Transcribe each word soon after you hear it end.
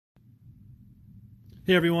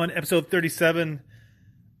Hey everyone, episode 37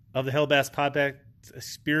 of the Hellbass Podcast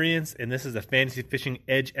Experience, and this is a Fantasy Fishing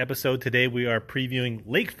Edge episode. Today we are previewing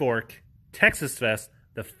Lake Fork Texas Fest,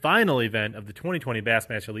 the final event of the 2020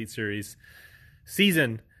 Bassmaster Elite Series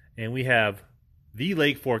season, and we have the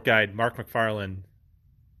Lake Fork guide, Mark McFarland,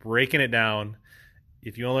 breaking it down.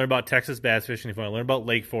 If you want to learn about Texas bass fishing, if you want to learn about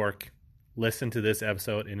Lake Fork, listen to this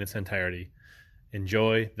episode in its entirety.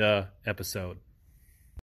 Enjoy the episode.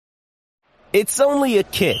 It's only a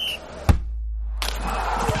kick,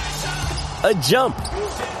 a jump,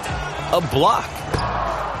 a block.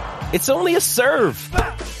 It's only a serve.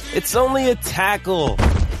 It's only a tackle,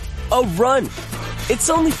 a run. It's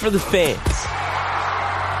only for the fans.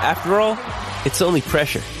 After all, it's only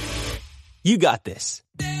pressure. You got this.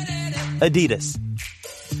 Adidas.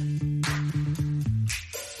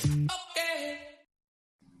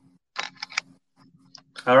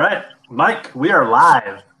 All right, Mike, we are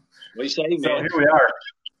live. What do you say, man? So here we are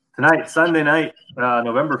tonight, Sunday night,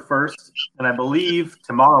 November 1st, and I believe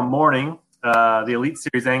tomorrow morning the Elite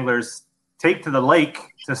Series anglers take to the lake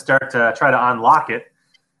to start to try to unlock it.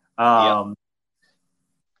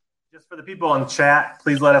 Just for the people in chat,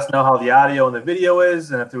 please let us know how the audio and the video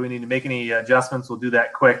is, and if we need to make any adjustments, we'll do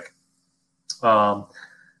that quick.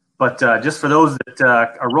 But just for those that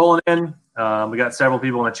are rolling in, we got several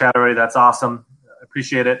people in the chat already. That's awesome.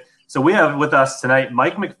 Appreciate it. So we have with us tonight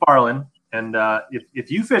Mike McFarland, and if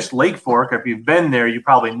you fish Lake Fork, or if you've been there, you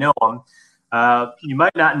probably know him. You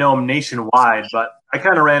might not know him nationwide, but I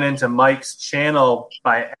kind of ran into Mike's channel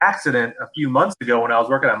by accident a few months ago when I was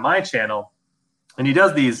working on my channel, and he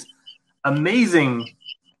does these amazing,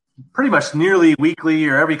 pretty much nearly weekly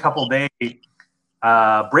or every couple day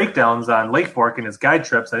breakdowns on Lake Fork and his guide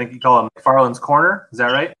trips. I think you call them McFarland's Corner. Is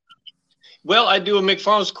that right? Well, I do a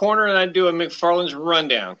McFarland's Corner and I do a McFarland's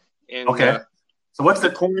Rundown. And, okay. So what's the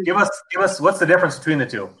corner? Give us what's the difference between the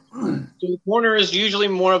two? So the corner is usually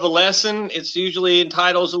more of a lesson. It's usually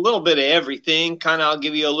entitles a little bit of everything. Kind of, I'll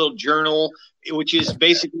give you a little journal, which is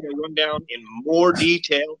basically a rundown in more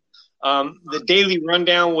detail. The daily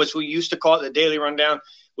rundown, was we used to call it the daily rundown,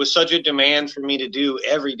 was such a demand for me to do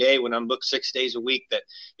every day when I'm booked 6 days a week that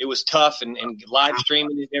it was tough, and live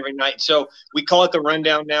streaming it every night. So we call it the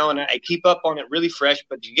rundown now, and I keep up on it really fresh,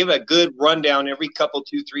 but you give a good rundown every couple,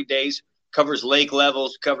 2-3 days, covers lake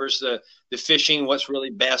levels, covers the fishing, what's really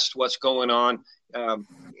best, what's going on.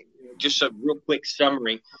 Just a real quick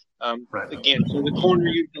summary. Right. Again, so the corner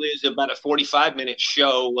usually is about a 45-minute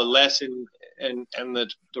show, a lesson, and the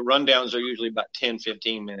rundowns are usually about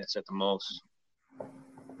 10-15 minutes at the most.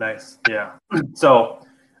 Nice. Yeah. So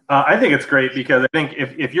I think it's great because I think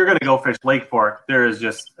if you're going to go fish Lake Fork, there is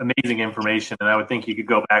just amazing information. And I would think you could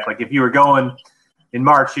go back. Like if you were going in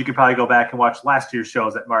March, you could probably go back and watch last year's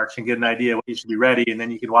shows at March and get an idea what you should be ready. And then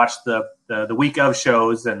you can watch the week of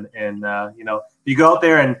shows. And if you go out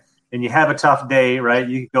there and you have a tough day, right,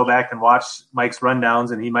 you can go back and watch Mike's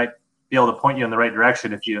rundowns, and he might be able to point you in the right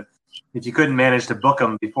direction if you couldn't manage to book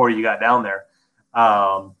them before you got down there.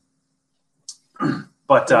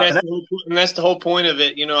 But and that's the whole point of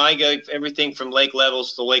it. I get everything from lake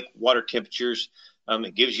levels to lake water temperatures.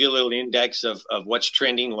 It gives you a little index of what's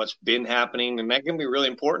trending, what's been happening, and that can be really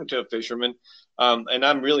important to a fisherman. And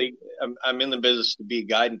I'm in the business to be a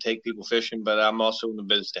guide and take people fishing, but I'm also in the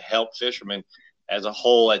business to help fishermen as a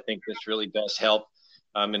whole. I think this really does help,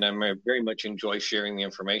 and I very much enjoy sharing the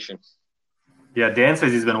information. Yeah, Dan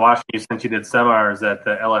says he's been watching you since you did seminars at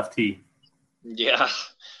the LFT. Yeah,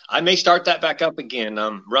 I may start that back up again.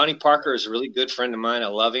 Ronnie Parker is a really good friend of mine. I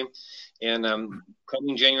love him. And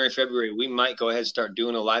coming January, February, we might go ahead and start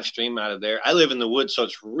doing a live stream out of there. I live in the woods, so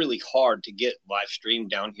it's really hard to get live stream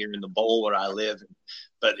down here in the bowl where I live.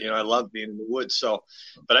 But, I love being in the woods. So,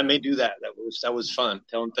 but I may do that. That was fun.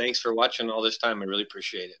 Tell him thanks for watching all this time. I really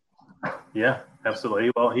appreciate it. Yeah,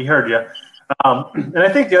 absolutely. Well, he heard you. And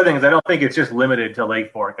I think the other thing is I don't think it's just limited to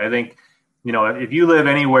Lake Fork. I think, if you live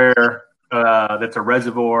anywhere that's a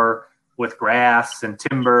reservoir with grass and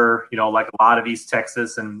timber, like a lot of East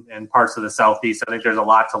Texas and parts of the Southeast, I think there's a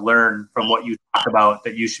lot to learn from what you talk about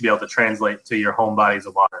that you should be able to translate to your home bodies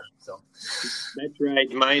of water. So that's right.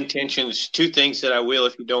 My intention is two things that I will,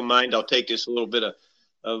 if you don't mind, I'll take this a little bit of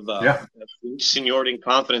seniority and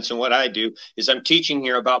confidence in what I do, is I'm teaching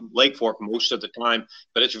here about Lake Fork most of the time,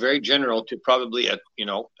 but it's very general to probably a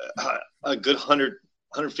good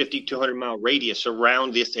 150, 200 mile radius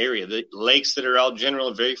around this area. The lakes that are all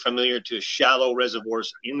general, very familiar to shallow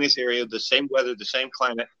reservoirs in this area, the same weather, the same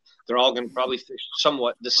climate, they're all going to probably fish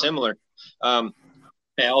somewhat dissimilar. I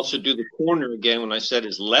also do the corner again when I said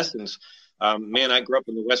is lessons. I grew up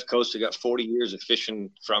on the West Coast. I got 40 years of fishing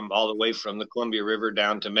from all the way from the Columbia River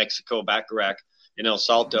down to Mexico, Bacharach. in El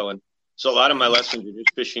Salto. And so a lot of my lessons are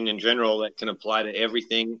just fishing in general that can apply to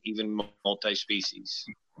everything, even multi-species.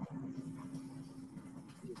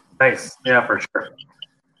 Nice. Yeah, for sure.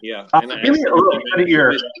 Yeah. Give me a little bit of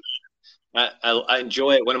your... I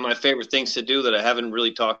enjoy it. One of my favorite things to do that I haven't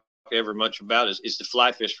really talked ever much about is to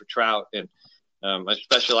fly fish for trout. And I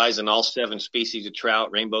specialize in all 7 species of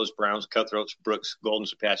trout: rainbows, browns, cutthroats, brooks,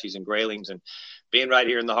 goldens, apaches, and graylings. And being right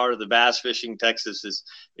here in the heart of the bass fishing, Texas,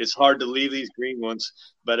 it's hard to leave these green ones,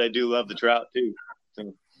 but I do love the trout too.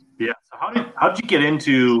 So, yeah. So how did you get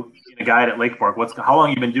into being a guide at Lake Fork? How long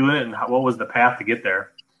you been doing it, and what was the path to get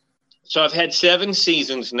there? So I've had 7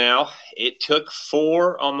 seasons now. It took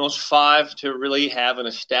 4, almost 5, to really have an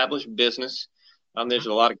established business. There's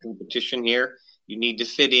a lot of competition here. You need to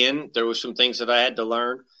fit in. There were some things that I had to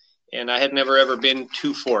learn, and I had never ever been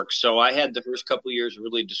to Forks. So I had the first couple of years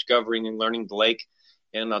really discovering and learning the lake.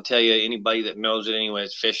 And I'll tell you, anybody that knows it anyway,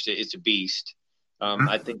 has fished it, it's a beast.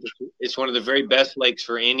 I think it's one of the very best lakes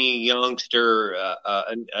for any youngster.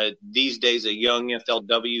 These days, a young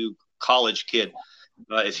FLW college kid,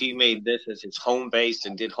 if he made this as his home base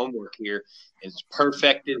and did homework here and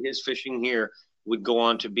perfected his fishing here, would go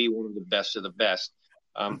on to be one of the best of the best.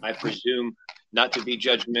 I presume not to be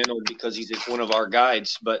judgmental because he's one of our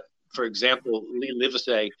guides, but for example, Lee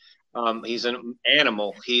Livesey, he's an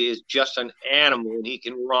animal. He is just an animal, and he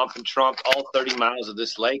can romp and tromp all 30 miles of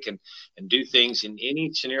this lake and do things in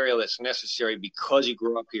any scenario that's necessary because he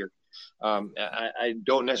grew up here. I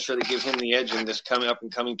don't necessarily give him the edge in this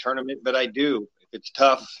coming tournament, but I do. If it's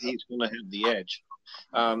tough, he's going to have the edge.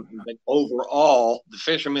 But overall, the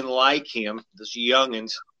fishermen like him, those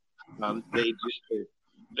youngins.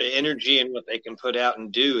 The energy and what they can put out and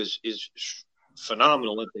do is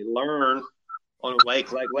phenomenal. If they learn on a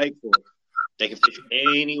lake like Lake Fork, they can fish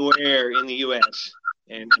anywhere in the U.S.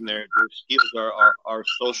 and their skills are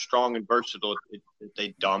so strong and versatile that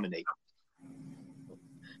they dominate.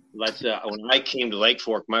 When I came to Lake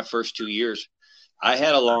Fork, my first 2 years, I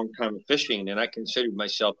had a long time of fishing, and I considered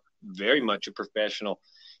myself very much a professional.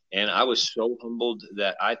 And I was so humbled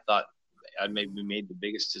that I thought I maybe made the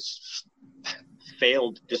biggest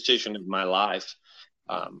failed decision of my life.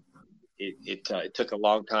 It took a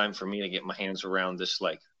long time for me to get my hands around this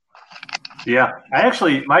lake. Yeah,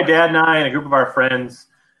 my dad and I and a group of our friends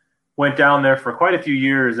went down there for quite a few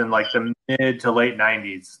years in like the mid to late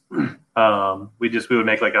 90s. We would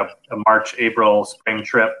make like a March, April, spring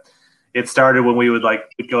trip. It started when we'd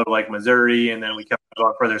go to like Missouri, and then we kept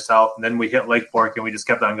going further south, and then we hit Lake Fork, and we just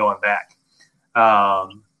kept on going back.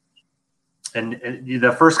 And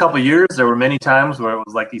the first couple of years, there were many times where it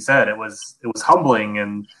was like he said, it was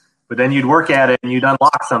humbling, but then you'd work at it and you'd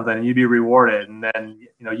unlock something and you'd be rewarded, and then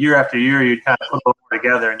year after year you'd kind of put it all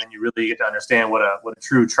together, and then you really get to understand what a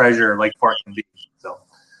true treasure Lake Fork can be. So.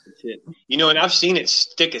 That's it. And I've seen it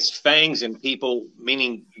stick its fangs in people,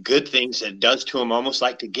 meaning good things it does to them, almost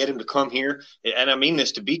like to get them to come here. And I mean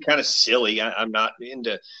this to be kind of silly. I'm not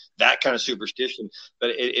into that kind of superstition, but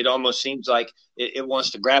it almost seems like it wants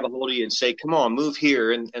to grab a hold of you and say, come on, move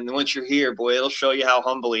here. And then once you're here, boy, it'll show you how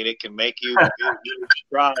humbling it can make you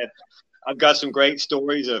strive. I've got some great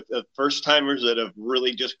stories of first-timers that have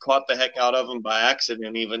really just caught the heck out of them by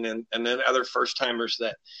accident even, and then other first-timers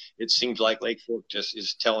that it seems like Lake Fork just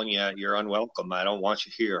is telling you you're unwelcome. I don't want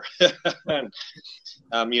you here. And,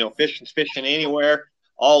 fishing anywhere.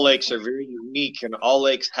 All lakes are very unique, and all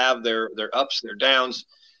lakes have their ups, their downs.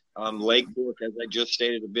 Lake Fork, as I just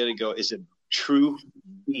stated a bit ago, is a true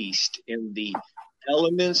beast in the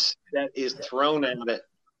elements that is thrown at it.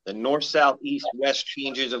 The north, south, east, west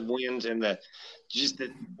changes of winds, and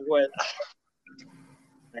boy,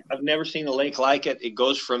 I've never seen a lake like it. It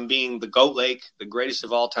goes from being the GOAT Lake, the greatest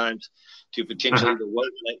of all times, to potentially the Woat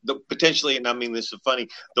Lake. And I mean this is funny,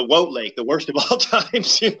 the Woat Lake, the worst of all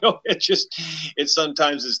times. It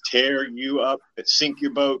sometimes is tear you up, sink your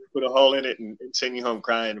boat, put a hole in it, and send you home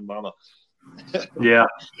crying to mama. Yeah.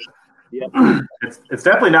 Yeah, it's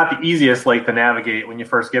definitely not the easiest lake to navigate when you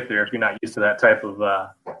first get there if you're not used to that type of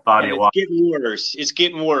body of water. It's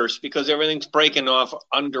getting worse because everything's breaking off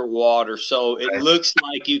underwater. So it looks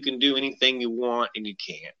like you can do anything you want and you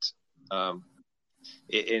can't.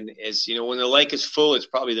 And as you know, when the lake is full, it's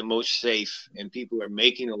probably the most safe, and people are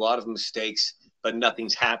making a lot of mistakes, but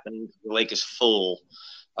nothing's happening. The lake is full.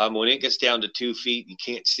 When it gets down to 2 feet, you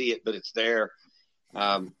can't see it, but it's there.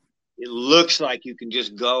 It looks like you can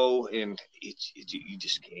just go, and you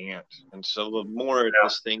just can't. And so the more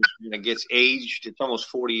this thing gets aged, it's almost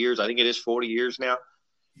 40 years. I think it is 40 years now.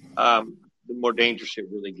 The more dangerous it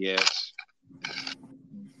really gets.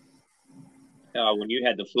 When you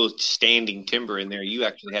had the full standing timber in there, you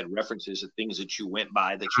actually had references of things that you went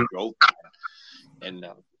by that you drove by. And,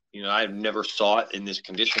 I never saw it in these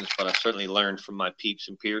conditions, but I certainly learned from my peeps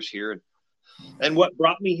and peers here. And what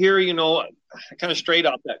brought me here, I kind of strayed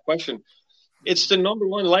off that question. It's the number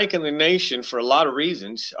one lake in the nation for a lot of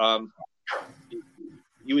reasons.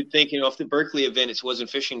 You would think, if the Berkeley event it wasn't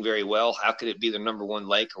fishing very well, how could it be the number one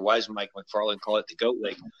lake? Or why does Mike McFarland call it the Goat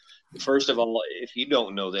Lake? First of all, if you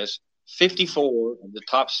don't know this, 54 of the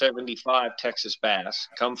top 75 Texas bass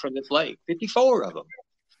come from this lake. 54 of them.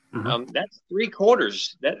 Mm-hmm. That's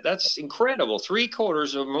 3/4. That's incredible.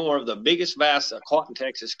 3/4 or more of the biggest bass caught in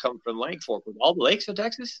Texas come from Lake Fork. With all the lakes of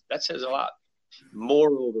Texas, that says a lot.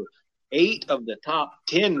 Moreover, 8 of the top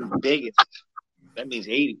 10 biggest, that means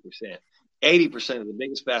 80%. 80% of the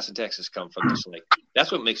biggest bass in Texas come from this lake.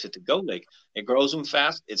 That's what makes it the Goat Lake. It grows them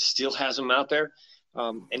fast. It still has them out there.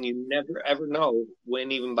 And you never, ever know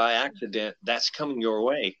when, even by accident, that's coming your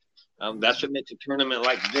way. That's what makes a tournament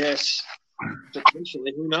like this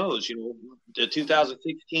potentially, who knows? The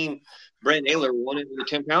 2016 Brent Naylor won it with a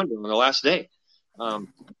 10-pounder on the last day.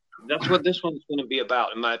 That's what this one's going to be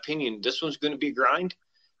about, in my opinion. This one's going to be grind.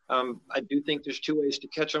 I do think there's 2 ways to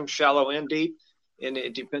catch them, shallow and deep, and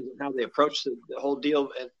it depends on how they approach the whole deal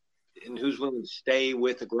and who's willing to stay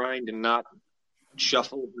with the grind and not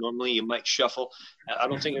shuffle. Normally you might shuffle. I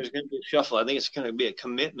don't think there's going to be a shuffle. I think it's going to be a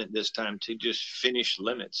commitment this time to just finish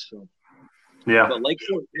limits. So. Yeah. But Lake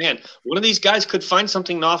Fork, man, one of these guys could find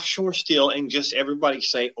something offshore still and just everybody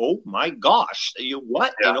say, oh, my gosh,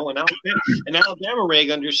 what? Yeah. An Alabama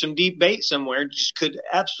rig under some deep bait somewhere just could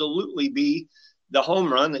absolutely be the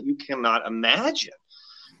home run that you cannot imagine.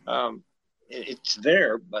 It's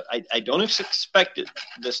there, but I don't expect it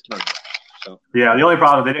this time. So. Yeah, the only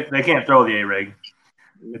problem is they can't throw the A-rig.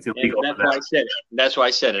 It's illegal. That's why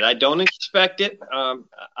I said it. I don't expect it.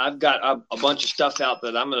 I've got a bunch of stuff out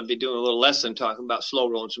that I'm going to be doing a little lesson talking about slow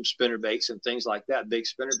rolling some spinner baits and things like that, big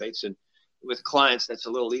spinner baits. And with clients, that's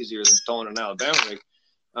a little easier than throwing an Alabama rig.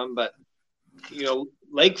 But,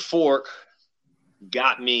 Lake Fork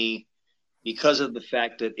got me because of the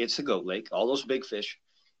fact that it's a goat lake, all those big fish.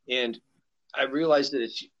 And I realized that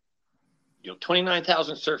it's,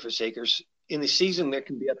 29,000 surface acres. In the season, there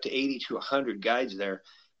can be up to 80 to 100 guides there.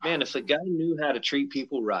 Man, if the guy knew how to treat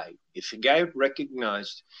people right, if the guy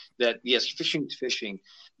recognized that, yes, fishing's fishing,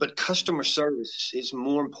 but customer service is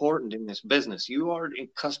more important in this business. You are in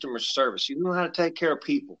customer service. You know how to take care of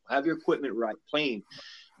people, have your equipment right, clean.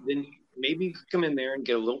 Then maybe you come in there and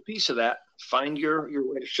get a little piece of that, find your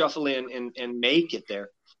way to shuffle in and make it there.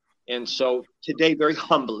 And so today, very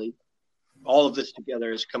humbly, all of this together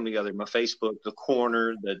has come together. My Facebook, the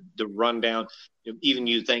corner, the rundown, even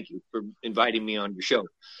you, thank you for inviting me on your show.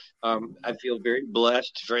 I feel very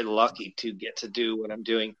blessed, very lucky to get to do what I'm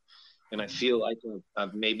doing. And I feel like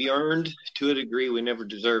I've maybe earned, to a degree, we never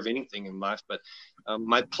deserve anything in life, but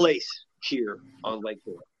my place here on Lake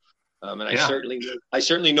Fork. And I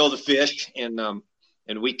certainly know the fish, and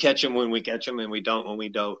we catch them when we catch them, and we don't when we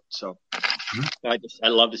don't. So I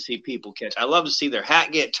love to see people catch. I love to see their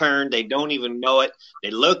hat get turned. They don't even know it.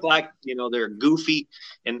 They look like, they're goofy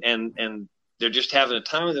and they're just having a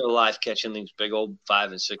time of their life catching these big old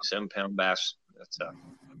 5 and 6, 7 pound bass. That's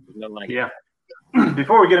nothing like it.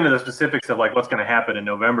 Before we get into the specifics of what's going to happen in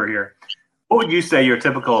November here, what would you say your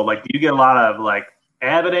typical, do you get a lot of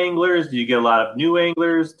avid anglers? Do you get a lot of new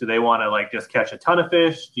anglers? Do they want to just catch a ton of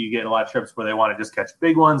fish? Do you get a lot of trips where they want to just catch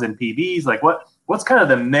big ones and PBs? What's kind of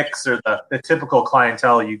the mix or the typical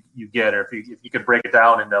clientele you get, or if you could break it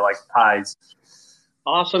down into pies?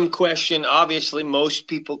 Awesome question. Obviously, most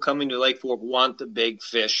people coming to Lake Fork want the big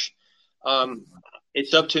fish.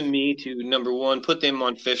 It's up to me to, number one, put them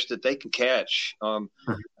on fish that they can catch.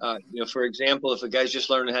 For example, if a guy's just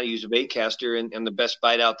learning how to use a bait caster and the best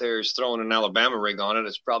bite out there is throwing an Alabama rig on it,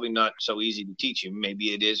 it's probably not so easy to teach him.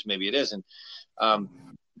 Maybe it is, maybe it isn't.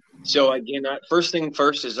 So again, first thing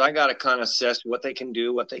first is I got to kind of assess what they can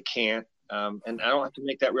do, what they can't. And I don't have to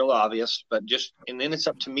make that real obvious, but and then it's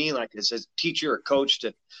up to me, as a teacher or coach,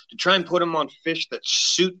 to try and put them on fish that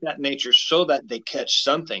suit that nature so that they catch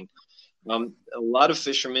something. A lot of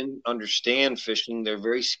fishermen understand fishing. They're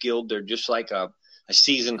very skilled. They're just like a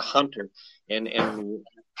seasoned hunter. And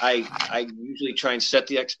I usually try and set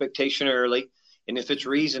the expectation early. And if it's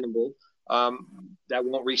reasonable, that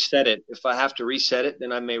won't reset it. If I have to reset it,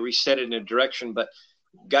 then I may reset it in a direction. But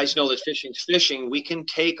guys know that fishing's fishing. We can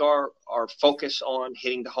take our focus on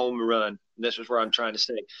hitting the home run. This is where I'm trying to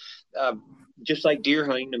say. Just like deer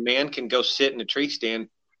hunting, a man can go sit in a tree stand.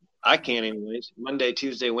 I can't anyways. Monday,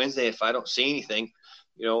 Tuesday, Wednesday, if I don't see anything,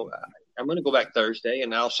 I'm going to go back Thursday,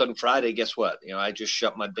 and all of a sudden Friday, guess what? I just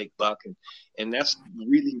shot my big buck, and that's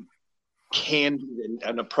really candid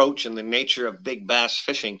an approach in the nature of big bass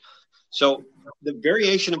fishing. So the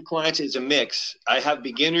variation of clients is a mix. I have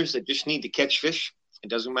beginners that just need to catch fish. It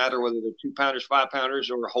doesn't matter whether they're 2-pounders,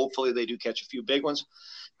 5-pounders, or hopefully they do catch a few big ones.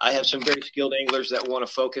 I have some very skilled anglers that want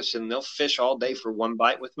to focus, and they'll fish all day for one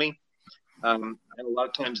bite with me. And a lot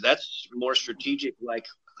of times that's more strategic, like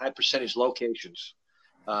high percentage locations.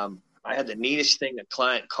 I had the neatest thing. A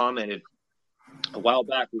client commented a while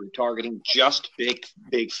back. We were targeting just big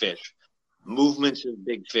fish, movements of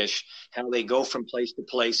big fish, how they go from place to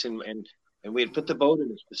place. And we had put the boat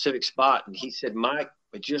in a specific spot. And he said, Mike,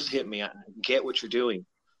 it just hit me. I get what you're doing.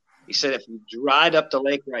 He said, if you dried up the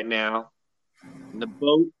lake right now, and the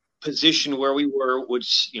boat position where we were would,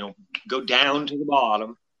 go down to the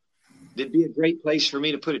bottom, it'd be a great place for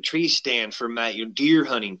me to put a tree stand for my deer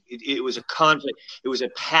hunting. It was a conflict. It was a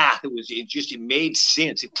path. It made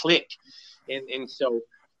sense. It clicked. And so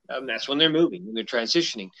that's when they're moving, when they're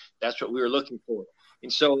transitioning. That's what we were looking for.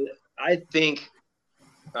 And so I think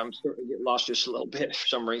I'm starting to get lost just a little bit for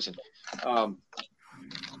some reason.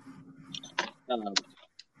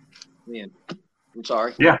 Man, I'm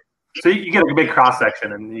sorry. Yeah. So you get a big cross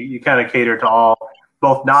section, and you kind of cater to all,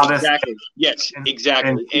 both novice. Exactly. Yes,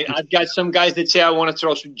 exactly. And I've got some guys that say I want to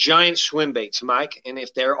throw some giant swim baits, Mike. And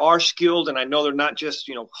if they are skilled, and I know they're not just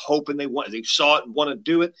hoping they saw it and want to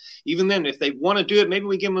do it. Even then, if they want to do it, maybe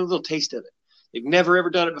we give them a little taste of it. They've never ever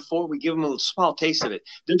done it before. We give them a little small taste of it.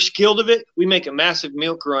 They're skilled of it. We make a massive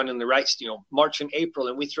milk run in the right, March and April,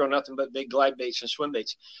 and we throw nothing but big glide baits and swim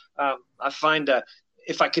baits. I find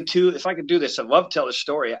if I could do this, I'd love to tell this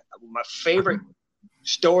story. My favorite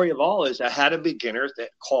story of all is I had a beginner that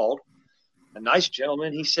called, a nice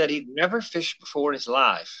gentleman. He said he'd never fished before in his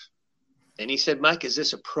life. And he said, Mike, is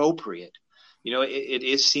this appropriate?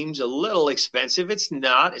 It seems a little expensive. It's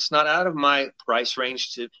not out of my price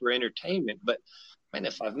range for entertainment, but man,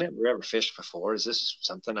 if I've never ever fished before, is this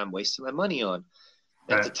something I'm wasting my money on?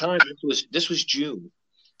 At the time, this was June,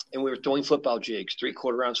 and we were throwing football jigs,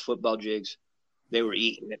 3/4 ounce football jigs. They were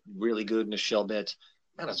eating it really good in the shell beds.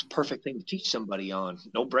 Man, that's a perfect thing to teach somebody on.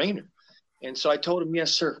 No brainer. And so I told him,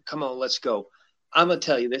 yes, sir. Come on, let's go. I'm going to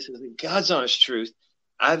tell you, this is the God's honest truth.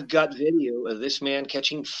 I've got video of this man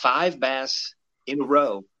catching 5 bass in a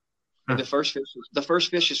row. And the first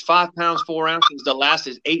fish is 5 pounds, 4 ounces. The last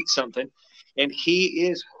is 8 something. And he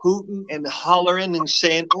is hooting and hollering and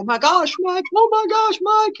saying, oh my gosh, Mike,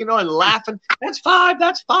 and laughing. That's 5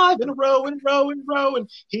 in a row. And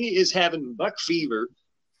he is having buck fever,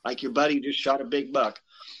 like your buddy just shot a big buck.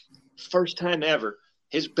 First time ever,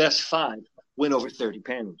 his best 5 went over 30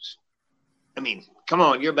 pounds. I mean, come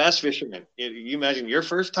on, you're a bass fisherman. You imagine your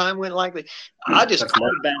first time went like that? I just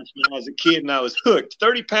caught bass when I was a kid and I was hooked.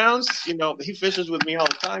 30 pounds, he fishes with me all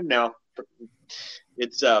the time now.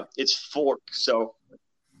 It's fork. So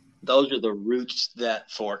those are the roots that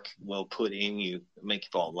fork will put in you, make you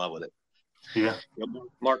fall in love with it. Yeah.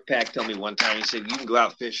 Mark Pack told me one time, he said, you can go out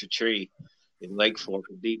and fish a tree in Lake Fork,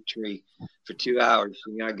 a deep tree, for 2 hours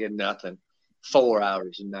and not get nothing. 4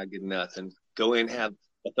 hours and not get nothing. Go in, have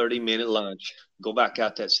a 30-minute lunch, go back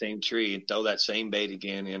out that same tree and throw that same bait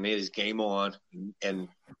again, and it is game on, and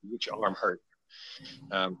get your arm hurt,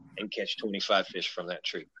 and catch 25 fish from that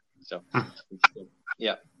tree. So,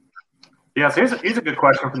 yeah. Yeah, so here's a good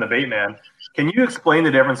question from the bait man. Can you explain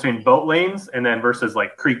the difference between boat lanes and then versus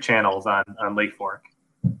like creek channels on Lake Fork?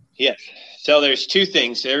 Yes. So there's 2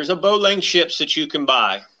 things. There's a boat lane ships that you can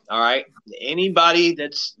buy. All right. Anybody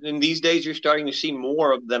that's in these days, you're starting to see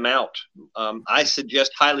more of them out. I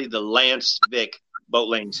suggest highly the Lance Vic boat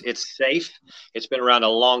lanes. It's safe. It's been around a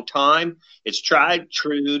long time. It's tried,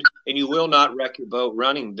 true, and you will not wreck your boat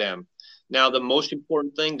running them. Now, the most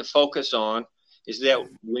important thing to focus on is that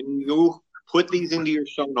when you put these into your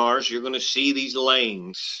sonars, you're going to see these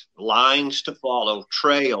lanes, lines to follow,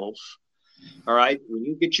 trails. All right. When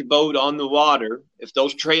you get your boat on the water, if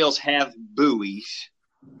those trails have buoys,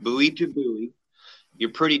 buoy to buoy, you're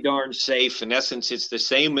pretty darn safe. In essence, it's the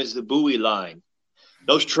same as the buoy line.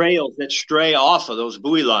 Those trails that stray off of those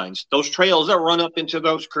buoy lines, those trails that run up into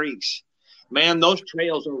those creeks, man, those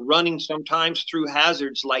trails are running sometimes through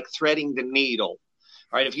hazards like threading the needle.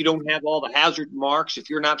 All right, if you don't have all the hazard marks, if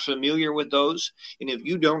you're not familiar with those, and if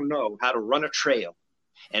you don't know how to run a trail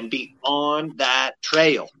and be on that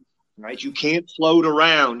trail, right, you can't float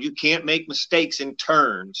around. You can't make mistakes in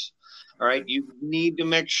turns. All right, you need to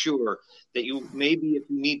make sure that if you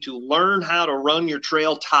need to learn how to run your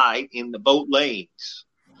trail tight in the boat lanes.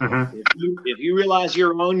 Mm-hmm. If you realize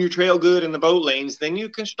you're on your trail good in the boat lanes, then you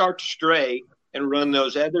can start to stray and run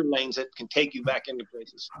those other lanes that can take you back into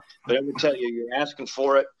places. But I'm going to tell you, you're asking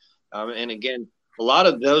for it. And again, a lot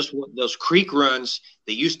of those creek runs,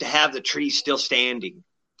 they used to have the trees still standing.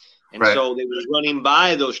 And so they were running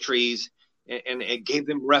by those trees, and it gave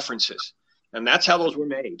them references. And that's how those were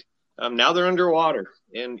made. Now they're underwater.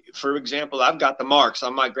 And for example, I've got the marks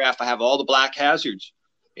on my graph. I have all the black hazards,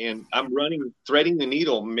 and I'm threading the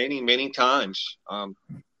needle many, many times.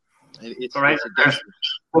 It's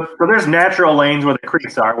so there's natural lanes where the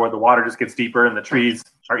creeks are, where the water just gets deeper and the trees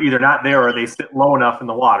are either not there or they sit low enough in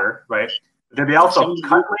the water, right? There'd be also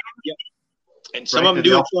cut lanes. Yeah. And some of them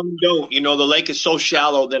do, some of them don't. You know, the lake is so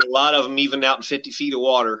shallow that a lot of them, even out in 50 feet of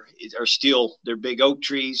water, are still, they're big oak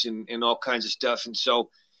trees and all kinds of stuff. And so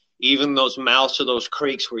even those mouths of those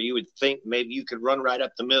creeks where you would think maybe you could run right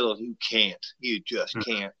up the middle, you can't. You just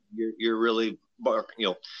can't. You're really,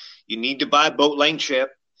 you need to buy a boat lane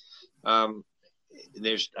chip.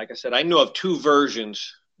 There's, like I said, I know of two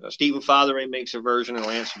versions. Stephen Fotheray makes a version and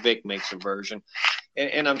Lance Vick makes a version.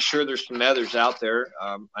 And I'm sure there's some others out there.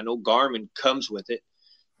 I know Garmin comes with it.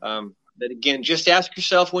 But again, just ask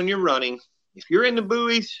yourself when you're running, if you're in the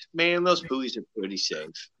buoys, man, those buoys are pretty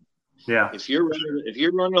safe. Yeah. If you're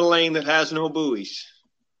running a lane that has no buoys,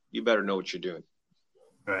 you better know what you're doing.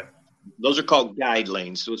 Right. Those are called guide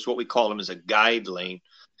lanes. So it's what we call them, as a guide lane.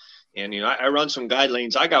 And, I run some guide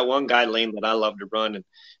lanes. I got one guide lane that I love to run, and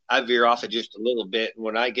I veer off it just a little bit. And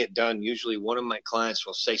when I get done, usually one of my clients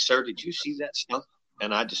will say, "Sir, did you see that stump?"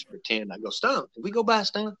 And I just pretend. I go, "Stump? Did we go by a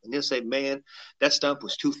stump?" And they'll say, "Man, that stump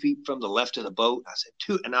was 2 feet from the left of the boat." I said,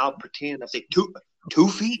 2. And I'll pretend. I say, 2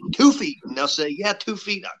 feet? 2 feet. And they'll say, "Yeah, 2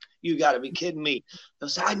 feet." You got to be kidding me. They'll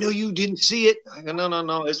say, "I know you didn't see it." I go,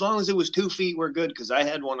 No. As long as it was 2 feet, we're good, because I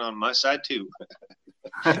had one on my side too.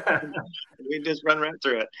 We just run right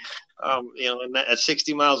through it. And at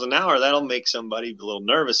 60 miles an hour, that'll make somebody a little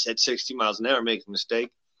nervous. At 60 miles an hour, make a mistake,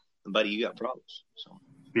 and buddy, you got problems. So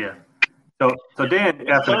yeah. So Dan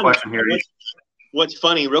asked a question here. What's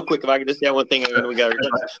funny, real quick, if I could just add one thing,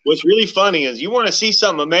 what's really funny is you want to see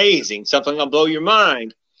something amazing, something that'll blow your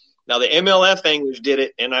mind. Now, the MLF anglers did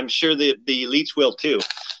it, and I'm sure the elites will too.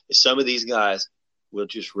 Some of these guys will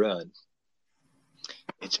just run.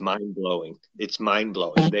 It's mind-blowing.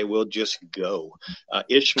 They will just go.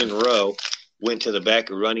 Ish Monroe went to the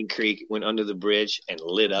back of Running Creek, went under the bridge, and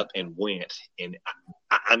lit up and went. And,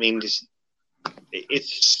 I mean,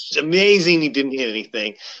 it's amazing he didn't hit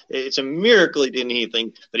anything. It's a miracle he didn't hit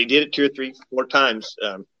anything, but he did it 2 or 3, 4 times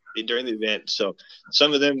during the event. So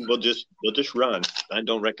some of them will just run. I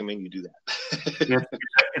don't recommend you do that.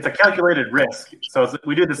 It's a calculated risk. So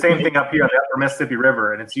we do the same thing up here on the upper Mississippi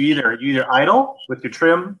River, and it's you either idle with your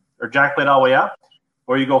trim or jack plate all the way up,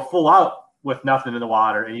 or you go full out with nothing in the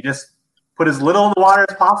water, and you just put as little in the water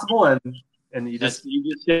as possible, and you just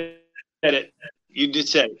said it. You just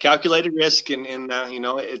said it. Calculated risk, and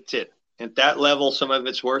it's it. At that level, some of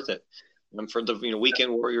it's worth it. And for the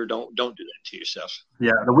weekend warrior, don't do that to yourself.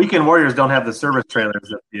 Yeah, the weekend warriors don't have the service trailers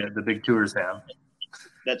that the big tours have.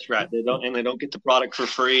 That's right. They don't get the product for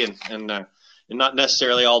free, and not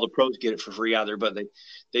necessarily all the pros get it for free either. But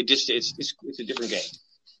they just it's a different game.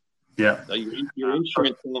 Yeah. So your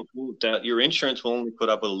insurance will only put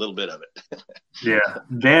up with a little bit of it. Yeah.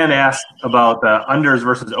 Dan asked about unders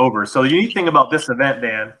versus overs. So the unique thing about this event,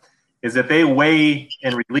 Dan, is that they weigh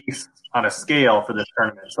and release on a scale for this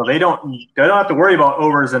tournament. So they don't have to worry about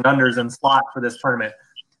overs and unders and slot for this tournament.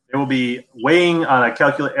 They will be weighing on a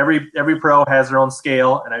calculator. Every pro has their own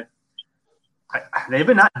scale, and they've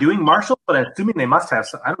been not doing marshals, but I'm assuming they must have.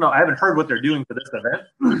 I don't know. I haven't heard what they're doing for this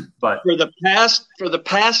event, but for the past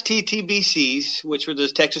TTBCs, which were the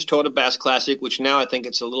Texas Toyota Bass Classic, which now I think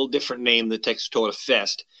it's a little different name, the Texas Toyota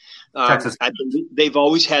Fest. I believe they've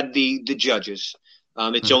always had the judges.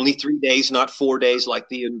 It's only 3 days, not 4 days, like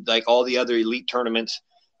all the other elite tournaments.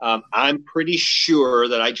 I'm pretty sure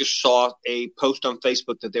that I just saw a post on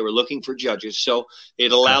Facebook that they were looking for judges. So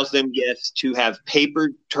it allows them, yes, to have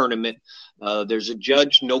papered tournament. There's a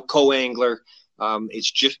judge, no co-angler. It's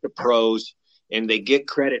just the pros, and they get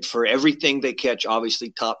credit for everything they catch. Obviously,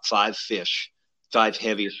 top 5 fish, 5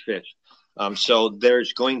 heaviest fish. So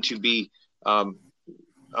there's going to be a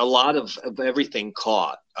lot of everything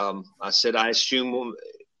caught. I assume,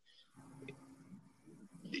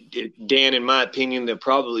 Dan, in my opinion, there'll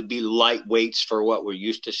probably be light weights for what we're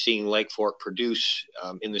used to seeing Lake Fork produce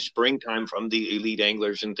in the springtime from the elite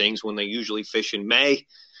anglers and things when they usually fish in May.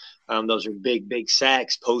 Those are big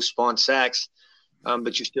sacks, post-spawn sacks.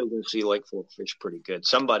 But you're still going to see Lake Fork fish pretty good.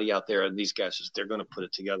 Somebody out there, these guys, they're going to put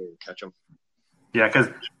it together and catch them. Yeah, because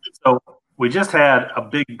we just had a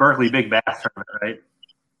big Berkeley Big Bass tournament, right?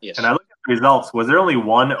 Yes. And I looked at the results. Was there only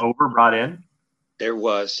one over brought in? There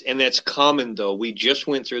was, and that's common though. We just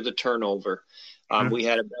went through the turnover. We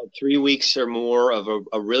had about 3 weeks or more of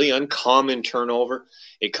a really uncommon turnover.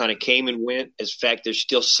 It kind of came and went. In fact, there's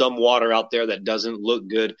still some water out there that doesn't look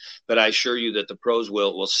good, but I assure you that the pros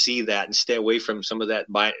will see that and stay away from some of that.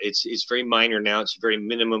 It's very minor now. It's a very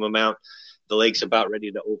minimum amount. The lake's about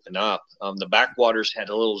ready to open up. The backwaters had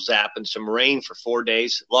a little zap and some rain for 4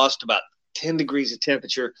 days, lost about 10 degrees of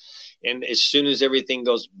temperature. And as soon as everything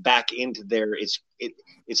goes back into there,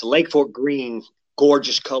 it's Lake Fork green,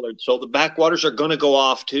 gorgeous colored. So the backwaters are going to go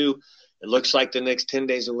off too. It looks like the next 10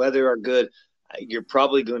 days of weather are good. You're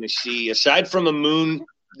probably going to see, aside from a moon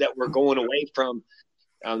that we're going away from,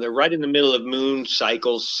 they're right in the middle of moon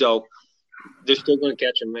cycles. So they're still going to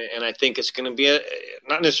catch them. And I think it's going to be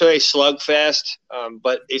not necessarily a slugfest,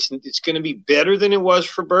 but it's going to be better than it was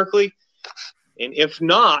for Berkeley. And if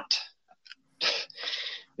not,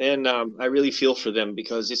 then I really feel for them,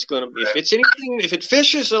 because it's going to be, if it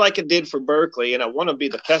fishes like it did for Berkeley, and I want to be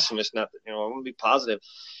the pessimist, not that, I want to be positive.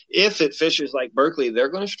 If it fishes like Berkeley, they're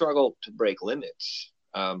going to struggle to break limits.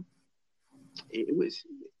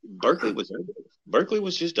 Berkeley was ugly. Berkeley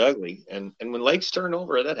was just ugly, and when lakes turn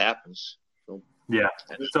over, that happens. So, yeah.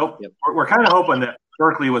 So we're kind of hoping that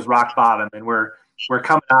Berkeley was rock bottom, and we're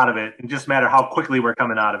coming out of it. It just matter how quickly we're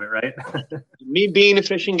coming out of it, right? Me being a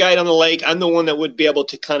fishing guide on the lake, I'm the one that would be able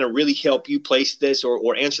to kind of really help you place this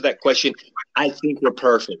or answer that question. I think we're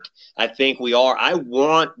perfect. I think we are. I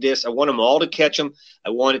want this. I want them all to catch them.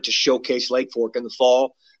 I want it to showcase Lake Fork in the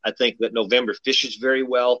fall. I think that November fishes very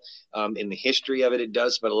well. In the history of it, it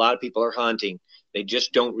does, but a lot of people are hunting. They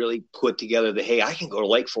just don't really put together hey, I can go to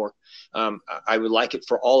Lake Fork. I would like it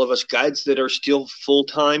for all of us guides that are still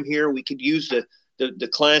full-time here. We could use the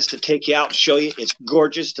clients to take you out and show you. It's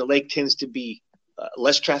gorgeous. The lake tends to be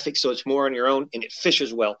less traffic, so it's more on your own, and it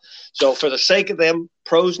fishes well. So for the sake of them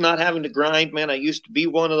pros not having to grind, man, I used to be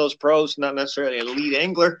one of those pros, not necessarily an elite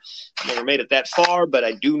angler. I never made it that far, but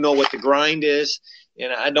I do know what the grind is,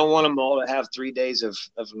 and I don't want them all to have 3 days of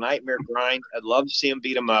nightmare grind. I'd love to see them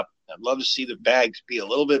beat them up. I'd love to see the bags be a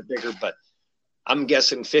little bit bigger, but I'm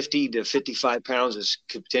guessing 50 to 55 pounds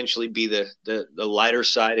could potentially be the lighter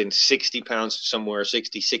side, and 60 pounds somewhere,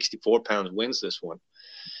 60, 64 pounds wins this one.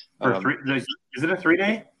 Is it a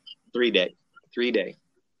 3-day? 3-day.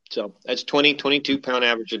 So that's 22 pound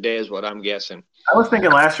average a day is what I'm guessing. I was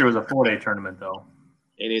thinking last year was a 4-day tournament, though.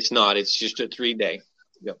 And it's not. It's just a 3-day.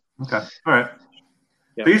 Yep. Okay. All right.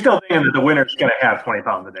 Yep. So you're still thinking that the winner's going to have 20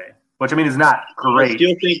 pounds a day, which, I mean, is not great. I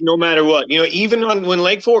still think no matter what, even when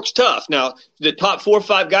Lake Fork's tough. Now, the top 4 or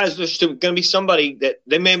 5 guys, there's still going to be somebody that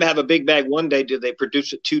they may have a big bag one day. Do they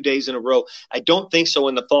produce it 2 days in a row? I don't think so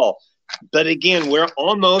in the fall. But again, we're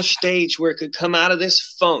almost stage where it could come out of this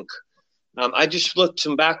funk. I just looked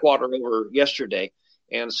some backwater over yesterday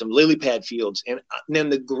and some lily pad fields, and then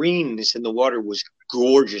the greenness in the water was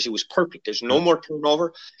gorgeous. It was perfect. There's no more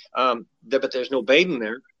turnover, but there's no bait in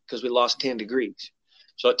there because we lost 10 degrees.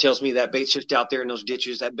 So it tells me that bait's just out there in those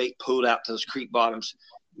ditches. That bait pulled out to those creek bottoms,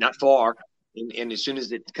 not far. And as soon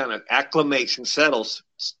as it kind of acclimates and settles,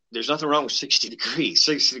 there's nothing wrong with 60 degrees.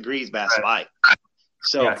 60 degrees bass bite.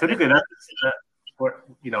 So yeah, typically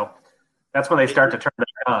that's when they start to turn it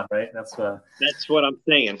on, right? That's what I'm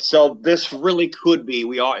saying. So this really could be.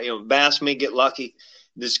 Bass may get lucky.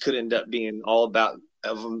 This could end up being all about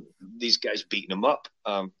these guys beating them up.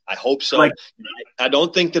 I hope so. I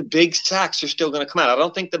don't think the big sacks are still going to come out. I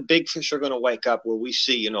don't think the big fish are going to wake up where we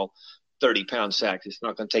see 30-pound sacks. It's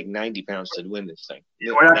not going to take 90 pounds to win this thing.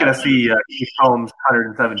 We're not going to see Keith Holmes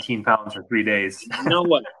 117 pounds for 3 days. No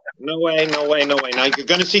way. Now you're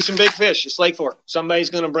going to see some big fish. It's Lake Fork.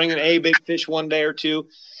 Somebody's going to bring a big fish one day or two.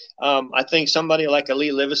 I think somebody like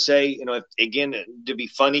Ali Livesey, again, to be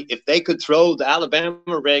funny, if they could throw the Alabama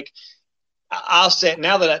rig, I'll say it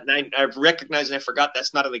now that I've recognized and I forgot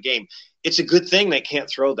that's not in the game. It's a good thing they can't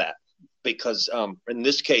throw that, because in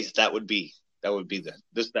this case that's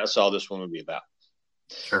all this one would be about.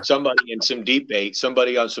 Sure. Somebody on some deep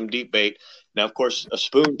bait. Now, of course, a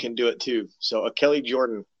spoon can do it too. So a Kelly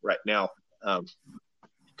Jordan right now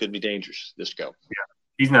could be dangerous. This go. Yeah,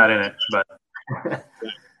 he's not in it, but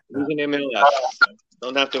he's in MLS.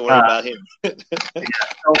 Don't have to worry about him. So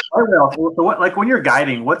what, like when you're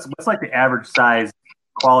guiding, what's like the average size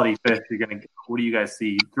quality fish you're gonna get? What do you guys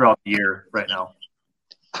see throughout the year right now?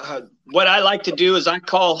 What I like to do is I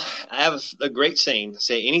have a great saying.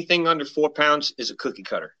 Say anything under 4 pounds is a cookie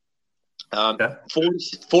cutter.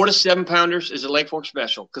 4 to 7 pounders is a Lake Fork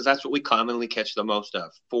special, because that's what we commonly catch the most of,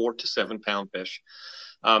 4 to 7 pound fish.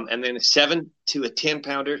 And then a 7 to a 10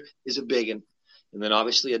 pounder is a big one. And then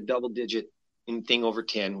obviously a double digit anything over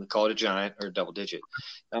 10. We call it a giant or a double digit.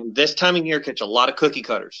 This time of year, catch a lot of cookie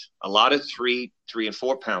cutters, a lot of 3 and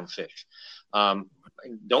 4 pound fish. I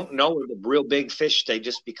don't know the real big fish. They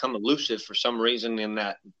just become elusive for some reason in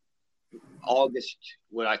that August,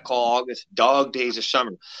 what I call August dog days of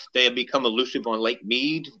summer. They have become elusive on Lake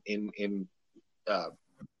Mead in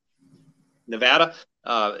Nevada,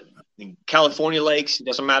 in California lakes. It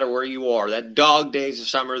doesn't matter where you are. That dog days of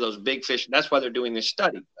summer, those big fish. That's why they're doing this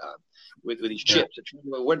study with these chips.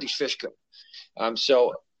 Where did these fish go?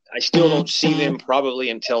 So I still don't see them probably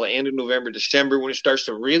until the end of November, December, when it starts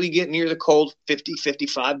to really get near the cold 50,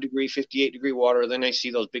 55 degree, 58 degree water. Then I see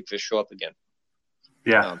those big fish show up again.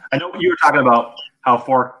 Yeah, I know you were talking about how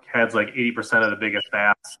Fork has like 80% of the biggest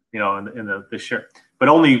bass, in the year, but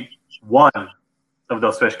only one of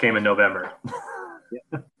those fish came in November.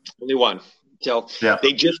 Yeah. Only one. So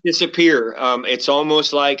They just disappear. It's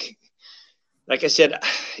almost like I said,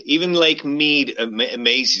 even Lake Mead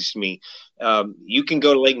amazes me. You can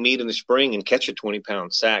go to Lake Mead in the spring and catch a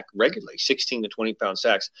 20-pound sack regularly, 16 to 20-pound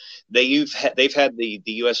sacks. They've had the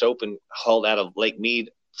U.S. Open hauled out of Lake Mead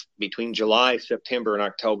between July, September, and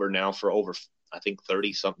October now for over, I think,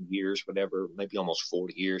 30-something years, whatever, maybe almost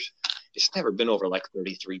 40 years. It's never been over like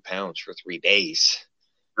 33 pounds for 3 days.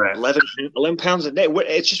 Right. 11 pounds a day.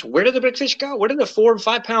 It's just, where did the big fish go? Where did the 4 and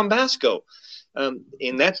 5 pound bass go? And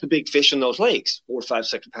that's the big fish in those lakes, 4, 5,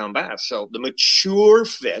 6 pound bass. So the mature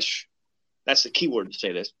fish, that's the key word to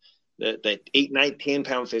say this, the 8, 9, 10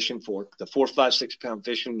 pound fish in Fork, the 4, 5, 6 pound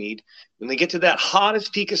fish in Mead, when they get to that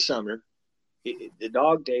hottest peak of summer, the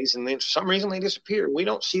dog days, and then for some reason they disappear. We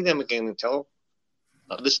don't see them again until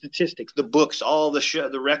the statistics, the books, all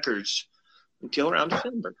the records, until around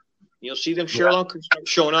December. You'll see them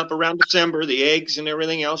showing up around December, the eggs and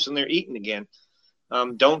everything else, and they're eating again.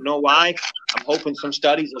 Don't know why. I'm hoping some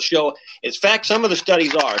studies will show. In fact, some of the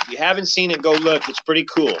studies are. If you haven't seen it, go look. It's pretty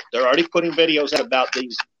cool. They're already putting videos out about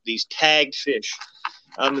these tagged fish,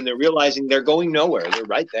 and they're realizing they're going nowhere. They're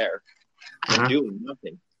right there. They're doing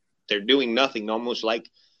nothing. They're doing nothing, almost like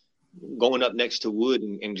going up next to wood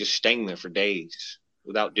and just staying there for days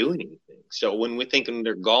without doing anything. So when we're thinking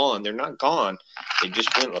they're gone, they're not gone. They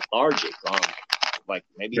just went lethargic, like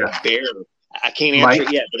maybe a bear. I can't answer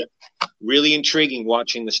it yet, but really intriguing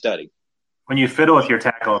watching the study. When you fiddle with your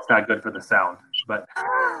tackle, it's not good for the sound. But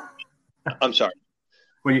I'm sorry.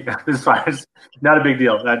 This is fine. It's not a big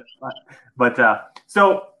deal.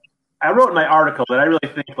 So I wrote in my article that I really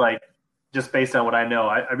think, like, just based on what I know,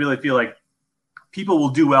 I really feel like people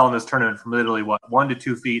will do well in this tournament from literally 1 to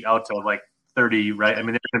 2 feet out to like 30, right? I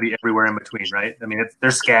mean, they're going to be everywhere in between, right? I mean,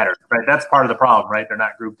 they're scattered, right? That's part of the problem, right? They're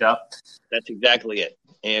not grouped up. That's exactly it.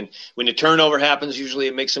 And when the turnover happens, usually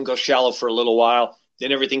it makes them go shallow for a little while.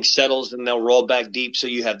 Then everything settles and they'll roll back deep. So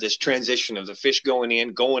you have this transition of the fish going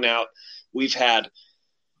in, going out. We've had,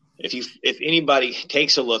 if anybody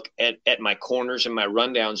takes a look at my corners and my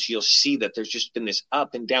rundowns, you'll see that there's just been this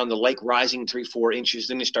up and down the lake, rising 3-4 inches.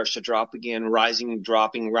 Then it starts to drop again, rising,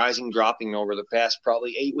 dropping over the past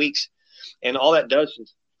probably 8 weeks. And all that does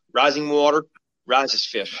is rising water rises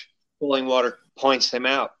fish, falling water points them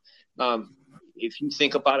out. If you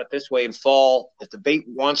think about it this way, in fall, if the bait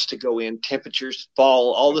wants to go in, temperatures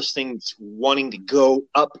fall, all those things wanting to go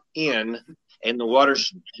up in, and the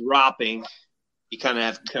water's dropping, you kind of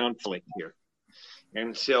have conflict here.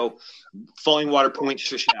 And so falling water points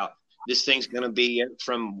fish out. This thing's going to be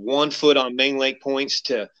from 1 foot on main lake points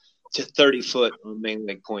to 30 foot on main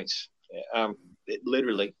lake points.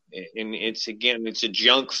 Literally. And it's a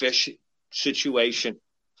junk fish situation.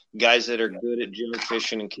 Guys that are good at junk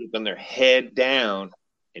fishing and keeping their head down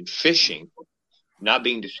and fishing, not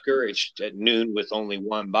being discouraged at noon with only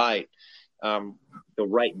 1 bite. The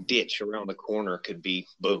right ditch around the corner could be,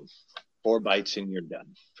 boom, 4 bites and you're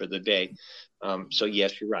done for the day. So,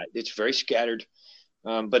 yes, you're right. It's very scattered.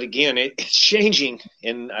 But, again, it's changing,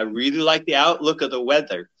 and I really like the outlook of the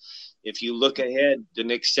weather. If you look ahead the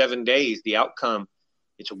next 7 days, the outcome,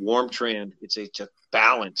 it's a warm trend. It's a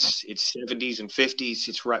balance. It's 70s and 50s.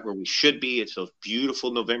 It's right where we should be. It's those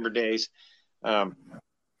beautiful November days. I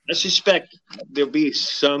suspect there'll be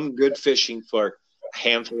some good fishing for a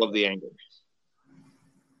handful of the anglers.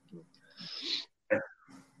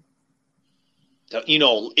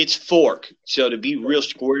 It's Fork. So to be real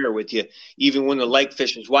square with you, even when the lake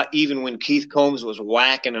fishing was, even when Keith Combs was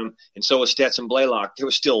whacking them, and so was Stetson Blaylock, there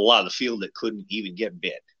was still a lot of the field that couldn't even get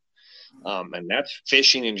bit. And that's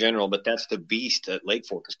fishing in general, but that's the beast that Lake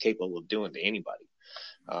Fork is capable of doing to anybody.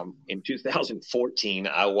 In 2014,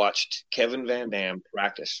 I watched Kevin Van Dam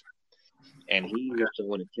practice, and he was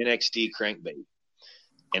doing a 10XD crankbait.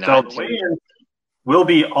 And will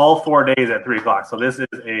be all 4 days at 3 o'clock. So this is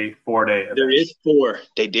a 4-day event. There is 4.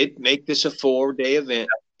 They did make this a 4-day event.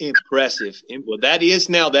 Impressive. Well, that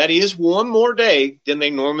is one more day than they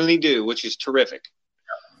normally do, which is terrific.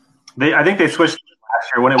 I think they switched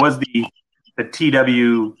last year when it was the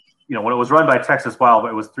TW, when it was run by Texas Wild,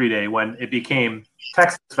 but it was 3-day. When it became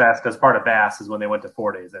Texas Fest as part of Bass is when they went to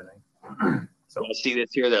 4 days, I think. So I see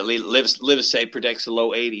this here that Livesay predicts the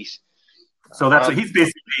low 80s. So that's what he's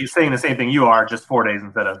basically saying the same thing you are, just 4 days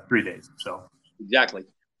instead of 3 days. So exactly.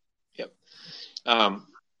 Yep.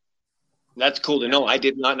 That's cool to know. I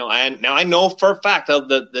did not know. I know for a fact that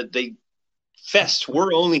the fests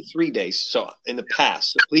were only 3 days. So in the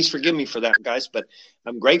past, so please forgive me for that, guys. But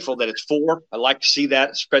I'm grateful that it's 4. I like to see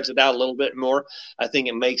that. It spreads it out a little bit more. I think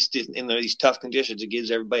it makes in these tough conditions, it gives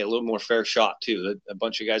everybody a little more fair shot too. A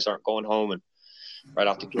bunch of guys aren't going home and right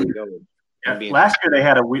off the get-go. Yeah, last year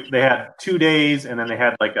they had 2 days, and then they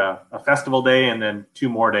had like a festival day, and then 2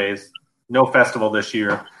 more days. No festival this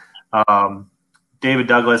year. David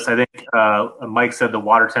Douglas, I think Mike said the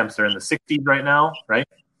water temps are in the 60s right now, right?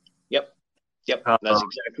 Yep, that's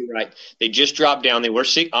exactly right. They just dropped down. They were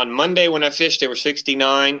on Monday when I fished, they were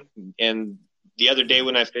 69, and the other day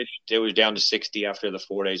when I fished, it was down to 60 after the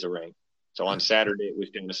 4 days of rain. So on Saturday, it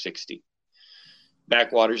was down to 60.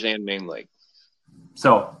 Backwaters and main lake.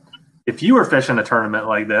 So, if you were fishing a tournament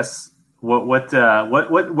like this, where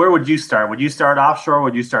would you start? Would you start offshore?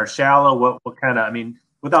 Would you start shallow? What kind of? I mean,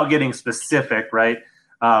 without getting specific, right?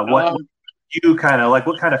 What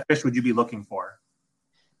kind of fish would you be looking for?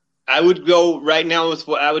 I would go right now with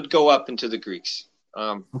I would go up into the Greeks.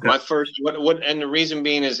 Okay. My first and the reason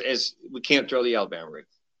being is we can't throw the Alabama rig.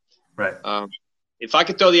 Right. If I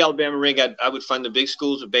could throw the Alabama rig, I would find the big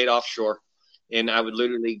schools of bait offshore, and I would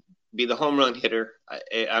literally be the home run hitter.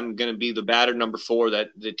 I'm going to be the batter number 4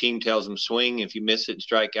 that the team tells them swing. If you miss it and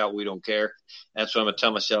strike out, we don't care. That's what I'm going to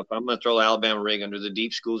tell myself. I'm going to throw the Alabama rig under the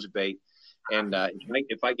deep schools of bait. And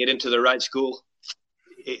if I get into the right school,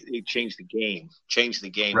 it changed the game.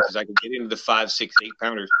 Because I can get into the 5, 6, 8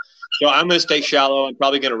 pounders. So I'm going to stay shallow. I'm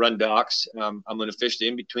probably going to run docks. I'm going to fish the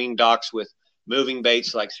in-between docks with moving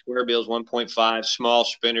baits like square bills 1.5, small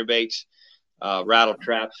spinner baits, rattle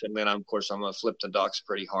traps, and then of course I'm going to flip the docks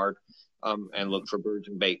pretty hard and look for birds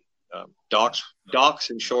and bait. Docks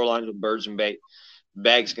and shorelines with birds and bait.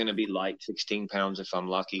 Bag's going to be light, 16 pounds if I'm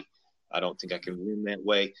lucky. I don't think I can win that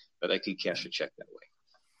way, but I could cash a check that way.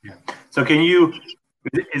 Yeah. So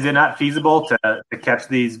is it not feasible to catch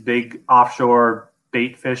these big offshore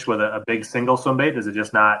bait fish with a big single swim bait? Does it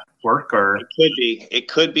just not work? Or it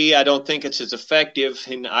could be. I don't think it's as effective,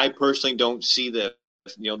 and I personally don't see the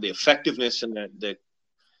effectiveness in that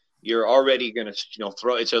you're already going to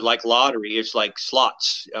throw. It's like lottery. It's like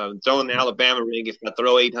slots. Throwing the Alabama rig, if I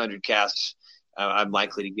throw 800 casts, I'm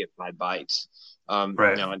likely to get 5 bites.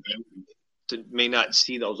 Right. Now, I may not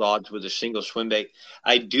see those odds with a single swim bait.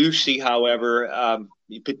 I do see, however,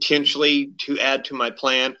 potentially to add to my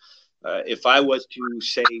plan, if I was to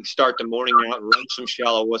say start the morning out and run some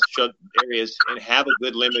shallow areas and have a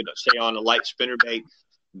good limit, say on a light spinner bait,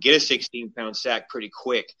 get a 16-pound sack pretty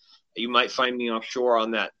quick, you might find me offshore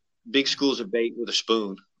on that big schools of bait with a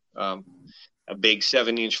spoon, a big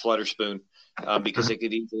 7-inch flutter spoon. Because it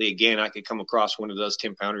could easily, again, I could come across one of those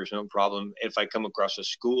 10-pounders, no problem. If I come across a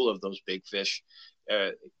school of those big fish,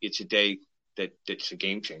 it's a day that's a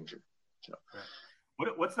game changer. So,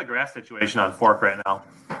 what's the grass situation on Fork right now?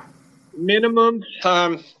 Minimum,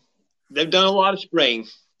 they've done a lot of spraying,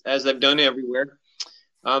 as they've done everywhere,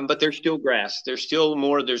 but there's still grass. There's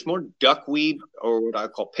more duckweed, or what I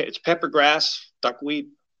call it's pepper grass, duckweed.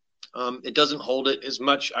 It doesn't hold it as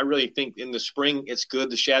much. I really think in the spring it's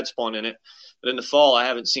good, the shad spawn in it. But in the fall, I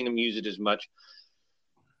haven't seen them use it as much.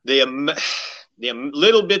 The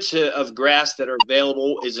little bits of grass that are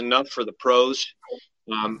available is enough for the pros.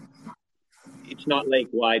 It's not lake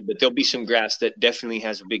wide, but there'll be some grass that definitely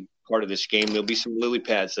has a big part of this game. There'll be some lily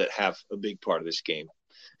pads that have a big part of this game.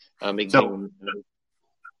 I really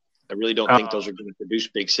don't think those are going to produce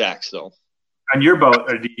big sacks, though. On your boat,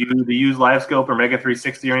 or do you use Live Scope or Mega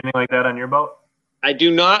 360 or anything like that on your boat? I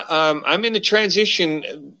do not. I'm in the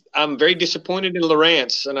transition. I'm very disappointed in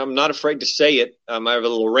Lowrance, and I'm not afraid to say it. I have a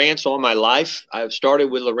Lowrance all my life. I've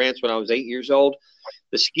started with Lowrance when I was 8 years old.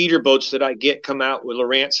 The Skeeter boats that I get come out with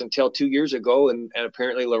Lowrance until 2 years ago, and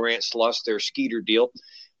apparently Lowrance lost their Skeeter deal.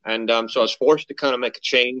 And so I was forced to kind of make a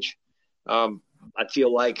change. I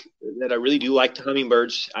feel like that I really do like the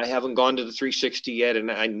Humminbirds. I haven't gone to the 360 yet,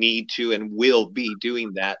 and I need to and will be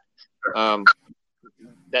doing that.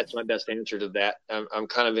 That's my best answer to that. I'm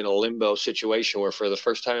kind of in a limbo situation where for the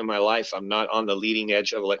first time in my life, I'm not on the leading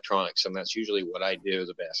edge of electronics, and that's usually what I do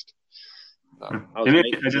the best.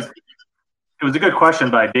 It was a good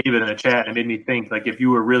question by David in the chat. It made me think, like, if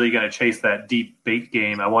you were really going to chase that deep bait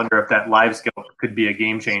game, I wonder if that live scope could be a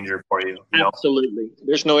game changer for you. Absolutely.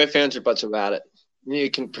 There's no ifs, ands, or buts about it.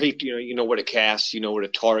 You can predict, you know where to cast, you know where to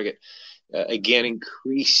target. Again,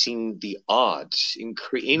 increasing the odds,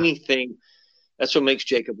 anything. That's what makes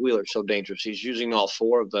Jacob Wheeler so dangerous. He's using all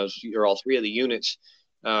four of those, or all three of the units,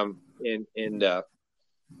 and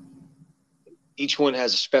each one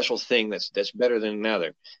has a special thing that's better than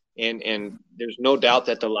another. And there's no doubt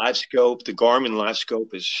that the live scope, the Garmin live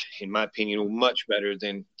scope, is, in my opinion, much better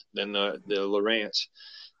than the Lowrance.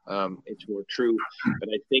 It's more true. But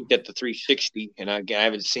I think that the 360, and I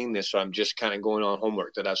haven't seen this, so I'm just kind of going on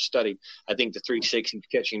homework that I've studied. I think the 360 is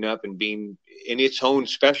catching up and being in its own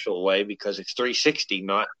special way, because it's 360,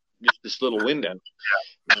 not just this little window.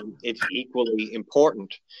 It's equally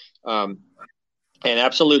important. And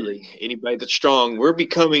absolutely, anybody that's strong, we're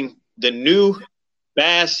becoming the new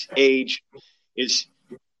bass age. It's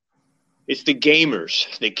the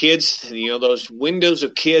gamers, the kids, those windows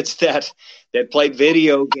of kids that played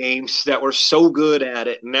video games that were so good at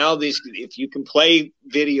it. Now if you can play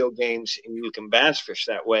video games and you can bass fish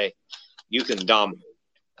that way, you can dominate.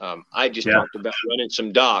 I just talked about running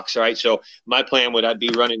some docks. All right. So my plan I'd be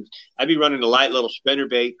running a light little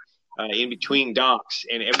spinnerbait in between docks,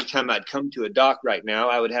 and every time I'd come to a dock right now,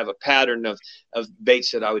 I would have a pattern of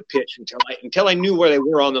baits that I would pitch until I knew where they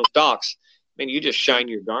were on those docks. Man, you just shine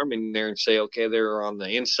your Garmin there and say, okay, they're on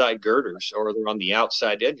the inside girders or they're on the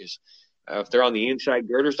outside edges. If they're on the inside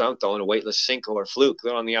girders, I'm throwing a weightless Senko or fluke.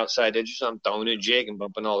 They're on the outside edges, I'm throwing a jig and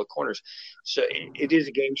bumping all the corners. So it is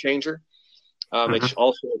a game changer.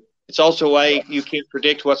 It's also why you can't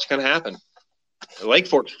predict what's going to happen. The Lake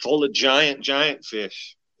Fork's full of giant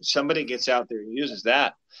fish. Somebody gets out there and uses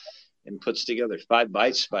that and puts together 5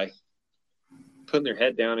 bites by putting their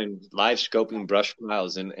head down and live scoping brush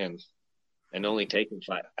piles and only taking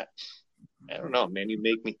 5. I don't know, man. You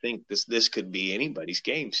make me think this could be anybody's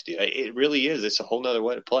game, Steve. It really is. It's a whole nother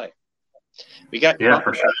way to play. We got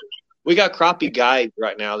for sure. We got crappie guides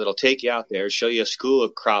right now that'll take you out there, show you a school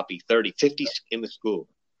of crappie, 30, 50 in the school.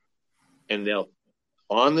 And they'll,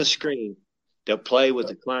 on the screen, they'll play with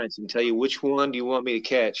the clients and tell you, which one do you want me to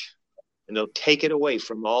catch? And they'll take it away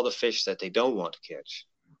from all the fish that they don't want to catch.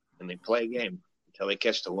 And they play a game until they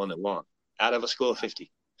catch the one they want out of a school of 50.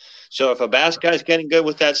 So if a bass guy's getting good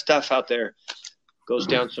with that stuff out there, goes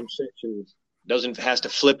down some section, has to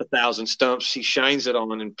flip 1,000 stumps, he shines it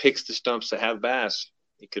on and picks the stumps that have bass,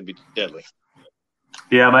 it could be deadly.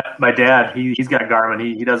 Yeah, my dad, he's got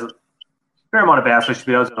Garmin. He does a fair amount of bass fishing,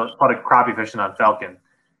 but he does a lot of crappie fishing on Falcon.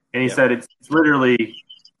 And he said it's literally,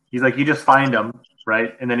 he's like, you just find them,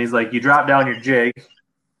 right? And then he's like, you drop down your jig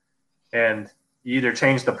and you either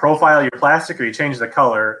change the profile of your plastic or you change the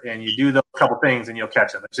color, and you do those couple things and you'll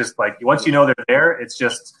catch them. It's just like, once you know they're there, it's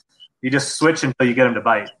just, you just switch until you get them to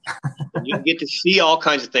bite. You get to see all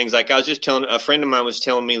kinds of things. Like I was just telling, a friend of mine was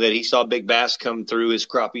telling me that he saw big bass come through his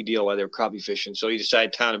crappie deal while they were crappie fishing. So he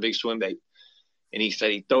decided to tie on a big swim bait. And he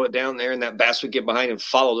said he'd throw it down there and that bass would get behind and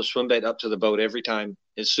follow the swim bait up to the boat every time.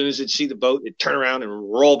 As soon as it'd see the boat, it'd turn around and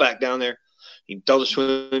roll back down there. He'd throw the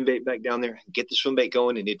swim bait back down there, get the swim bait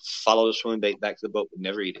going, and it'd follow the swim bait back to the boat and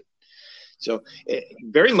never eat it. So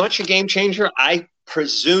very much a game changer. I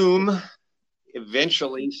presume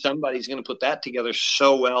eventually somebody's going to put that together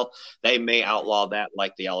so well they may outlaw that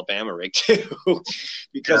like the Alabama rig too.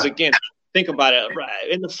 Because again, think about it.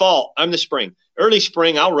 In the fall, the spring, early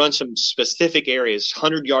spring, I'll run some specific areas,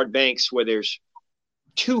 100-yard banks where there's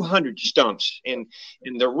 200 stumps, and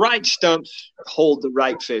the right stumps hold the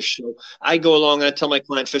right fish. So I go along and I tell my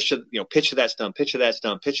client, pitch to that stump, pitch to that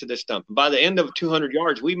stump, pitch to this stump. And by the end of 200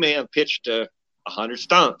 yards, we may have pitched 100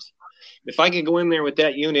 stumps. If I can go in there with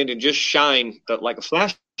that unit and just shine like a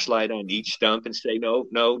flashlight on each stump and say, no,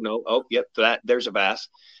 oh, yep, there's a bass,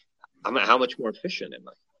 how much more efficient am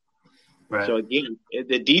I? Right. So, again,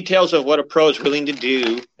 the details of what a pro is willing to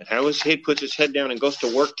do and how he puts his head down and goes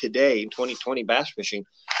to work today in 2020 bass fishing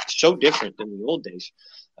is so different than the old days.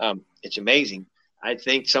 It's amazing. I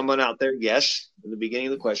think someone out there, yes, in the beginning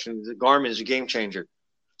of the question, the Garmin is a game changer.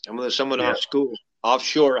 Someone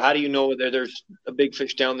offshore, how do you know whether there's a big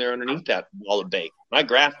fish down there underneath that ball of bait? My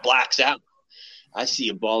graph blacks out. I see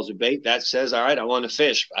a balls of bait. That says, all right, I want to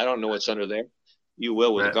fish. I don't know what's under there. You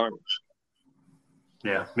will with a Garmin.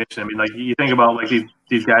 Yeah, Mitch. I mean, like you think about like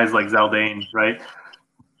these guys like Zaldane, right?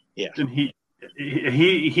 Yeah. And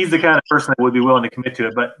he's the kind of person that would be willing to commit to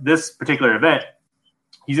it. But this particular event,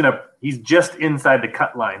 he's just inside the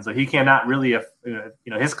cut line, so he cannot really,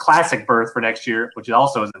 his classic berth for next year, which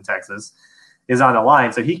also is in Texas, is on the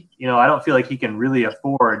line. So he, I don't feel like he can really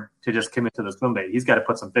afford to just commit to the swim bait. He's got to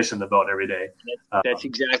put some fish in the boat every day. That's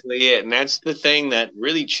exactly it. And that's the thing that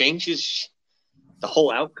really changes the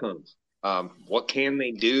whole outcome. What can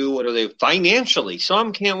they do? What are they financially?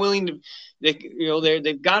 Some can't willing to,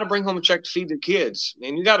 they've got to bring home a check to feed their kids.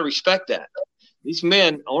 And you got to respect that. These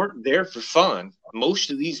men aren't there for fun. Most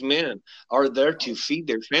of these men are there to feed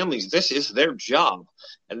their families. This is their job.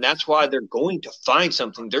 And that's why they're going to find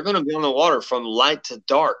something. They're going to be on the water from light to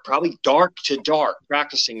dark, probably dark to dark,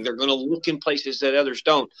 practicing. They're going to look in places that others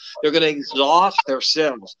don't. They're going to exhaust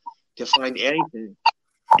themselves to find anything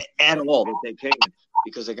at all that they can,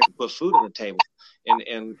 because they got to put food on the table.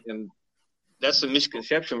 And that's the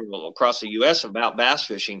misconception across the U.S. about bass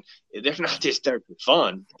fishing. They're not just there for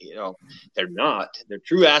fun. They're not. They're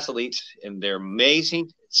true athletes, and they're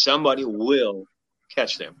amazing. Somebody will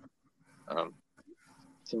catch them.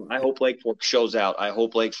 So I hope Lake Fork shows out. I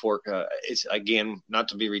hope Lake Fork is, again, not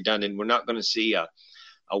to be redundant, we're not going to see a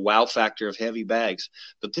wow factor of heavy bags,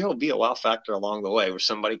 but there will be a wow factor along the way where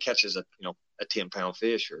somebody catches a 10-pound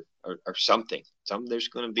fish or something. There's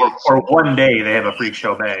going to be or one day they have a freak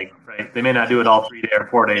show bag, right? They may not do it all 3 days or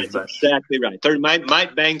 4 days, but exactly right.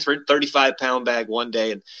 Might bang 35-pound bag one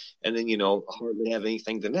day and then hardly have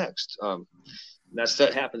anything the next.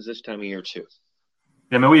 That happens this time of year too.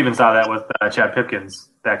 I mean, we even saw that with Chad Pipkins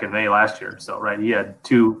back in May last year. So right, he had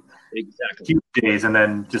 2 huge days and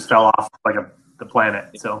then just fell off like the planet.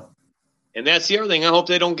 So. And that's the other thing. I hope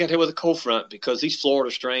they don't get hit with a cold front, because these Florida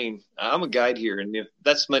strain, I'm a guide here, and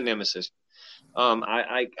that's my nemesis.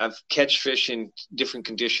 I've catch fish in different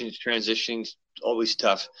conditions, transitions, always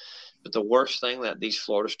tough. But the worst thing that these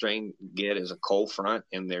Florida strain get is a cold front,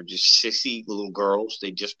 and they're just sissy little girls.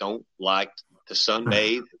 They just don't like to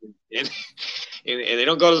sunbathe, and they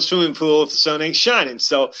don't go to the swimming pool if the sun ain't shining.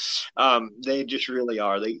 So they just really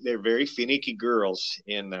are. They're very finicky girls,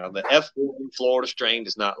 and the F1 Florida strain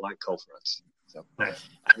does not like cold fronts. So nice.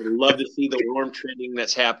 I would love to see the warm trending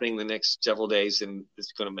that's happening the next several days, and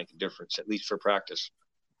it's going to make a difference, at least for practice.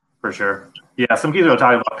 For sure. Yeah, some people are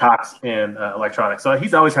talking about Cox and electronics. So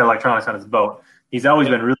he's always had electronics on his boat. He's always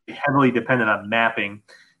been really heavily dependent on mapping.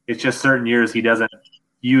 It's just certain years he doesn't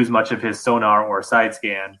use much of his sonar or side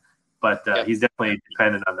scan, but he's definitely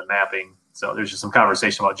dependent on the mapping. So there's just some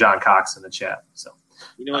conversation about John Cox in the chat. So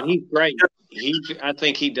and he's great. I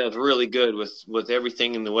think he does really good with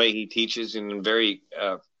everything in the way he teaches, and very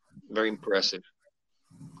very impressive.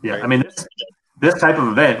 Yeah, I mean this type of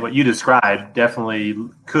event, what you described,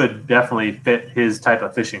 could definitely fit his type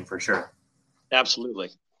of fishing for sure. Absolutely.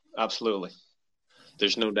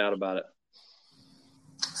 There's no doubt about it.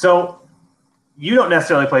 So you don't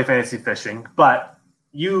necessarily play fantasy fishing, but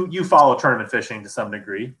you follow tournament fishing to some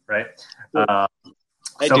degree, right? I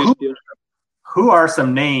do. Who are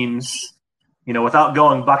some names, without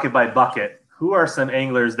going bucket by bucket, who are some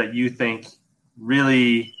anglers that you think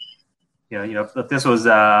really, if this was,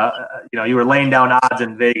 you were laying down odds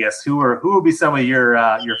in Vegas, who would be some of your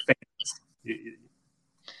favorites?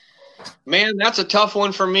 Man, that's a tough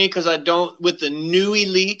one for me, because I don't, with the new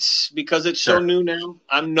elites, because it's so new now,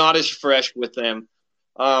 I'm not as fresh with them.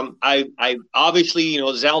 I obviously,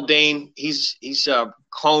 Zaldane, he's a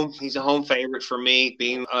home favorite for me,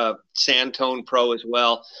 being a Sandtone pro as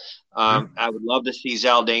well. I would love to see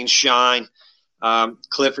Zaldane shine.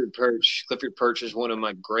 Clifford Perch is one of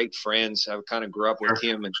my great friends. I kind of grew up with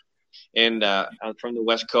him, and I'm from the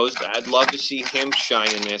West Coast. I'd love to see him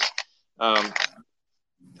shine in this.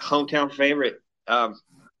 Hometown favorite.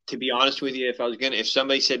 To be honest with you, if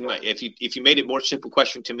somebody said, if you made it more simple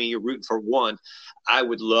question to me, you're rooting for one, I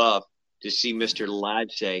would love to see Mr.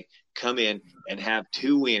 Livesay come in and have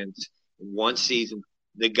 2 wins in one season.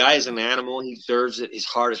 The guy is an animal. He serves it. His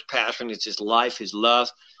heart is passion. It's his life, his love.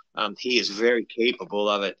 He is very capable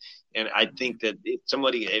of it. And I think that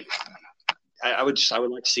I would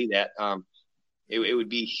like to see that. It would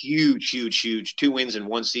be huge. 2 wins in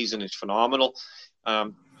one season is phenomenal.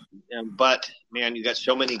 But man, you got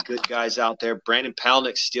so many good guys out there. Brandon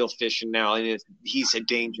Palnick's still fishing now, and he's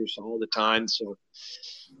dangerous all the time. So,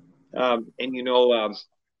 who's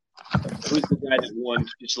the guy that won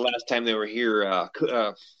just the last time they were here?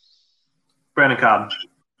 Brandon Cobb.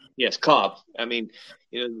 Yes, Cobb. I mean,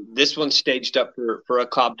 this one's staged up for a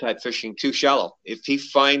Cobb type fishing, too shallow. If he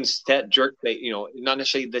finds that jerkbait, not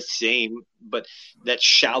necessarily the same, but that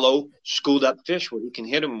shallow, schooled up fish where he can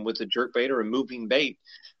hit him with a jerkbait or a moving bait.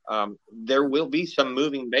 There will be some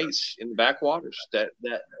moving baits in the backwaters that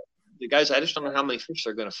the guys, I just don't know how many fish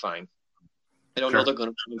they're going to find. I don't know they're going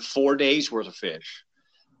to find 4 days worth of fish.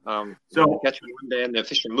 So catch them one day, and the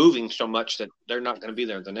fish are moving so much that they're not going to be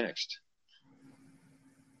there the next.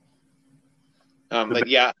 But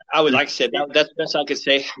yeah, I would like I said that's the best I could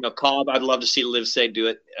say. Cobb, I'd love to see Livesay do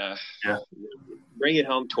it. Yeah. Bring it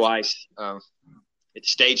home twice.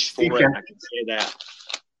 It's stage 4. I can say that.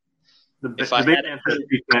 The big man says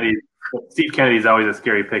Steve Kennedy's always a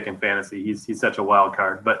scary pick in fantasy. He's such a wild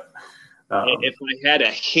card. But if I had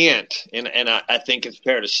a hint, and I think it's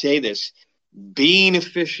fair to say this, being a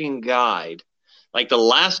fishing guide, like the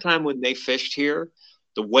last time when they fished here,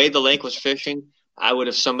 the way the lake was fishing, I would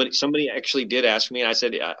have somebody actually did ask me, and I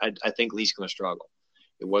said, I think Lee's going to struggle.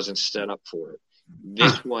 It wasn't set up for it.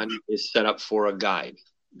 This one is set up for a guide.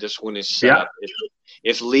 This one is set up.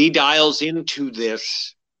 If Lee dials into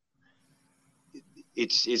this,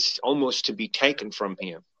 it's almost to be taken from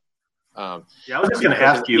him. I was just going to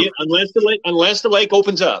ask you, unless the lake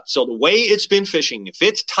opens up. So the way it's been fishing, if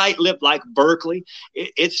it's tight-lipped like Berkeley,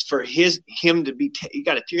 it's for him to be. You're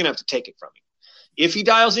going to have to take it from him if he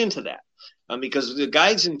dials into that, because the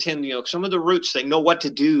guides intend. Some of the routes, they know what to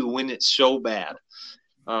do when it's so bad,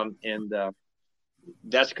 and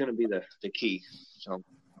that's going to be the key. So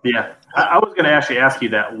yeah, I was going to actually ask you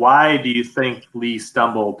that. Why do you think Lee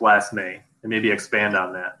stumbled last May, and maybe expand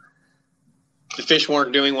on that? The fish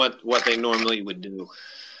weren't doing what they normally would do.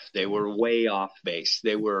 They were way off base.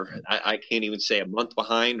 They were, I can't even say a month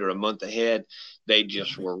behind or a month ahead. They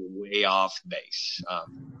just were way off base.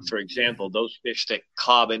 For example, those fish that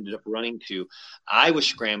Cobb ended up running to, I was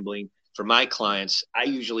scrambling for my clients. I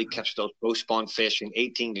usually catch those post-spawn fish in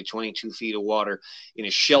 18 to 22 feet of water in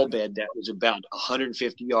a shell bed that was about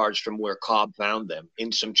 150 yards from where Cobb found them,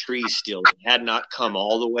 in some trees still that had not come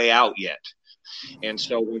all the way out yet. And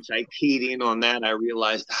so once I keyed in on that, I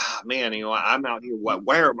realized, man, I'm out here.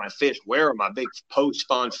 Where are my fish? Where are my big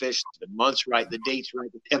post-spawn fish? The month's right, the date's right,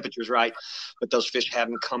 the temperature's right. But those fish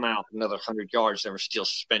hadn't come out another 100 yards. They were still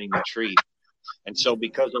spinning the tree. And so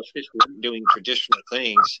because those fish weren't doing traditional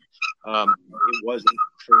things, it wasn't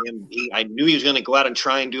for him. I knew he was going to go out and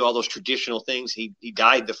try and do all those traditional things. He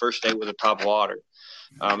died the first day with a top water.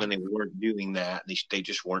 And they weren't doing that. They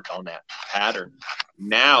just weren't on that pattern.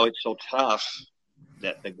 Now it's so tough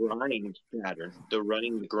that the grind pattern, the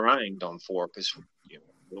running the grind on fork is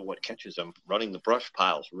what catches them, running the brush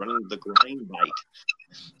piles, running the grind bite.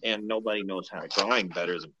 And nobody knows how to grind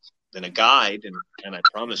better than a guide. And I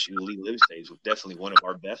promise you, Lee Livesay is definitely one of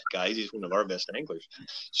our best guys. He's one of our best anglers.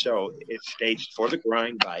 So it's staged for the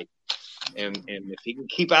grind bite. And if he can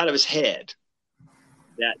keep out of his head,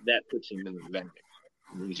 that puts him in the advantage.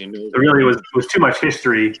 It really was too much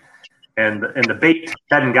history, and the bait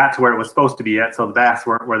hadn't got to where it was supposed to be yet, so the bass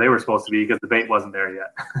weren't where they were supposed to be because the bait wasn't there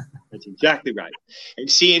yet. That's exactly right.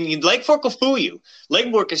 And see, and Lake Fork will fool you.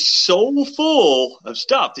 Lake Fork is so full of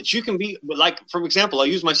stuff that you can be like, for example, I'll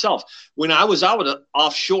use myself. When I was out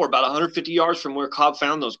offshore about 150 yards from where Cobb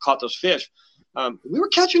caught those fish, we were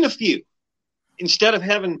catching a few. Instead of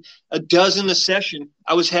having a dozen a session,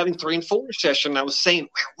 I was having 3 and 4 a session. I was saying,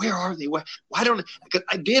 where are they? Why don't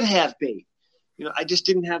I did have bait. I just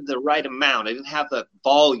didn't have the right amount. I didn't have the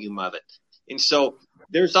volume of it. And so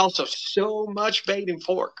there's also so much bait in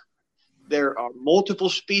Fork. There are multiple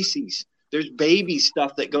species. There's baby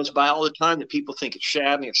stuff that goes by all the time that people think it's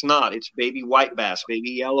shad, and it's not. It's baby white bass,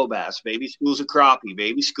 baby yellow bass, baby schools of crappie,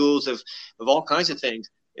 baby schools of all kinds of things.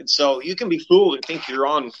 And so you can be fooled and think you're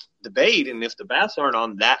on the bait, and if the bass aren't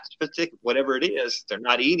on that specific, whatever it is, they're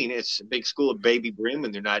not eating it. It's a big school of baby brim,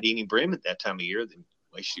 and they're not eating brim at that time of year, then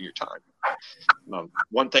wasting your time.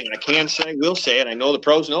 One thing I will say, and I know the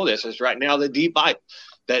pros know this, is right now the deep bite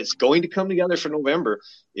that's going to come together for November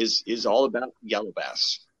is all about yellow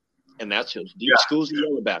bass. And that's those deep schools of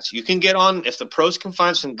yellow bass. You can get on, if the pros can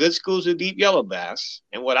find some good schools of deep yellow bass,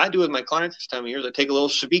 and what I do with my clients this time of year, they take a little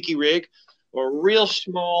sabiki rig, or a real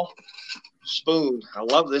small spoon. I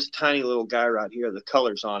love this tiny little guy right here, the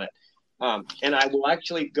colors on it. And I will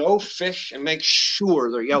actually go fish and make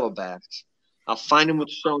sure they're yellow bass. I'll find them with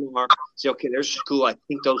sonar, say, okay, there's a school. I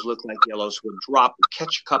think those look like yellows. We'll drop,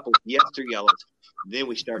 catch a couple. Yes, they're yellows. Then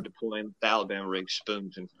we start deploying the Alabama rigs,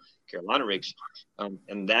 spoons, and Carolina rigs.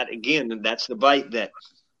 And that, again, that's the bite that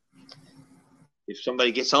if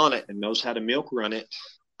somebody gets on it and knows how to milk run it,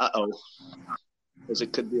 because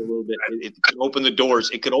it could be a little bit. It could open the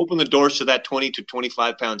doors. It could open the doors to that 20 to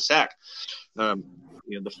 25 pound sack.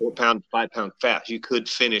 The 4 pound, 5 pound fat. You could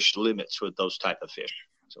finish limits with those type of fish.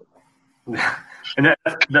 So, and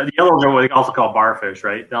the yellows are what they also call barfish,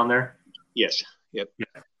 right down there. Yes. Yep.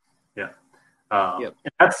 Yeah. Yep.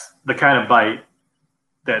 That's the kind of bite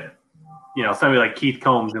that somebody like Keith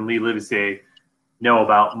Combs and Lee Livesay know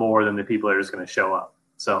about more than the people that are just going to show up.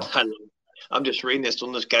 So I love it. I'm just reading this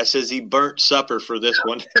one. This guy says he burnt supper for this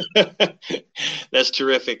one. That's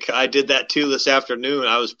terrific. I did that too this afternoon.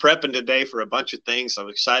 I was prepping today for a bunch of things. I'm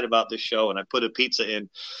excited about this show, and I put a pizza in,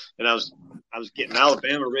 and I was getting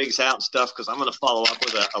Alabama rigs out and stuff because I'm going to follow up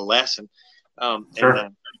with a lesson. Sure.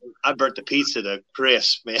 And I burnt the pizza to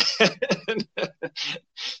crisp, man.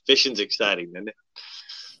 Fishing's exciting, isn't it?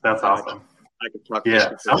 That's awesome. I can talk.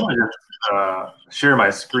 Yeah, so I'm going to just share my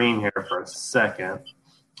screen here for a second.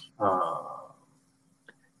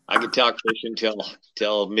 I could talk fishing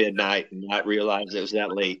till midnight and not realize it was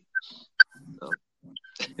that late.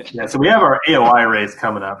 Yeah, so we have our AOI race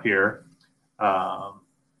coming up here.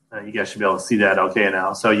 You guys should be able to see that okay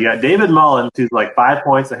now. So you got David Mullins, who's like 5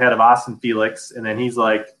 points ahead of Austin Felix, and then he's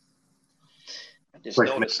like I just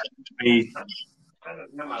noticed. I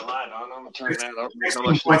don't have my light on. I'm going to turn that up.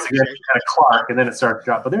 16 points ahead of Clark, and then it starts to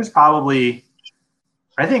drop. But there's probably,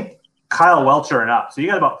 I think, Kyle Welcher and up. So you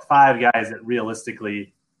got about 5 guys that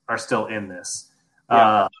realistically are still in this.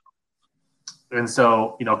 Yeah. And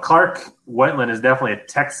so, Clark Wentland is definitely a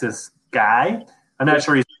Texas guy. I'm not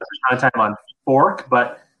sure he's on time on Fork,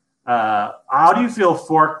 but how do you feel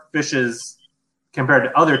Fork fishes compared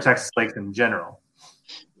to other Texas lakes in general?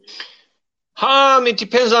 It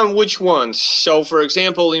depends on which ones. So, for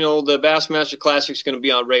example, the Bassmaster Classic is going to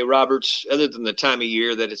be on Ray Roberts. Other than the time of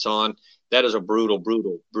year that it's on, that is a brutal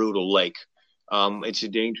lake. It's a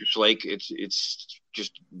dangerous lake. It's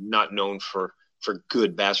just not known for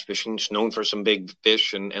good bass fishing. It's known for some big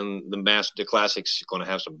fish, and the Classic's is going to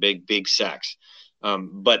have some big sacks.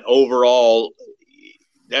 But overall,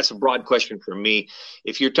 that's a broad question for me.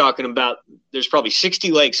 If you're talking about, there's probably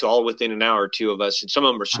 60 lakes all within an hour or two of us, and some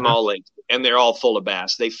of them are small lakes, and they're all full of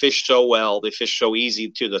bass. They fish so well. They fish so easy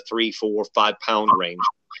to the 3, 4, 5 pound range.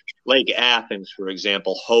 Lake Athens, for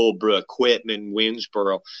example, Holbrook, Whitman,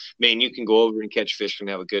 Winsboro. Man, you can go over and catch fish and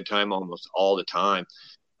have a good time almost all the time.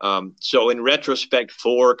 So in retrospect,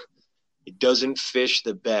 Fork, it doesn't fish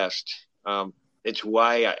the best. It's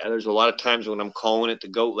why there's a lot of times when I'm calling it the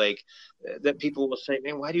Goat Lake that people will say,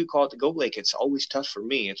 man, why do you call it the Goat Lake? It's always tough for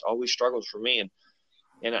me. It's always struggles for me.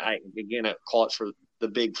 And I call it for the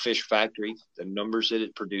big fish factory, the numbers that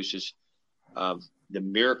it produces, the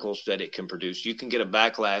miracles that it can produce. You can get a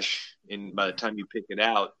backlash, and by the time you pick it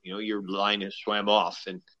out, your line has swam off,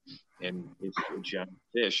 and it's a giant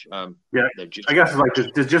fish. I guess it's like,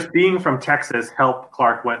 does just being from Texas help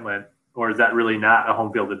Clark Wentland, or is that really not a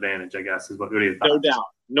home field advantage? I guess is what it is.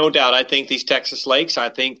 No doubt. I think these Texas lakes. I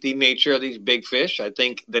think the nature of these big fish. I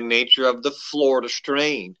think the nature of the Florida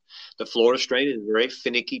strain. The Florida strain is a very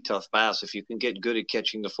finicky, tough bass. If you can get good at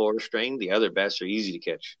catching the Florida strain, the other bass are easy to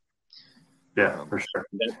catch. Yeah, for sure.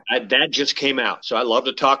 That just came out. So I love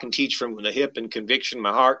to talk and teach from the hip and conviction,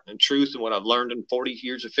 my heart and truth, and what I've learned in 40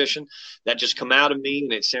 years of fishing. That just come out of me,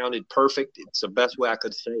 and it sounded perfect. It's the best way I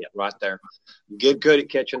could say it right there. Get good at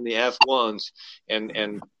catching the F1s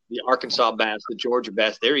and the Arkansas bass, the Georgia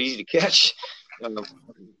bass. They're easy to catch.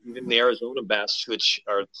 Even the Arizona bass, which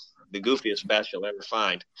are the goofiest bass you'll ever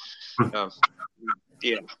find.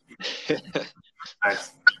 Yeah.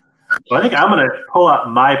 Nice. Well, I think I'm going to pull out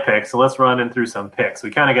my picks. So let's run in through some picks. We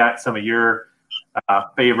kind of got some of your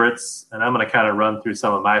favorites, and I'm going to kind of run through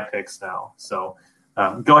some of my picks now. So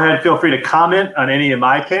go ahead. Feel free to comment on any of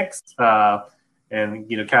my picks, and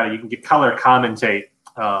you can get color commentate.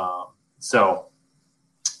 So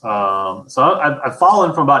I've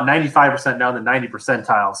fallen from about 95% down to 90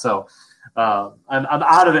 percentile. So I'm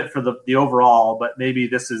out of it for the overall, but maybe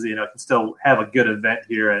this is can still have a good event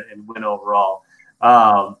here and win overall.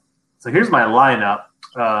 So here's my lineup.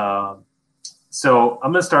 So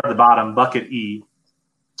I'm going to start at the bottom, Bucket E,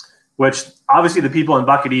 which obviously the people in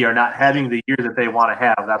Bucket E are not having the year that they want to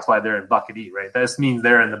have. That's why they're in Bucket E, right? This means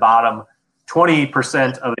they're in the bottom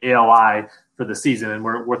 20% of the AOI for the season. And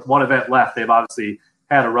we're with one event left. They've obviously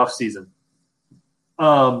had a rough season.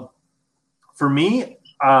 For me,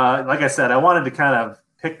 like I said, I wanted to kind of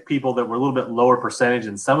pick people that were a little bit lower percentage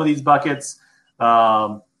in some of these buckets. There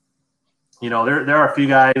are a few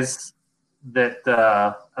guys that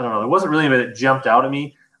I don't know. There wasn't really anybody that jumped out at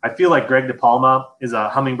me. I feel like Greg DePalma is a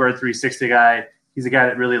Humminbird 360 guy. He's a guy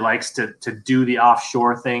that really likes to do the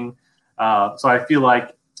offshore thing. So I feel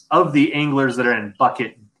like of the anglers that are in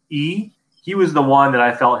Bucket E, he was the one that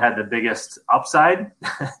I felt had the biggest upside.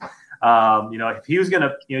 If he was going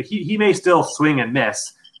to, he may still swing and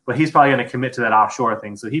miss, but he's probably going to commit to that offshore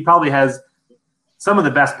thing. So he probably has some of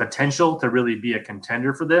the best potential to really be a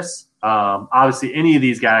contender for this. Obviously, any of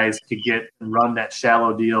these guys could get and run that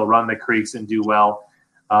shallow deal, run the creeks, and do well.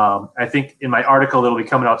 I think in my article that'll be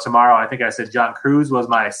coming out tomorrow, I think I said John Cruz was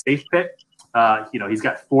my safe pick He's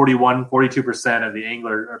got 42% of the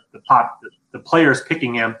angler or the players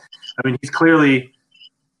picking him. I mean, he's clearly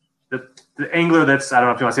the angler that's, I don't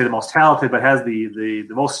know if you want to say the most talented, but has the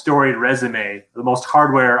most storied resume, the most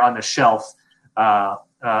hardware on the shelf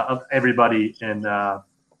of everybody in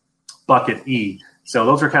bucket E. So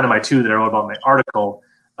those are kind of my two that I wrote about in my article.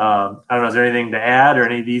 I don't know, is there anything to add or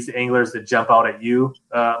any of these anglers that jump out at you,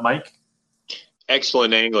 Mike?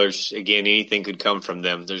 Excellent anglers. Again, anything could come from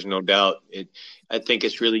them. There's no doubt. I think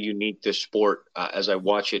it's really unique, this sport. As I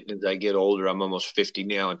watch it, as I get older, I'm almost 50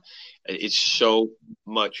 now, and it's so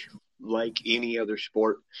much like any other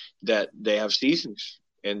sport that they have seasons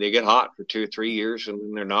and they get hot for 2 or 3 years and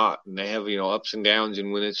then they're not. And they have, ups and downs.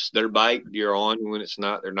 And when it's their bite, you're on. And when it's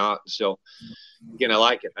not, they're not. So, again, I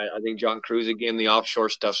like it. I think John Crews, again, the offshore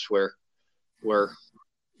stuff's where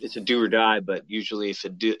it's a do or die. But usually if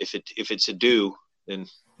it's a do, then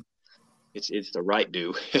it's the right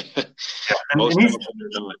do. Most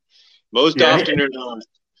often they're not.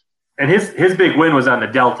 And his big win was on the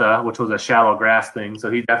Delta, which was a shallow grass thing. So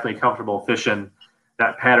he's definitely comfortable fishing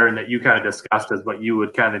that pattern that you kind of discussed as what you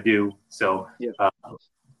would kind of do. So, but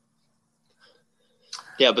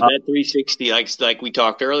that 360, like we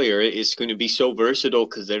talked earlier, is going to be so versatile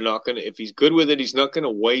because they're not going to, if he's good with it, he's not going to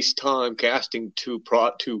waste time casting to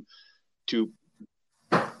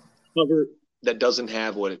cover that doesn't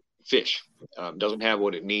have what it fish, doesn't have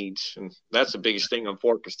what it needs. And that's the biggest thing on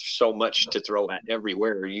fork is there's so much to throw at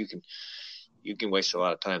everywhere. You can waste a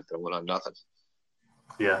lot of time throwing on nothing.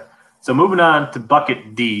 Yeah. So moving on to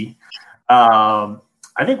bucket D, I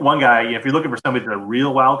think one guy, if you're looking for somebody that's a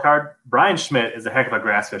real wild card, Brian Schmidt is a heck of a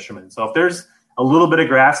grass fisherman. So if there's a little bit of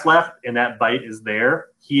grass left and that bite is there,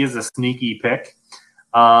 he is a sneaky pick.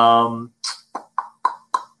 Derek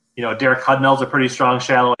Hudnell's a pretty strong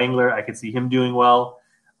shallow angler. I could see him doing well.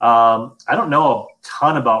 I don't know a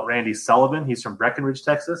ton about Randy Sullivan. He's from Breckenridge,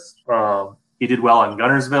 Texas. He did well in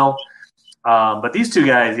Gunnersville. But these two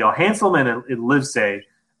guys, Hanselman and Livesay,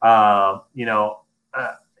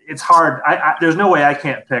 it's hard. There's no way I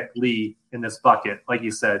can't pick Lee in this bucket. Like you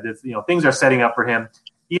said, things are setting up for him.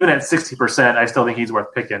 Even at 60%, I still think he's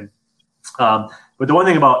worth picking. But the one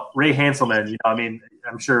thing about Ray Hanselman,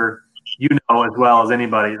 I'm sure you know as well as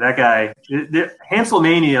anybody, that guy,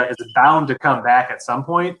 Hanselmania is bound to come back at some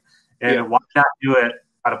point, and why not do it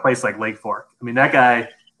at a place like Lake Fork? That guy,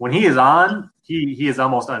 when he is on, he is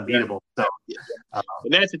almost unbeatable. So,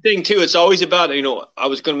 and that's the thing too. It's always about, I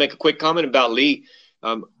was going to make a quick comment about Lee.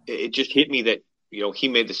 It just hit me that, he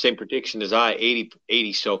made the same prediction as I,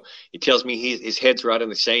 80. So it tells me his head's right on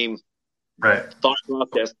the same thought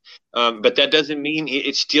process. But that doesn't mean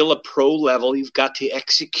it's still a pro level. You've got to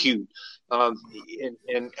execute. You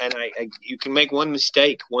can make one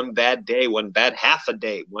mistake, one bad day, one bad half a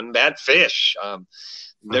day, one bad fish.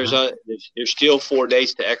 There's still 4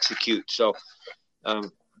 days to execute. So,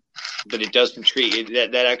 but it does intrigue.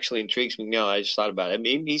 That actually intrigues me now. I just thought about it.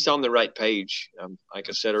 He's on the right page. Like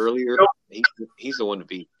I said earlier, he's the one to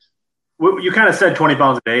beat. You kind of said 20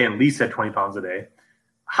 pounds a day, and Lee said 20 pounds a day.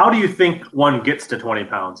 How do you think one gets to 20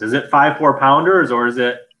 pounds? Is it 5 4-pounders, or is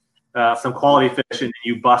it some quality fish and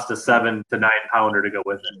you bust a 7 to 9 pounder to go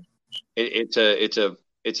with it?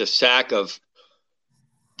 It's a sack of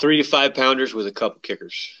 3 to 5 pounders with a couple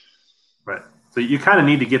kickers. Right. So you kind of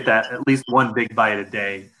need to get that at least one big bite a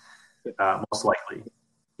day, most likely.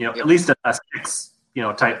 At least a 6,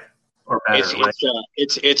 type or better.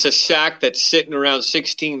 It's a sack that's sitting around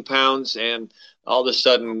 16 pounds, and all of a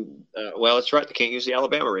sudden, it's right. They can't use the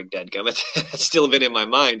Alabama rig, dadgummit. That's still been in my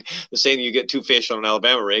mind. The saying you get 2 fish on an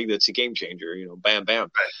Alabama rig, that's a game changer. Bam, bam.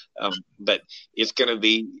 Right. But it's going to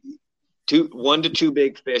be 1 to 2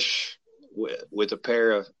 big fish with a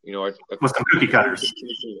pair of, with some cookie cutters.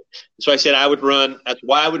 So I said I would run. That's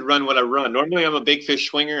why I would run what I run. Normally I'm a big fish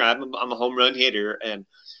swinger. I'm a home run hitter, and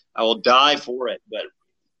I will die for it. But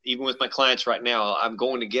even with my clients right now, I'm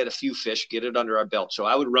going to get a few fish, get it under our belt. So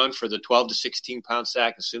I would run for the 12 to 16 pound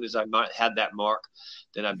sack. As soon as I might had that mark,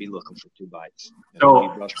 then I'd be looking for 2 bites.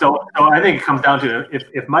 So I think it comes down to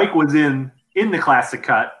if Mike was in the classic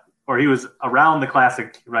cut, or he was around the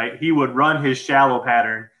classic, right, he would run his shallow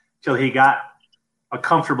pattern till he got a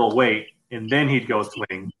comfortable weight, and then he'd go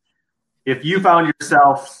swing. If you found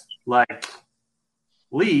yourself like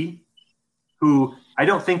Lee, who I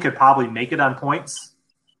don't think could probably make it on points,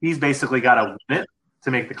 he's basically got to win it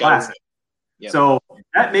to make the classic. Yep. So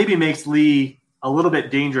that maybe makes Lee a little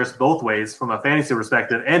bit dangerous both ways from a fantasy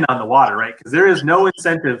perspective and on the water, right? Because there is no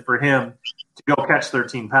incentive for him to go catch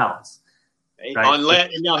 13 pounds. Right?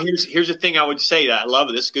 Now, here's the thing I would say that I love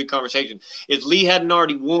it. This is a good conversation. If Lee hadn't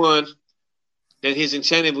already won then his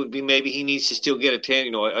incentive would be maybe he needs to still get a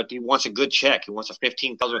 10, he wants a good check. He wants a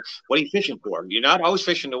 15,000. What are you fishing for? You're not always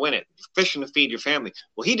fishing to win it. You're fishing to feed your family.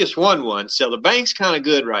 Well, he just won one. So the bank's kind of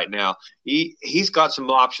good right now. He's got some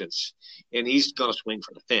options, and he's going to swing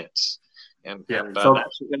for the fence. And that's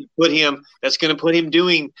going to put him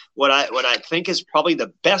doing what I think is probably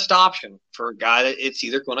the best option for a guy that it's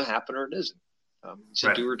either going to happen or it isn't. It's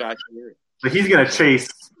a do or die scenario. But he's going to chase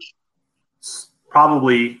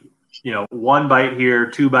probably, one bite here,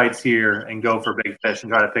 2 bites here, and go for big fish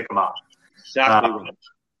and try to pick them off. Exactly right.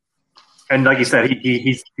 And like you said,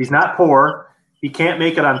 he's not poor. He can't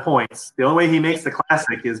make it on points. The only way he makes the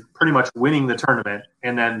Classic is pretty much winning the tournament,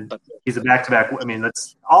 and then he's a back-to-back. I mean,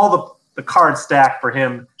 that's all the cards stacked for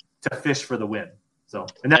him to fish for the win. So,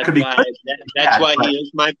 and that could be that's why he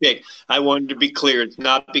is my pick. I wanted to be clear. It's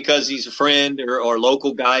not because he's a friend or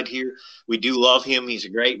local guide here. We do love him. He's a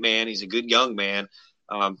great man. He's a good young man.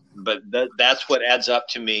 But that's what adds up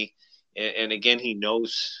to me. And again, he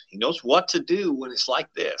knows what to do when it's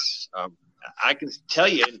like this. I can tell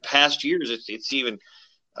you in past years, it's even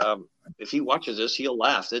if he watches this, he'll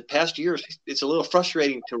laugh. In past years, it's a little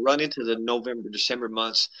frustrating to run into the November, December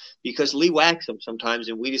months because Lee whacks them sometimes,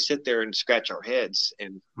 and we just sit there and scratch our heads.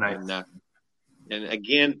 And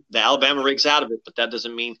again, the Alabama rig's out of it, but that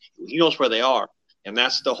doesn't mean he knows where they are. And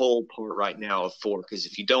that's the whole part right now of Fork, because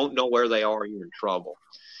if you don't know where they are, you're in trouble.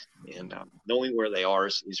 And knowing where they are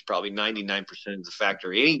is probably 99% of the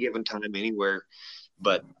factor at any given time, anywhere.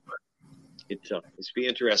 But it's be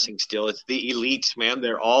interesting still. It's the elites, man.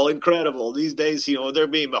 They're all incredible these days. There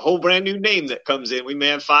being a whole brand new name that comes in. We may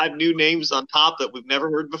have 5 new names on top that we've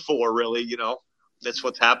never heard before. Really, that's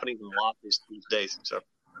what's happening a lot these days. So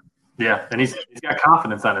yeah, and he's got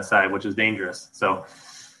confidence on his side, which is dangerous. So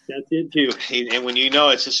that's it too. And when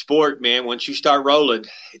it's a sport, man. Once you start rolling,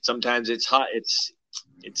 sometimes it's hot. It's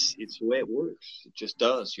the way it works. It just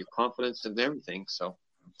does. Your confidence and everything. So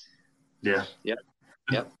yeah. Yep.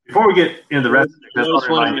 Before we get into the rest,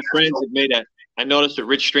 one of my friends had I noticed that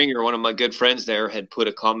Rich Stringer, one of my good friends there, had put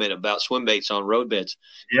a comment about swim baits on road beds.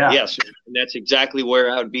 Yeah. Yes, and that's exactly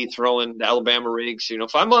where I would be throwing the Alabama rigs.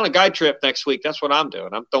 If I'm on a guide trip next week, that's what I'm doing.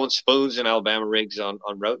 I'm throwing spoons and Alabama rigs on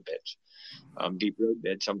road beds, deep road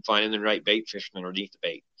beds. I'm finding the right bait fishing underneath the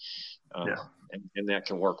bait, and that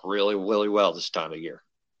can work really, really well this time of year.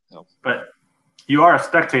 So. But you are a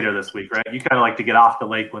spectator this week, right? You kind of like to get off the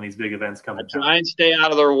lake when these big events come. I try and stay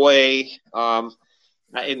out of their way.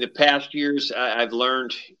 In the past years, I've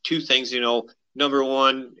learned 2 things. Number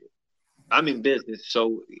one, I'm in business,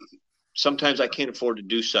 so sometimes I can't afford to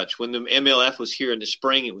do such. When the MLF was here in the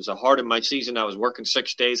spring, it was the heart of my season. I was working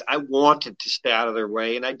 6 days. I wanted to stay out of their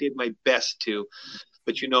way, and I did my best to.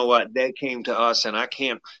 But you know what? They came to us, and I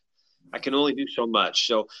can only do so much.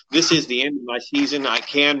 So this is the end of my season. I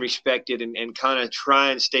can respect it and kind of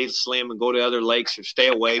try and stay slim and go to other lakes or stay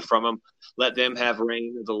away from them. Let them have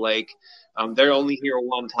reign of the lake. They're only here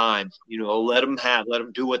one time. Let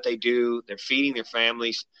them do what they do. They're feeding their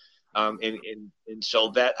families. And so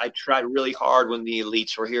that I tried really hard when the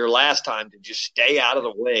elites were here last time to just stay out of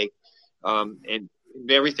the way and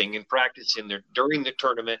everything and practice during the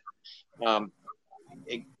tournament.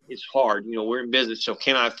 It's hard. We're in business, so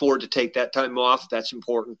can I afford to take that time off? That's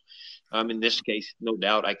important. In this case, no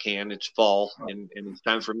doubt I can. It's fall, and it's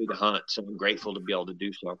time for me to hunt, so I'm grateful to be able to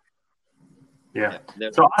do so. Yeah.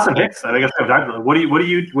 So awesome, Hicks. I guess what do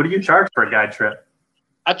you charge for a guide trip?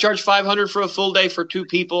 I charge $500 for a full day for 2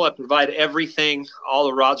 people. I provide everything, all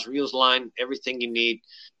the rods, reels, line, everything you need,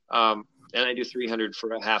 and I do $300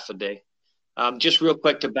 for a half a day. Just real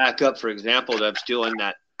quick to back up, for example, I'm still in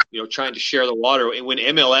that. Trying to share the water. And when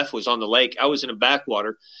MLF was on the lake, I was in a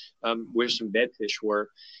backwater where some bedfish were,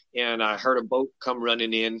 and I heard a boat come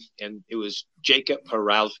running in, and it was Jacob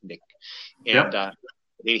Harausnik. And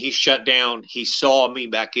he shut down. He saw me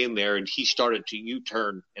back in there, and he started to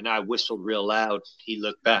U-turn, and I whistled real loud. He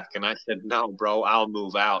looked back, and I said, "No, bro, I'll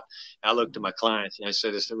move out." I looked at my clients, and I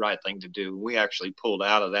said, "It's the right thing to do." We actually pulled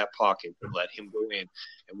out of that pocket and let him go in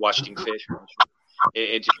and watched him fish.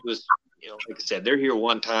 It just was, like I said, they're here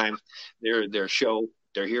one time. They're a show.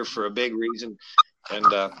 They're here for a big reason, and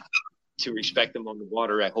to respect them on the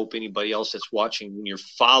water. I hope anybody else that's watching, when you're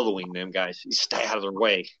following them, guys, you stay out of their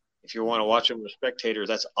way. If you want to watch them as spectators,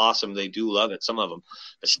 that's awesome. They do love it, some of them,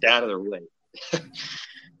 but stay out of their way. Let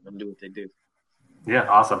them do what they do. Yeah,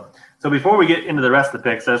 awesome. So before we get into the rest of the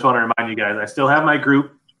picks, I just want to remind you guys, I still have my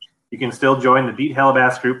group. You can still join the Beat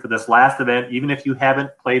Hellabass group for this last event. Even if you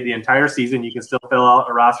haven't played the entire season, you can still fill out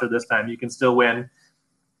a roster this time. You can still win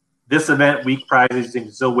this event week prizes. You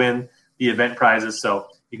can still win the event prizes. So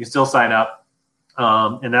you can still sign up.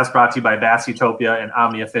 And that's brought to you by Bass Utopia and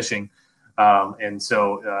Omnia Fishing. And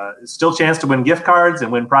so still chance to win gift cards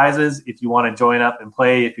and win prizes if you want to join up and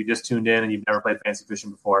play, if you just tuned in and you've never played fantasy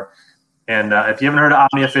fishing before. And if you haven't heard of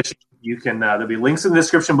Omnia Fishing, you can there'll be links in the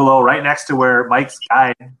description below, right next to where Mike's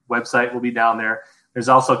guide website will be down there. There's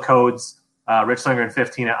also codes Rich Slinger and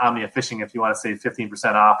 15 at Omnia Fishing if you want to save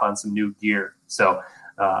 15% off on some new gear. So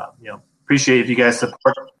appreciate if you guys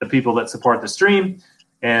support the people that support the stream.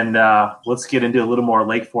 And let's get into a little more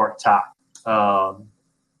Lake Fork talk.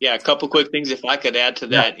 Yeah, a couple quick things if I could add to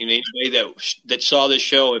that. Yeah. Anybody that saw this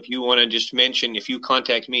show, if you want to just mention, if you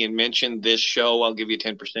contact me and mention this show, I'll give you a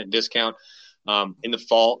 10% discount. In the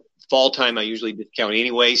fall time, I usually discount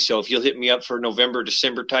anyway. So if you'll hit me up for November,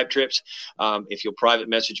 December type trips, if you'll private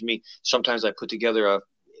message me, sometimes I put together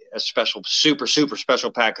a special, super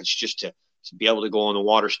special package just to be able to go on the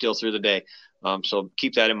water still through the day. So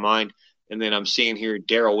keep that in mind. And then I'm seeing here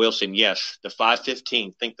Daryl Wilson. Yes, the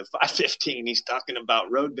 515. Think the 515. He's talking about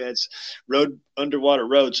road beds, underwater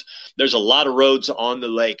roads. There's a lot of roads on the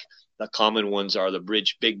lake. The common ones are the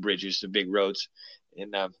big bridges, the big roads.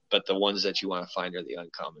 And but the ones that you want to find are the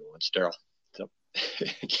uncommon ones, Daryl. So.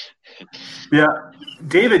 Yeah,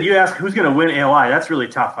 David, you asked who's going to win AOI. That's really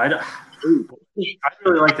tough. I'd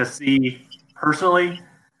really like to see personally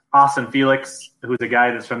Austin Felix, who's a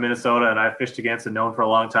guy that's from Minnesota and I've fished against and known for a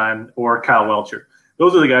long time, or Kyle Welcher.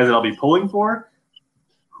 Those are the guys that I'll be pulling for.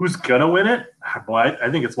 Who's going to win it? Boy,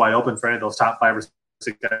 I think it's wide open for any of those top 5 or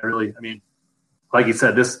 6 guys. Really, I mean, like you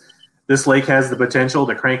said, this lake has the potential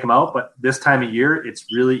to crank them out, but this time of year, it's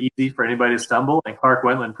really easy for anybody to stumble, and Clark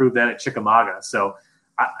Wentland proved that at Chickamauga. So,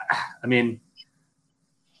 I mean,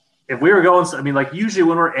 if we were going – I mean, like usually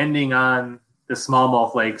when we're ending on the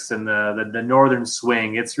smallmouth lakes and the northern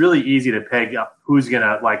swing, it's really easy to peg up who's going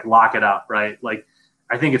to, like, lock it up, right? Like,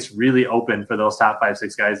 I think it's really open for those top 5,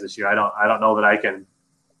 6 guys this year. I don't know that I can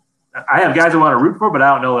 – I have guys I want to root for, but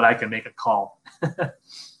I don't know that I can make a call.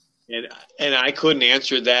 And I couldn't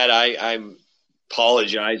answer that. I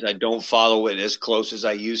apologize. I don't follow it as close as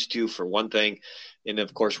I used to, for one thing. And,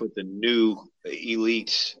 of course, with the new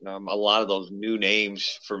elites, a lot of those new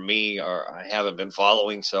names for me I haven't been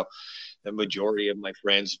following. So the majority of my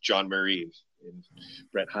friends, John Murray and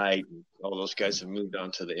Brett Hyde, and all those guys have moved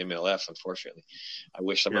on to the MLF, unfortunately. I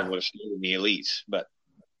wish someone would have stayed in the elites. But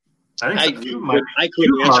I couldn't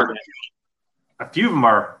answer that. A few of them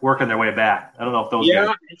are working their way back. I don't know if those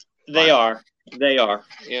guys – They are,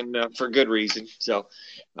 and for good reason. So,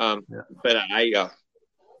 but I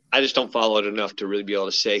just don't follow it enough to really be able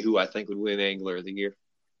to say who I think would win Angler of the Year.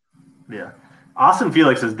 Yeah, Austin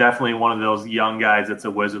Felix is definitely one of those young guys that's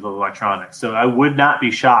a wizard of electronics. So I would not be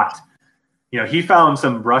shocked. He found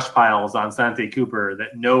some brush piles on Sante Cooper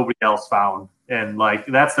that nobody else found, and like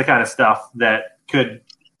that's the kind of stuff that could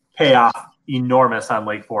pay off enormous on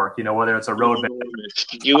Lake Fork, whether it's a road bed.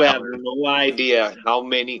 You have no idea how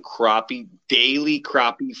many daily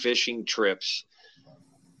crappie fishing trips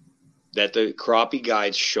that the crappie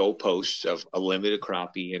guides show posts of a limited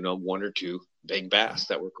crappie and 1 or 2 big bass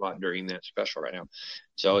that were caught during that special right now.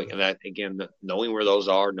 So that, again, knowing where those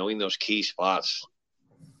are, knowing those key spots,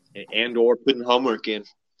 and or putting homework in,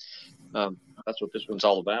 that's what this one's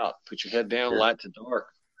all about. Put your head down, light to dark,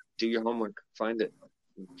 do your homework, find it.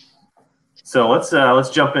 So let's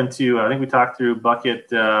jump into. I think we talked through bucket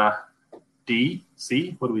D,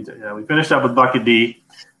 C. What do we do? Yeah, we finished up with bucket D.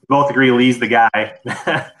 We both agree Lee's the guy.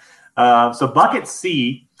 So bucket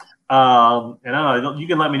C, and I don't know. You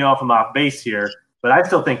can let me know if I'm off base here, but I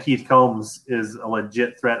still think Keith Combs is a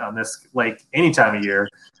legit threat on this lake any time of year.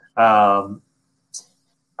 Other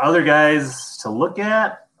guys to look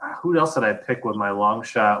at. Who else did I pick with my long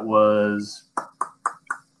shot? Was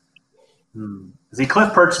See,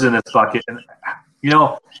 Cliff Perch is in this bucket, and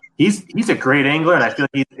he's a great angler, and I feel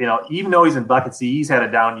like even though he's in bucket C, he's had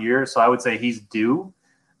a down year, so I would say he's due.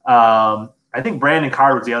 I think Brandon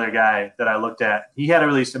Carr was the other guy that I looked at. He had a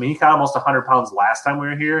release. I mean, he caught almost 100 pounds last time we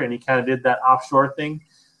were here, and he kind of did that offshore thing.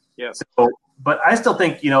 Yeah. So, but I still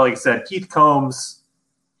think, like I said, Keith Combs,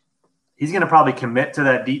 he's going to probably commit to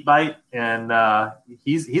that deep bite, and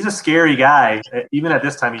he's a scary guy, even at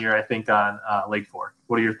this time of year, I think, on Lake Fork.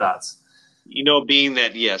 What are your thoughts? Being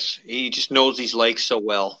that, yes, he just knows these lakes so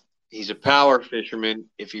well. He's a power fisherman.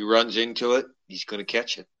 If he runs into it, he's going to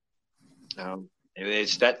catch it. And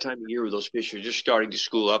it's that time of year where those fish are just starting to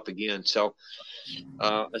school up again. So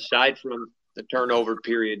aside from the turnover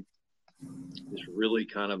period, it's really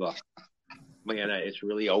kind of it's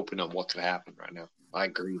really open on what could happen right now. I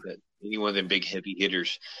agree that any one of them big heavy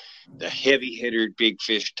hitters, the heavy hitter, big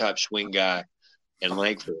fish type swing guy in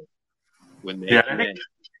Lake Fork, when they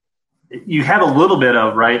you have a little bit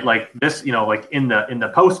of, right, like this, like in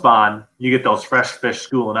the post bond, you get those fresh fish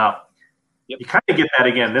schooling up. You kind of get that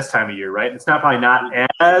again this time of year, right? It's probably not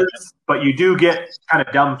as, but you do get kind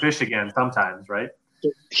of dumb fish again sometimes, right?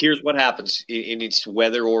 Here's what happens, and it's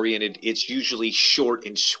weather oriented. It's usually short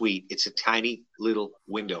and sweet. It's a tiny little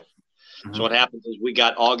window. Mm-hmm. So what happens is we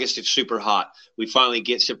got August, it's super hot. We finally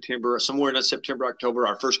get September, somewhere in September, October,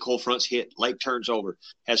 our first cold fronts hit, lake turns over,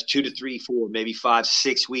 has 2 to 3, 4, maybe 5,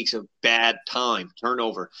 6 weeks of bad time,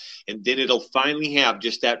 turnover. And then it'll finally have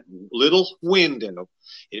just that little window.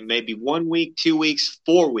 It may be 1 week, 2 weeks,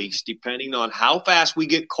 4 weeks, depending on how fast we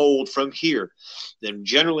get cold from here. Then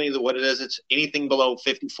generally what it is, it's anything below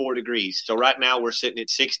 54 degrees. So right now we're sitting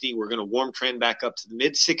at 60. We're going to warm trend back up to the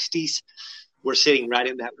mid 60s. We're sitting right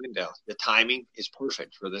in that window. The timing is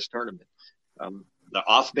perfect for this tournament. The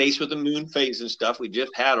off base with the moon phase and stuff, we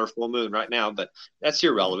just had our full moon right now, but that's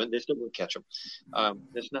irrelevant. They still will catch them.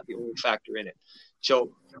 That's not the only factor in it.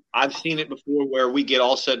 So I've seen it before where we get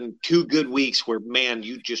all of a sudden 2 good weeks where, man,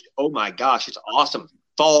 you just, oh my gosh, it's awesome.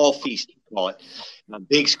 Fall feast, call it.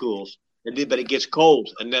 Big schools. But it gets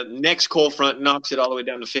cold. And the next cold front knocks it all the way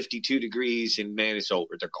down to 52 degrees, and, man, it's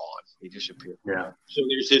over. They're gone. They disappear. Yeah. So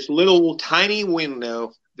there's this little tiny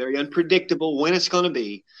window, very unpredictable when it's going to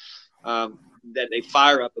be, that they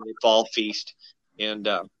fire up and they fall feast. And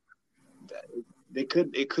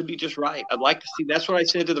it could be just right. I'd like to see – that's what I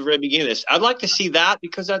said to the very beginning of this. I'd like to see that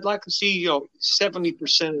because I'd like to see,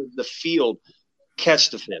 70% of the field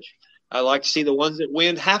catch the fish. I'd like to see the ones that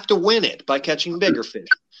win have to win it by catching bigger fish.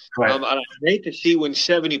 Right. I hate to see when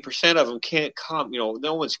 70% of them can't come.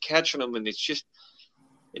 No one's catching them, and it's just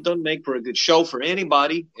it doesn't make for a good show for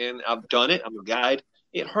anybody. And I've done it. I'm a guide.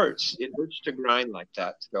 It hurts. It hurts to grind like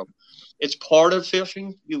that. So it's part of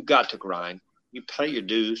fishing. You've got to grind. You pay your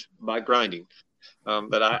dues by grinding.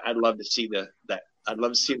 But I'd love to see that. I'd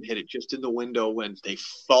love to see them hit it just in the window when they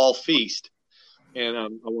fall feast. And I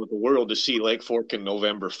want the world to see Lake Fork in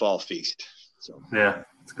November fall feast. So yeah,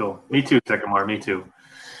 it's cool. Me too, Sycamore. Me too.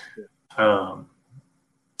 But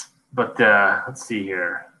let's see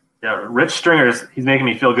here. Yeah, Rich Stringers, he's making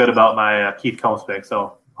me feel good about my Keith Combs pick.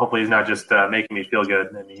 So hopefully he's not just making me feel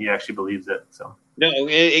good, and he actually believes it. So no,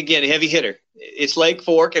 again, heavy hitter. It's Lake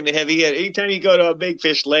Fork and the heavy hitter. Anytime you go to a big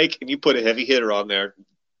fish lake and you put a heavy hitter on there,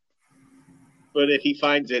 but if he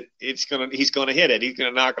finds it, he's gonna hit it. He's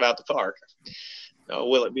gonna knock it out the park.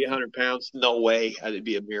 Will it be 100 pounds? No way. It'd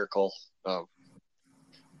be a miracle. But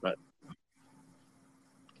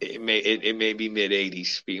it may be mid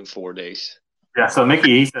 80s being 4 days. Yeah. So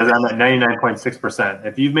Mickey, he says I'm at 99.6%.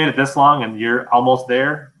 If you've made it this long and you're almost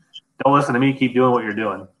there, don't listen to me. Keep doing what you're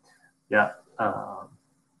doing. Yeah. So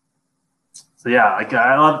yeah,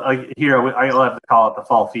 I love I love to call it the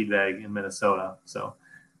fall feed bag in Minnesota. So,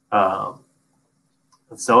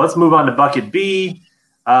 so let's move on to bucket B.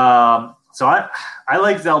 So I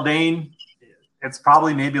like Zaldain. It's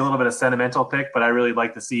probably maybe a little bit of sentimental pick, but I really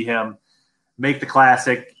like to see him make the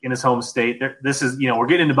classic in his home state. This is, we're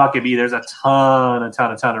getting into bucket B. There's a ton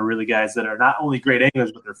of really guys that are not only great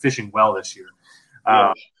anglers, but they're fishing well this year.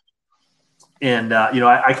 And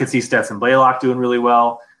I could see Stetson Blaylock doing really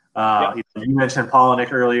well. You mentioned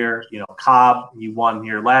Polinick earlier. Cobb, he won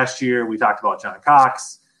here last year. We talked about John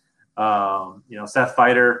Cox. Seth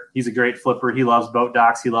Fighter, he's a great flipper. He loves boat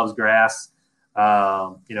docks. He loves grass.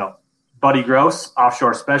 Buddy Gross,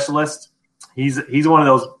 offshore specialist. He's one of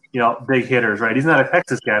those, big hitters, right? He's not a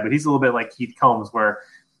Texas guy, but he's a little bit like Keith Combs where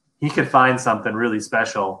he could find something really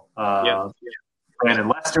special. Brandon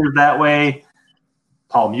Lester's that way.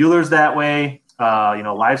 Paul Mueller's that way.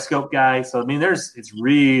 Live scope guy. So, it's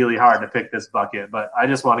really hard to pick this bucket, but I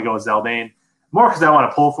just want to go with Zaldain. More because I want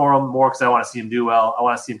to pull for him, more because I want to see him do well. I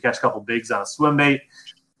want to see him catch a couple bigs on a swim bait.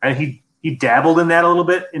 And he dabbled in that a little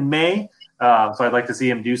bit in May. So I'd like to see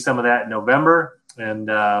him do some of that in November. And,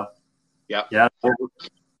 yeah.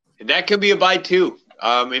 And that could be a bite, too.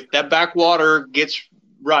 If that backwater gets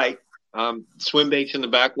right, swim baits in the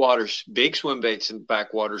backwaters, big swim baits in the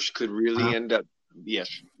backwaters could really end up, yes.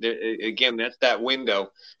 Again, that's that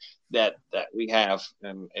window that we have.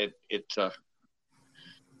 And it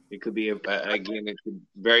could be, again, it could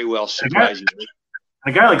very well surprise you.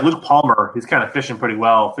 A guy like Luke Palmer, he's kind of fishing pretty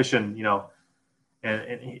well,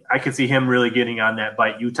 and I could see him really getting on that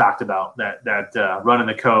bite you talked about, that running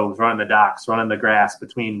the coves, running the docks, running the grass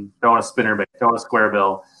between throwing a spinnerbait, throwing a square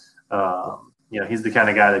bill. He's the kind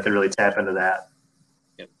of guy that could really tap into that.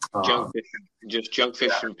 Yeah. Junk fishing, just junk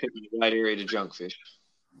fishing, picking the right area to junk fish.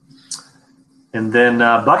 And then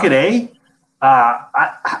bucket A.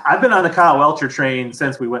 I've been on the Kyle Welcher train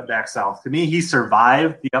since we went back south. To me, he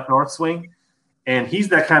survived the up north swing, and he's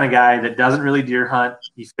that kind of guy that doesn't really deer hunt.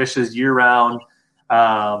 He fishes year round,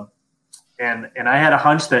 and I had a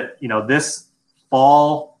hunch that this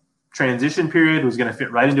fall transition period was going to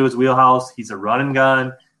fit right into his wheelhouse. He's a run and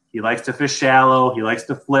gun. He likes to fish shallow. He likes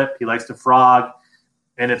to flip. He likes to frog.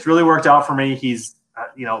 And it's really worked out for me. He's,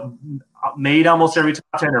 made almost every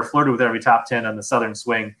top 10 or flirted with every top 10 on the Southern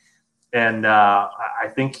Swing. And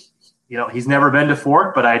I think, he's never been to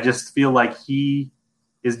Fork, but I just feel like he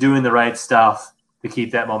is doing the right stuff to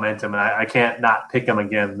keep that momentum. And I can't not pick him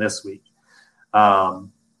again this week.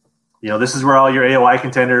 This is where all your AOI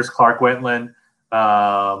contenders, Clark Wentland,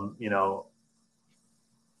 and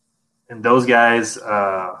those guys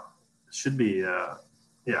should be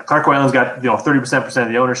Clark Wentland's got 30% of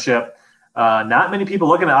the ownership. Not many people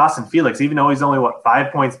looking at Austin Felix, even though he's only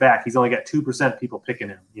 5 points back. He's only got 2% people picking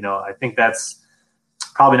him. I think that's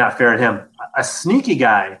probably not fair to him. A sneaky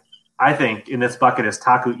guy, I think, in this bucket is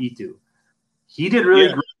Taku Itu. He did really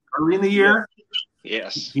great early in the year.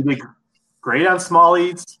 Yes, he did great on small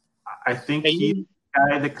leads. I think he's a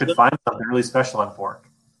guy that could find something really special on Fork.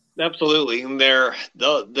 Absolutely, and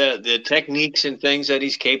the techniques and things that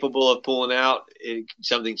he's capable of pulling out,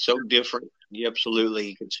 something so different. Absolutely,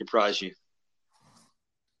 he can surprise you.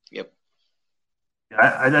 Yep.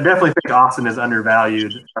 Yeah, I definitely think Austin is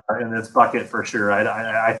undervalued in this bucket for sure.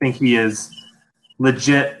 I think he is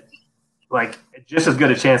legit, like just as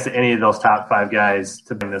good a chance to any of those top 5 guys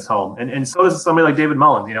to bring this home. And so is somebody like David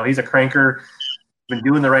Mullins. He's a cranker. Been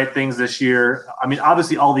doing the right things this year. I mean,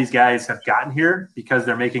 obviously all these guys have gotten here because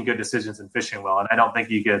they're making good decisions and fishing well. And I don't think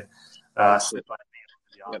you could slip by me,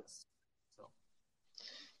 to be honest. So.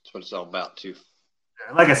 That's what it's all about too.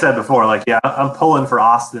 Like I said before, I'm pulling for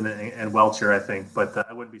Austin and Welcher, I think, but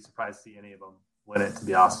I wouldn't be surprised to see any of them win it to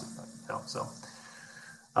be Austin.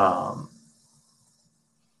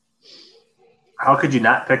 How could you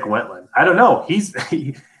not pick Wentland? I don't know.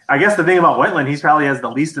 I guess the thing about Wentland, he probably has the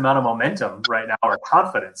least amount of momentum right now or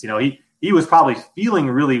confidence. He was probably feeling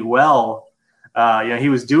really well. He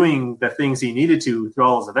was doing the things he needed to through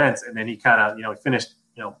all those events, and then he kind of, finished,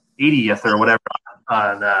 80th or whatever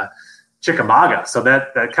on Chickamauga. So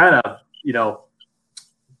that kind of,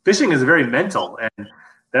 fishing is very mental, and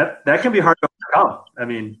that can be hard to overcome. I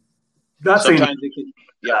mean, sometimes it can,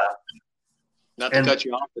 not to cut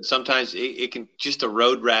you off, but sometimes it can, just a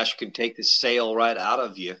road rash can take the sail right out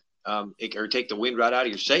of you, or take the wind right out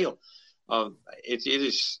of your sail. It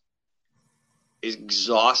is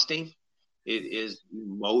exhausting. It is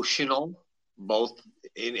emotional, both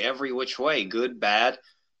in every which way, good, bad,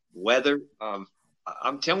 weather.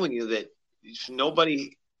 I'm telling you that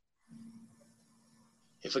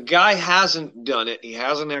if a guy hasn't done it, he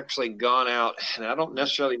hasn't actually gone out, and I don't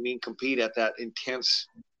necessarily mean compete at that intense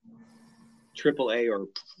AAA or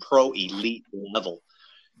pro elite level.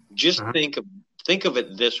 Just think of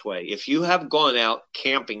it this way. If you have gone out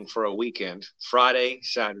camping for a weekend, Friday,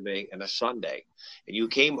 Saturday, and a Sunday, and you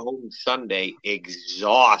came home Sunday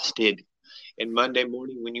exhausted, and Monday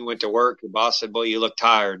morning when you went to work, your boss said, boy, you look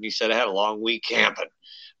tired. And you said, I had a long week camping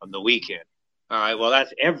on the weekend. All right, well,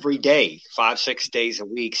 that's every day, 5-6 days a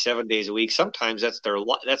week, 7 days a week. Sometimes that's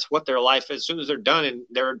what their life is. As soon as they're done, and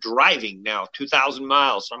they're driving now 2,000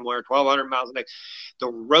 miles somewhere, 1,200 miles a day. The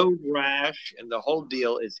road rash and the whole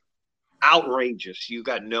deal is outrageous. You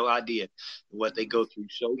got no idea what they go through.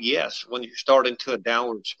 So yes, when you start into a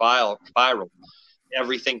downward spiral,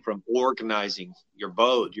 everything from organizing your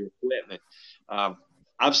boat, your equipment.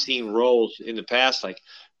 I've seen rolls in the past, like,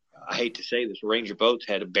 I hate to say this, Ranger Boats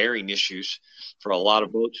had bearing issues for a lot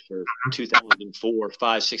of boats for 2004,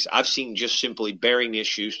 5, 6. I've seen just simply bearing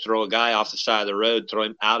issues throw a guy off the side of the road, throw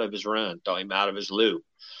him out of his run, throw him out of his loop.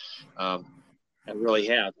 I really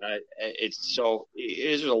have.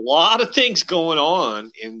 There's a lot of things going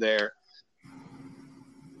on in there,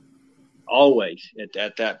 always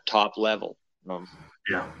at that top level.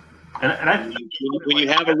 Yeah. When you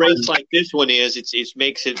have a race like this one it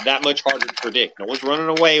makes it that much harder to predict. No one's running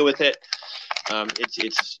away with it.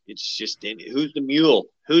 It's just who's the mule?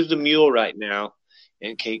 Who's the mule right now,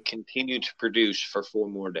 and can continue to produce for 4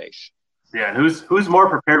 more days? Yeah, and who's more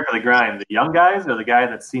prepared for the grind, the young guys or the guy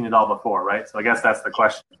that's seen it all before, right? So I guess that's the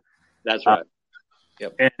question. That's right.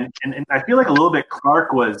 Yep. And I feel like a little bit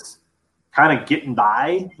Clark was kind of getting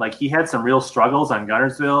by. Like he had some real struggles on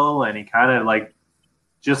Guntersville, and he kind of like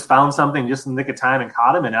just found something just in the nick of time and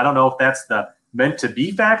caught him. And I don't know if that's the meant to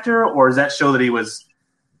be factor, or does that show that he was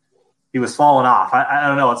falling off? I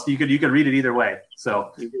don't know. You could read it either way.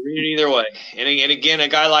 So you can read it either way. And again, a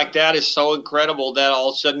guy like that is so incredible that all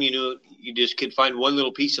of a sudden, you just could find one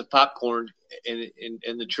little piece of popcorn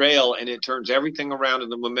in the trail, and it turns everything around,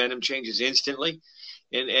 and the momentum changes instantly.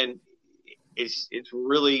 And it's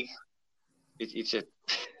really it's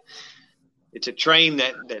a train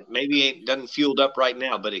that maybe doesn't fueled up right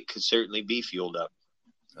now, but it could certainly be fueled up.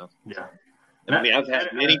 Yeah. And I mean, I've had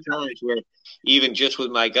many times where even just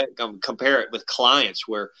with my gut, compare it with clients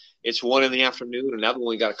where it's 1 PM and I've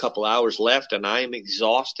only got a couple hours left and I am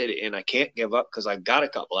exhausted and I can't give up because I've got a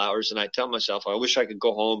couple hours. And I tell myself, I wish I could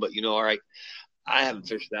go home, but all right, I haven't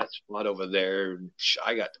fished that spot over there.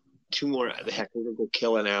 I got 2 more. The heck, we're going to go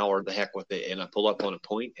kill an hour. The heck with it. And I pull up on a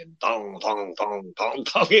point and dong, dong, dong, dong,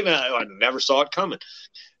 dong. I never saw it coming.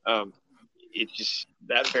 It's just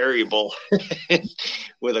that variable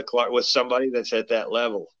with somebody that's at that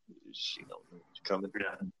level. It's coming.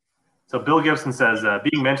 Yeah. So Bill Gibson says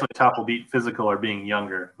being mentally tough will beat physical or being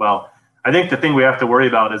younger. Well, I think the thing we have to worry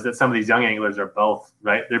about is that some of these young anglers are both,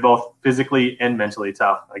 right? They're both physically and mentally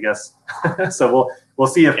tough, I guess. So we'll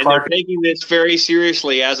see if Clark. They're taking this very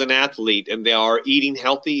seriously as an athlete, and they are eating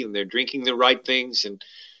healthy and they're drinking the right things. And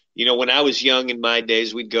when I was young in my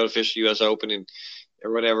days, we'd go to fish the U.S. Open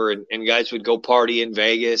or whatever, and guys would go party in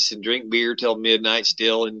Vegas and drink beer till midnight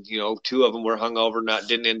still, and 2 of them were hungover,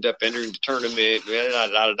 didn't end up entering the tournament.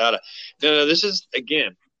 No, this is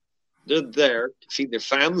again, they're there to feed their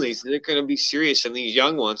families. They're going to be serious, and these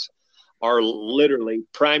young ones are literally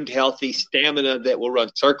primed, healthy stamina that will run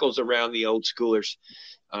circles around the old schoolers,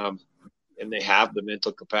 and they have the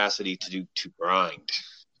mental capacity to grind.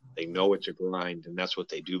 They know it's a grind, and that's what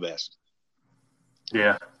they do best.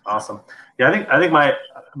 Yeah, awesome. Yeah, I think I think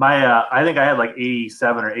I had like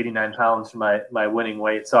 87 or 89 pounds for my winning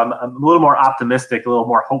weight, so I'm a little more optimistic, a little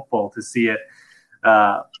more hopeful to see it.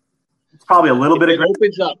 It's probably a little bit.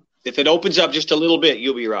 If it opens up just a little bit,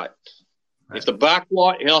 you'll be right. If the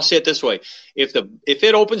backwater, and I'll say it this way: if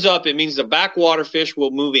it opens up, it means the backwater fish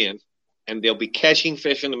will move in, and they'll be catching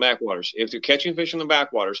fish in the backwaters. If they're catching fish in the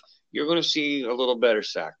backwaters, you're going to see a little better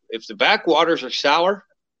sack. If the backwaters are sour,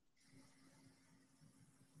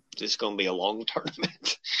 it's going to be a long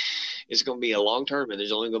tournament. It's going to be a long tournament.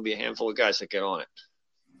 There's only going to be a handful of guys that get on it.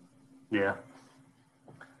 Yeah.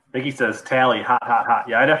 Mickey says, tally, hot, hot, hot.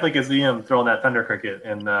 Yeah, I definitely could see him throwing that Thunder Cricket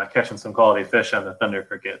and catching some quality fish on the Thunder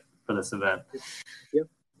Cricket for this event.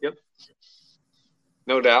 Yep.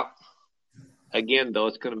 No doubt. Again, though,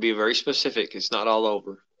 it's going to be very specific. It's not all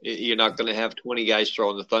over. You're not going to have 20 guys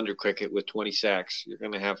throwing the Thunder Cricket with 20 sacks. You're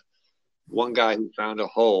going to have one guy who found a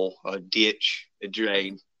hole, a ditch, a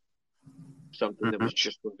drain, something that was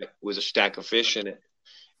just with a stack of fish in it,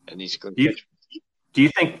 and he's going to catch. Do you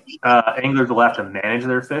think anglers will have to manage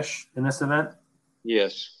their fish in this event?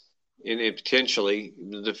 Yes, and potentially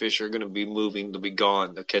the fish are going to be moving. They'll be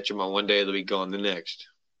gone. They'll catch them on one day. They'll be gone the next.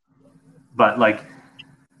 But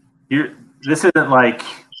this isn't like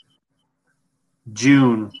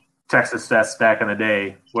June Texas Fest back in the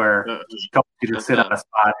day where you just sit on a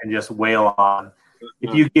spot and just wail on.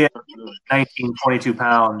 If you get 19, 22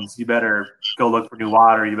 pounds, you better go look for new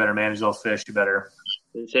water. You better manage those fish. You better.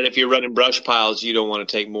 Instead, if you're running brush piles, you don't want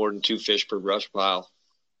to take more than 2 fish per brush pile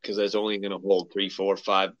because that's only going to hold 3, 4,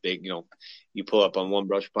 5 big. You pull up on one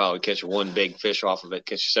brush pile and catch one big fish off of it,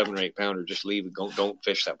 catch a 7 or 8 pounder, just leave it. Don't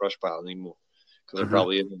fish that brush pile anymore because there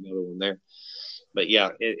probably is another one there. But yeah,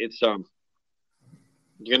 it's you're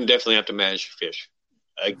going to definitely have to manage your fish.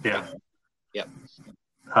 Yeah.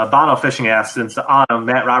 Bono Fishing asks, since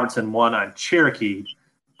Matt Robertson won on Cherokee,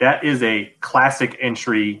 that is a classic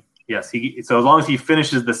entry. Yes, so as long as he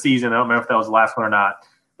finishes the season, I don't remember if that was the last one or not,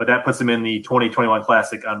 but that puts him in the 2021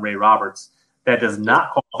 Classic on Ray Roberts. That does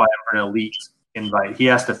not qualify him for an elite invite. He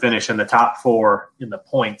has to finish in the top 4 in the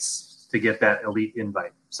points to get that elite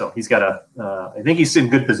invite. So he's got I think he's in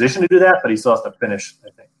good position to do that, but he still has to finish,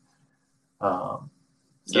 I think.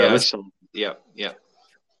 Yeah.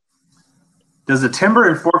 Does the timber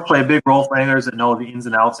and fork play a big role for anglers that know the ins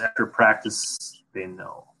and outs after practice? They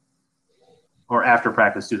know. Or after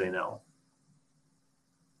practice, do they know?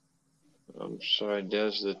 I'm sorry.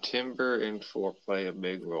 Does the timber and fork play a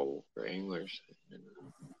big role for anglers?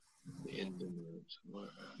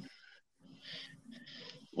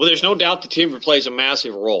 Well, there's no doubt the timber plays a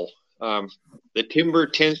massive role. The timber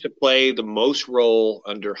tends to play the most role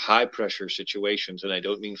under high pressure situations, and I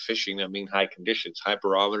don't mean fishing. I mean high conditions, high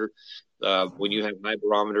barometer. When you have high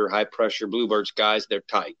barometer, high pressure bluebirds, guys, they're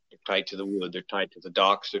tight. They're tight to the wood. They're tight to the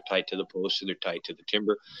docks. They're tight to the posts. And they're tight to the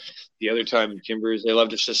timber. The other time in timber is they love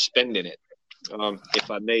to suspend in it.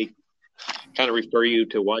 If I may kind of refer you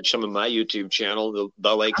to watch some of my YouTube channel,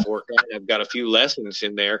 the Lake Fork Guide. I've got a few lessons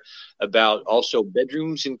in there about also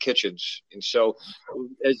bedrooms and kitchens. And so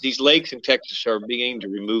as these lakes in Texas are beginning to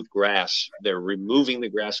remove grass, they're removing the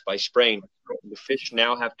grass by spraying. the fish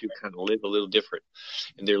now have to kind of live a little different,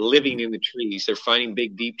 and they're living in the trees. They're finding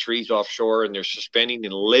big, deep trees offshore, and they're suspending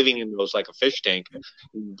and living in those like a fish tank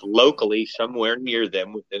locally somewhere near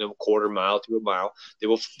them within a quarter mile to a mile. They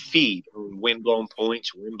will feed on wind-blown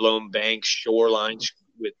points, wind-blown banks, shorelines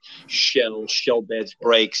with shell beds,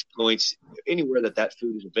 breaks, points, anywhere that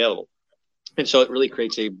food is available. And so it really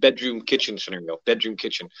creates a bedroom kitchen scenario, bedroom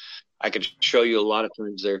kitchen. I could show you a lot of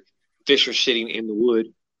times there, fish are sitting in the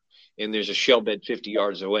wood, and there's a shell bed 50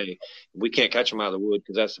 yards away. We can't catch them out of the wood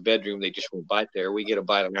because that's the bedroom. They just won't bite there. We get a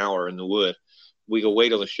bite an hour in the wood. We go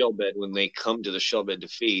wait on the shell bed. When they come to the shell bed to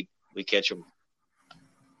feed, we catch them,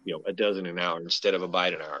 a dozen an hour instead of a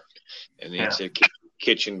bite an hour. And it's a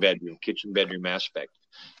kitchen bedroom aspect.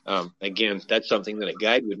 Again, that's something that a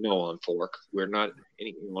guide would know on fork. We're not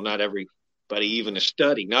everybody, even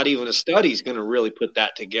not even a study is going to really put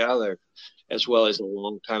that together, as well as a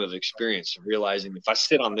long time of experience of realizing if I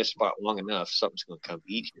sit on this spot long enough, something's going to come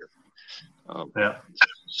eat here.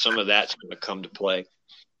 Some of that's going to come to play.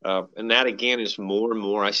 And that, again, is more and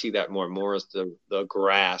more. I see that more and more as the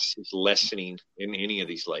grass is lessening in any of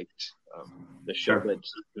these lakes. The shellbed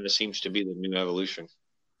seems to be the new evolution.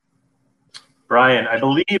 Brian, I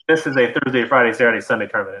believe this is a Thursday, Friday, Saturday, Sunday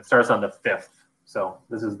tournament. It starts on the 5th. So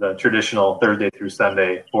this is the traditional Thursday through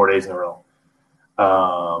Sunday, 4 days in a row.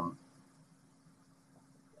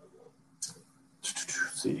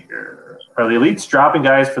 Let's see here. Are the elites dropping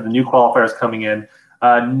guys for the new qualifiers coming in?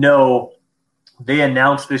 No. They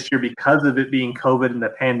announced this year, because of it being COVID and the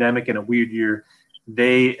pandemic and a weird year,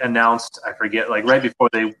 they announced, I forget, right before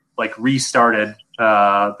they restarted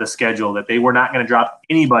the schedule, that they were not going to drop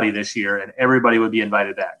anybody this year and everybody would be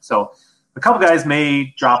invited back. So a couple guys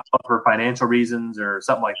may drop up for financial reasons or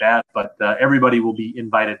something like that, but everybody will be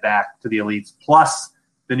invited back to the elites, plus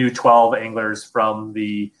the new 12 anglers from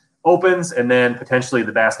the Opens, and then potentially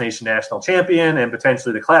the Bass Nation National Champion and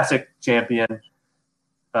potentially the Classic Champion,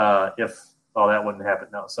 if all that wouldn't happen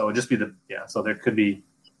now. So it would just be so there could be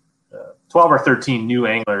 12 or 13 new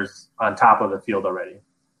anglers on top of the field already.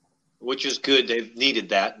 Which is good. They've needed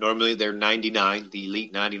that. Normally they're 99, the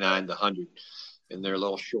elite 99, the 100, and they're a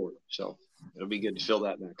little short. So it'll be good to fill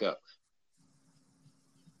that back up.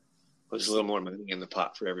 There's a little more money in the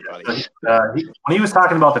pot for everybody. When he was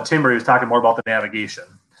talking about the timber, he was talking more about the navigation.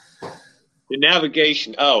 The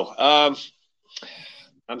navigation. I'm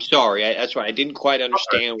sorry. That's right. I didn't quite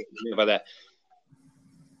understand what you meant by that.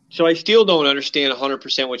 So I still don't understand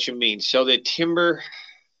 100% what you mean. So the timber.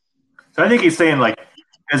 So I think he's saying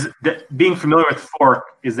being familiar with fork,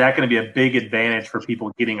 is that going to be a big advantage for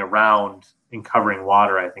people getting around and covering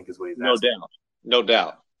water, I think is what he's asking. No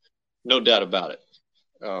doubt about it.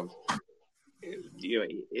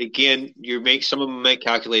 Again, some of them make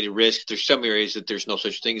calculated risk. There's some areas that there's no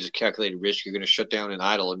such thing as a calculated risk. You're going to shut down and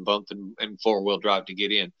idle and bump and four-wheel drive to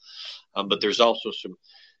get in. But there's also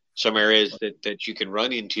some areas that you can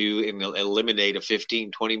run into and eliminate a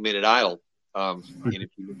 15, 20-minute idle. And if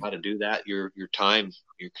you know how to do that, your time,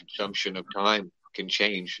 your consumption of time can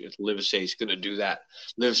change. If Livesay is going to do that,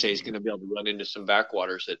 Livesay is going to be able to run into some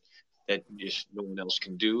backwaters that just no one else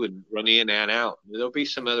can do and run in and out. There'll be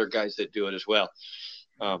some other guys that do it as well.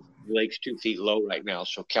 The lake's 2 feet low right now,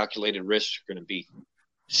 so calculated risks are going to be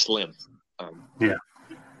slim.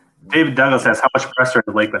 David Douglas asks, how much pressure has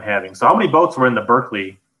the lake been having? So how many boats were in the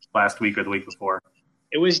Berkeley last week or the week before?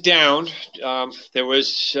 It was down. There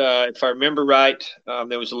was, if I remember right,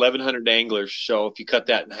 there was 1,100 anglers. So if you cut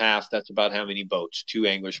that in half, that's about how many boats? 2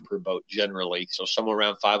 anglers per boat generally. So somewhere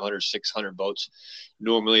around 500, 600 boats.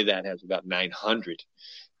 Normally that has about 900.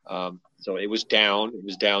 So it was down. It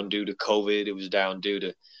was down due to COVID. It was down due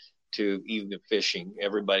to even the fishing.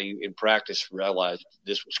 Everybody in practice realized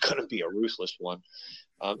this was going to be a ruthless one.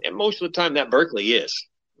 And most of the time that Berkeley is.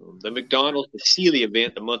 The McDonald's, the Sealy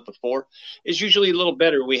event the month before is usually a little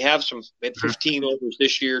better. We have at 15 overs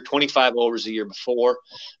this year, 25 overs the year before.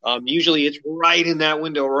 Usually it's right in that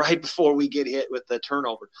window, right before we get hit with the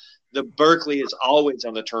turnover. The Berkeley is always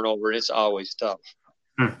on the turnover, and it's always tough.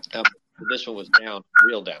 This one was down,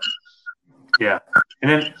 real down. Yeah. And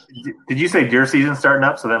then did you say deer season starting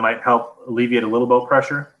up, so that might help alleviate a little boat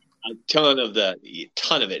pressure? A ton of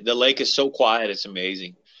it. The lake is so quiet, it's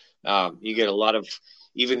amazing. You get a lot of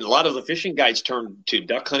the fishing guides turn to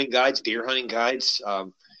duck hunting guides, deer hunting guides.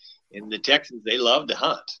 In the Texans, they love to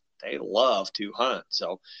hunt. They love to hunt.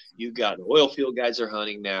 So you got the oil field guides are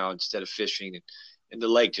hunting now instead of fishing. And the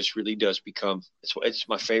lake just really does become it's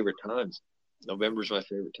my favorite time. November is my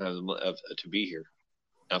favorite time to be here.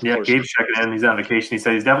 Now, of course, Gabe's checking in. He's on vacation. He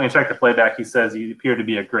said he's definitely going to check the playback. He says you appear to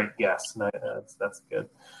be a great guest. That's good.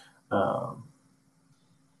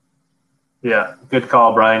 Yeah, good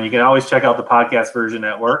call, Brian. You can always check out the podcast version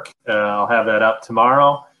at work. I'll have that up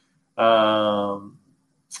tomorrow.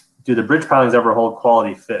 Do the bridge pilings ever hold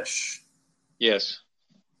quality fish? Yes.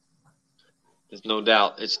 There's no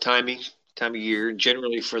doubt. It's time of year.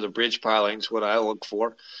 Generally for the bridge pilings, what I look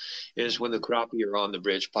for is when the crappie are on the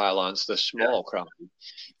bridge pylons, the small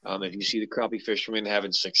crappie. If you see the crappie fishermen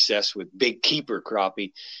having success with big keeper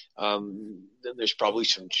crappie, then there's probably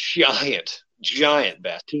some giant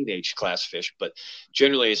bass, teenage class fish. But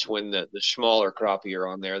generally it's when the smaller crappie are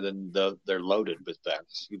on there, then they're loaded with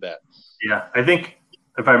bass. You bet. Yeah, I think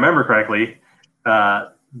if I remember correctly,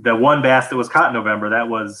 the one bass that was caught in November, that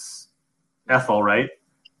was Ethel, right?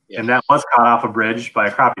 Yeah. And that was caught off a bridge by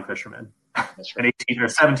a crappie fisherman. That's right. An 18 or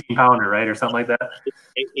 17 pounder, right? Or something like that.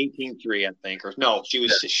 18.3, I think. Or no,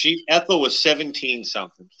 Ethel was 17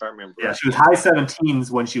 something, if I remember. Yeah, right. she was high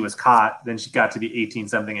 17s when she was caught. Then she got to be 18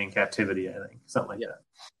 something in captivity, I think. Something like that.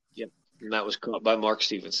 Yep. And that was caught by Mark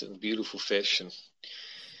Stevenson. Beautiful fish. And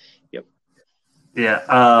yep. Yeah.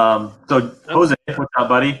 So Jose, what's up,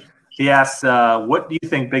 buddy? He asks, what do you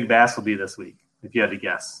think big bass will be this week, if you had to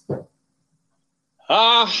guess?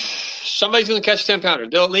 Somebody's going to catch a 10-pounder.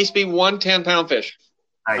 There'll at least be one 10-pound fish.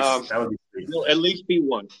 Nice. That would be sweet. There'll at least be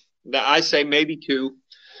one. Now, I say maybe two,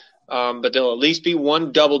 but there'll at least be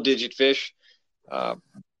one double-digit fish. I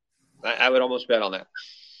would almost bet on that.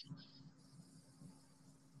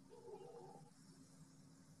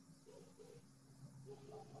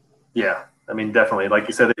 Yeah, I mean, definitely. Like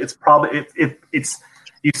you said, it's probably it's.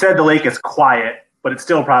 You said the lake is quiet, but it's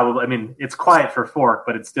still probably. I mean, it's quiet for Fork,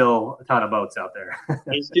 but it's still a ton of boats out there.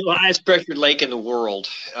 It's still the highest pressured lake in the world.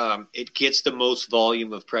 It gets the most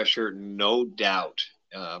volume of pressure, no doubt.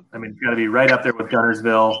 I mean, it's got to be right up there with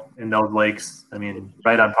Gunnersville and those lakes. I mean,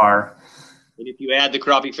 right on par. And if you add the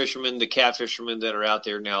crappie fishermen, the cat fishermen that are out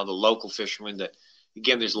there now, the local fishermen that,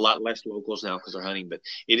 again, there's a lot less locals now because they're hunting, but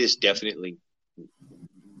it is definitely,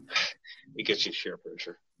 it gets you share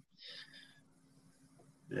pressure.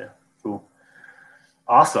 Yeah, cool.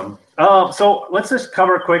 Awesome. So let's just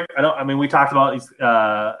cover quick. We talked about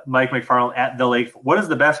Mike McFarland at the lake. What is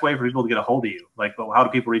the best way for people to get a hold of you? Like, how do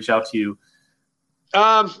people reach out to you?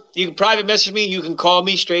 You can private message me. You can call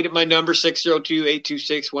me straight at my number,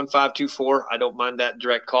 602-826-1524. I don't mind that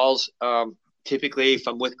direct calls. Typically, if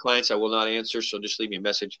I'm with clients, I will not answer, so just leave me a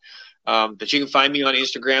message. But you can find me on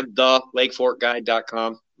Instagram,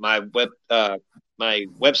 thelakeforkguide.com. My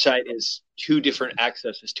website is two different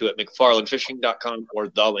accesses to it, McFarlandFishing.com or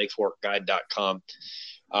thelakeforkguide.com.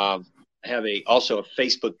 I have also a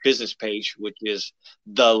Facebook business page, which is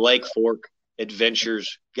the Lake Fork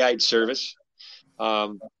Adventures Guide Service.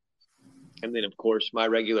 And then, of course, my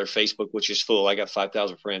regular Facebook, which is full. I got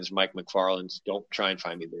 5,000 friends, Mike McFarland's. Don't try and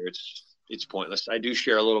find me there. It's pointless. I do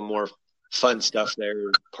share a little more fun stuff there,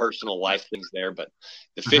 personal life things there. But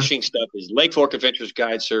the fishing stuff is Lake Fork Adventures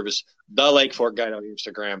Guide Service, the Lake Fork Guide on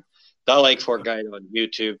Instagram, the Lake Fork Guide on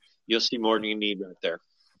YouTube. You'll see more than you need right there.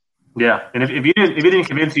 Yeah, and if he didn't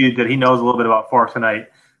convince you that he knows a little bit about Fork tonight,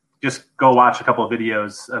 just go watch a couple of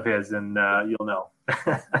videos of his, and you'll know.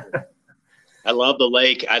 I love the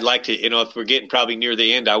lake. I'd like to, if we're getting probably near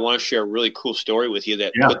the end, I want to share a really cool story with you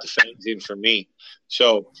that put the fangs in for me.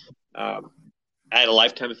 So I had a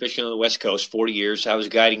lifetime of fishing on the West Coast, 40 years. I was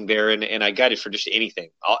guiding there, and I guided for just anything,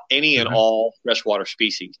 any and all freshwater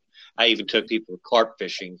species. I even took people carp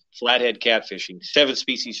fishing, flathead catfishing, 7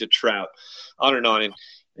 species of trout, on and on. And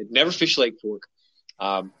I'd never fished Lake Fork.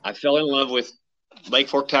 I fell in love with Lake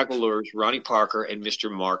Fork Tackle Lures, Ronnie Parker, and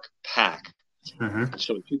Mr. Mark Pack. Mm-hmm.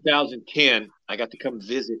 So in 2010, I got to come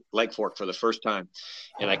visit Lake Fork for the first time,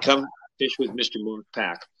 and I come fish with Mr. Mark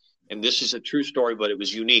Pack. And this is a true story, but it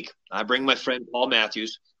was unique. I bring my friend Paul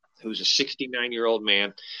Matthews, who's a 69-year-old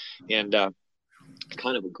man and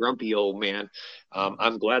kind of a grumpy old man.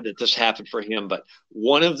 I'm glad that this happened for him. But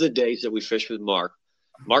one of the days that we fished with Mark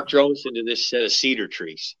drove us into this set of cedar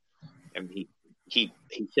trees, and he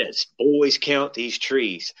says, "Boys, count these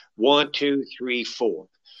trees. 1, 2, 3, 4."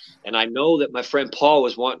 And I know that my friend Paul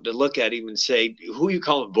was wanting to look at him and say, "Who you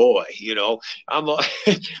calling boy?" I'm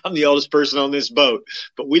the oldest person on this boat.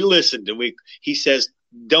 But we listened, and he says,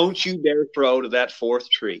 "Don't you dare throw to that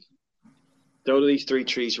 4th tree. Throw to these 3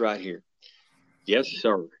 trees right here." Yes,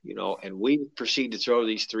 sir. And we proceed to throw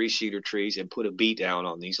these 3 cedar trees and put a beat down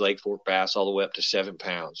on these Lake Fork bass all the way up to 7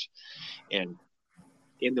 pounds. And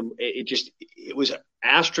it was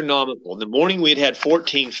astronomical. In the morning, we had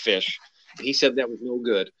 14 fish. And he said that was no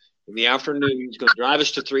good. In the afternoon, he's going to drive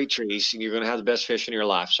us to 3 trees, and you're going to have the best fish in your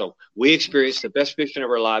life. So we experienced the best fishing of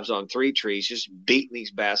our lives on 3 trees, just beating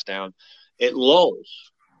these bass down. It lulls.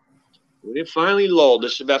 When it finally lulled,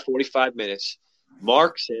 this is about 45 minutes,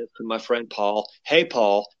 Mark says to my friend Paul, "Hey,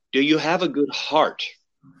 Paul, do you have a good heart?"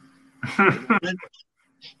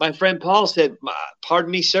 My friend Paul said,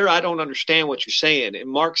 "Pardon me, sir, I don't understand what you're saying." And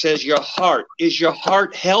Mark says, is your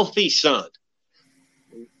heart healthy, son?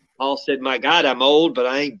 And Paul said, "My God, I'm old, but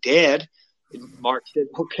I ain't dead." And Mark said,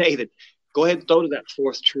 "Okay, then go ahead and throw to that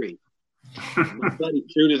fourth tree." My buddy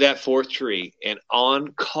threw to that fourth tree and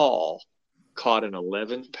on call caught an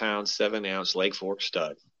 11-pound, 7-ounce Lake Fork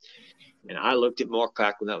stud. And I looked at Mark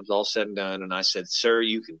Pack when that was all said and done, and I said, "Sir,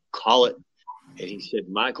 you can call it." And he said,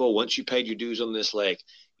 "Michael, once you paid your dues on this lake,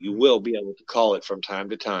 you will be able to call it from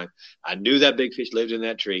time to time." I knew that big fish lived in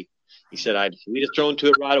that tree. He said, we'd have thrown to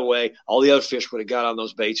it right away. All the other fish would have got on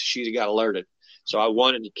those baits. She'd have got alerted. So I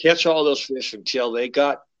wanted to catch all those fish until they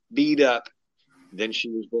got beat up. Then she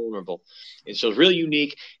was vulnerable. And so it's really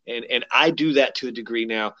unique. And I do that to a degree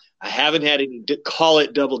now. I haven't had any call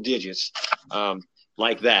it double digits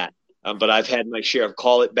like that. But I've had my share of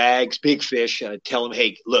call it bags, big fish. I tell them,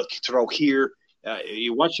 "Hey, look, throw here."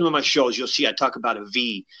 You watch some of my shows, you'll see I talk about a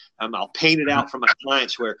V. I'll paint it out for my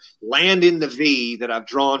clients where land in the V that I've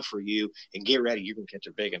drawn for you and get ready. You're going to catch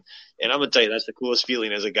a big one. And I'm going to tell you, that's the coolest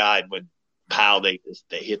feeling as a guide when they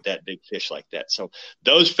hit that big fish like that. So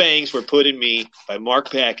those fangs were put in me by Mark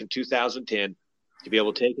Peck in 2010 to be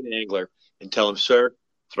able to take an angler and tell him, "Sir,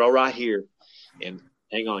 throw right here and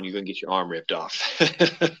hang on, you're going to get your arm ripped off."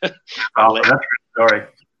 Oh, that's a good story.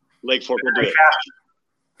 Lake Fork will do it.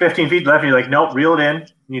 15 feet left, and you're like, "Nope, reel it in. You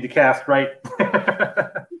need to cast right."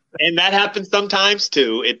 And that happens sometimes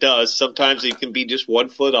too. It does. Sometimes it can be just 1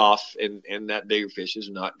 foot off, and that bigger fish is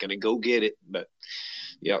not going to go get it. But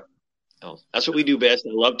yeah, that's what we do best. I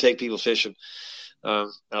love to take people fishing. I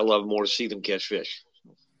love more to see them catch fish.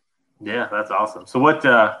 Yeah, that's awesome. So what?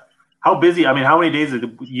 How busy? I mean, how many days a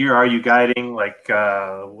year are you guiding?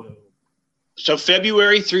 So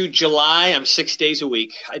February through July, I'm 6 days a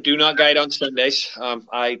week. I do not guide on Sundays.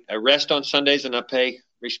 I rest on Sundays and I pay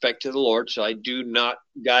respect to the Lord. So I do not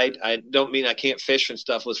guide. I don't mean I can't fish and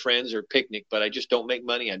stuff with friends or picnic, but I just don't make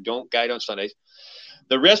money. I don't guide on Sundays.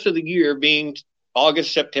 The rest of the year being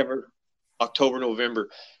August, September, October, November,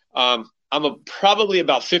 I'm probably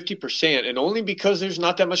about 50%, and only because there's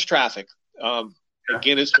not that much traffic.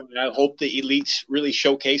 Again, I hope the elites really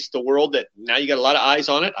showcase the world that now you got a lot of eyes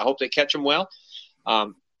on it. I hope they catch them well.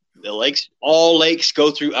 All lakes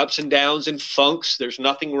go through ups and downs and funks. There's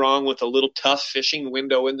nothing wrong with a little tough fishing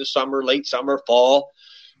window in the summer, late summer, fall.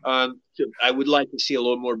 I would like to see a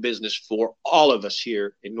little more business for all of us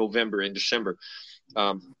here in November and December.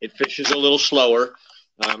 It fishes a little slower,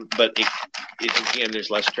 but again,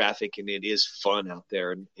 there's less traffic and it is fun out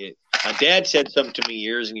there. And my dad said something to me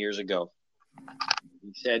years and years ago.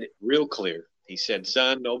 He said it real clear. He said,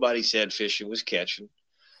 "Son, nobody said fishing was catching.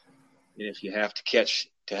 And if you have to catch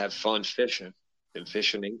to have fun fishing, then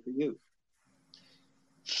fishing ain't for you.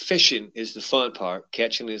 Fishing is the fun part.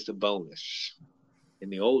 Catching is the bonus." In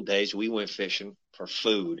the old days, we went fishing for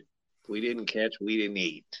food. We didn't catch, we didn't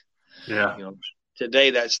eat. Yeah. Today,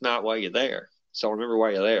 that's not why you're there. So remember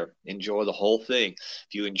why you're there. Enjoy the whole thing.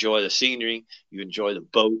 If you enjoy the scenery, you enjoy the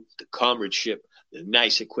boat, the comradeship, the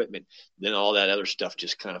nice equipment, then all that other stuff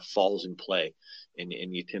just kind of falls in play, and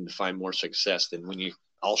you tend to find more success than when you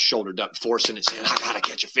all shouldered up, forcing it, saying, "I got to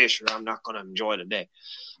catch a fish or I'm not going to enjoy today."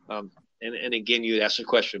 And again, you asked a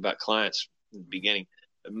question about clients in the beginning.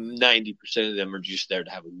 90% of them are just there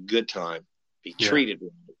to have a good time, be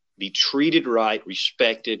treated right,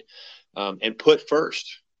 respected, and put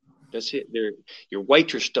first. That's it. Your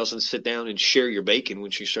waitress doesn't sit down and share your bacon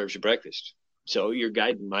when she serves you breakfast. So your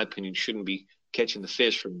guide, in my opinion, shouldn't be catching the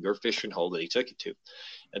fish from your fishing hole that he took you to.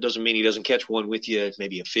 That doesn't mean he doesn't catch one with you,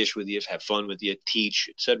 maybe a fish with you, have fun with you, teach,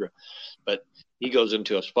 etc. But he goes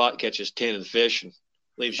into a spot, catches 10 of the fish, and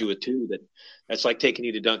leaves you with 2. That's like taking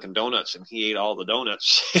you to Dunkin' Donuts, and he ate all the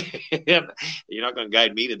donuts. You're not going to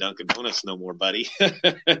guide me to Dunkin' Donuts no more, buddy.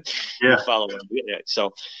 Yeah. Follow it.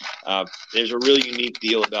 So there's a really unique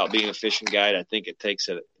deal about being a fishing guide. I think it takes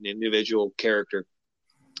an individual character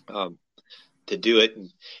to do it.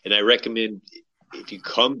 And I recommend if you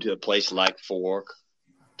come to a place like Fork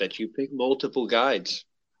that you pick multiple guides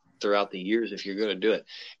throughout the years if you're going to do it.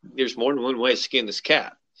 There's more than one way to skin this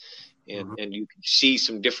cat. And you can see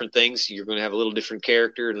some different things. You're going to have a little different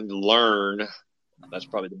character and learn. That's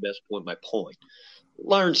probably the best point, my point.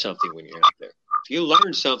 Learn something when you're out there. If you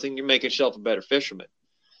learn something, you make yourself a better fisherman.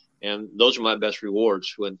 And those are my best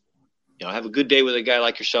rewards. When I have a good day with a guy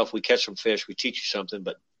like yourself, we catch some fish, we teach you something,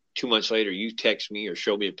 but 2 months later, you text me or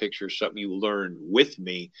show me a picture of something you learned with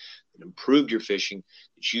me and improved your fishing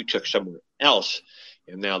that you took somewhere else.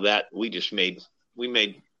 And now that we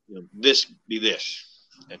made this be this.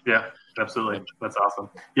 Yeah, absolutely. That's awesome.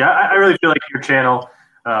 Yeah, I really feel like your channel,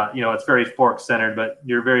 it's very fork centered, but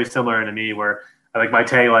you're very similar to me where I like my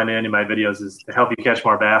tagline in my videos is to help you catch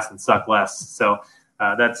more bass and suck less. So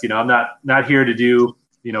that's, I'm not here to do,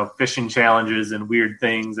 fishing challenges and weird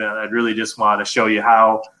things. And I really just want to show you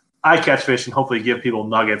how I catch fish and hopefully give people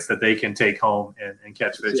nuggets that they can take home and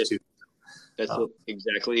catch fish too. That's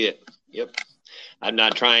exactly it. Yep. I'm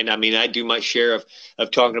not trying. I mean, I do my share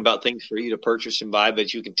of talking about things for you to purchase and buy,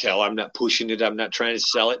 but you can tell I'm not pushing it. I'm not trying to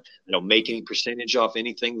sell it. I don't make any percentage off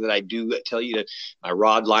anything that I do. I tell you that my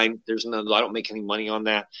rod line, I don't make any money on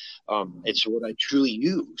that. It's what I truly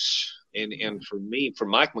use. And for me, for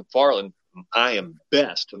Mike McFarland, I am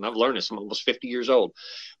best, and I've learned this. I'm almost 50 years old.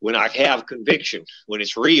 When I have conviction, when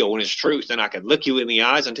it's real, when it's truth, then I can look you in the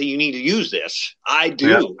eyes and tell you need to use this. I do.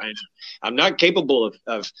 Yeah. And I'm not capable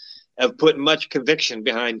of putting much conviction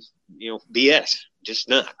behind, BS. Just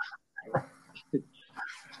not.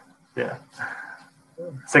 Yeah.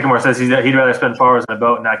 Sycamore says he'd rather spend 4 hours on a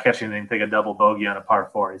boat and not catch anything than take a double bogey on a par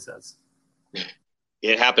 4, he says.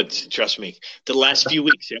 It happens. Trust me. The last few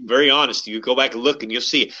weeks, I'm very honest. You go back and look and you'll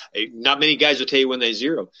see. Not many guys will tell you when they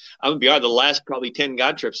zero. I'm going to be honest, the last probably 10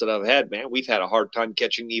 God trips that I've had, man, we've had a hard time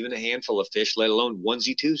catching even a handful of fish, let alone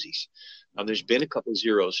onesie twosies. There's been a couple of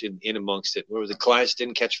zeros in amongst it where the clients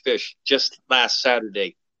didn't catch fish just last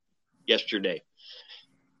yesterday.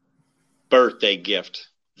 Birthday gift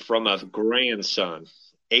from a grandson.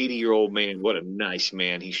 80-year-old man. What a nice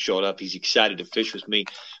man. He showed up. He's excited to fish with me.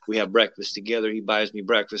 We have breakfast together. He buys me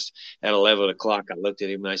breakfast at 11 o'clock. I looked at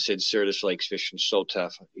him and I said, sir, this lake's fishing so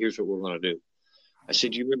tough. Here's what we're going to do. I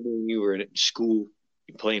said, you remember when you were in school,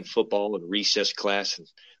 you playing football in a recess class, and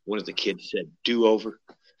one of the kids said, do over,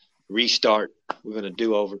 restart. We're going to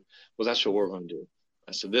do over. Well, that's what we're going to do.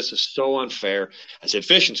 I said, this is so unfair. I said,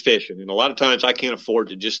 fishing's fishing. And a lot of times I can't afford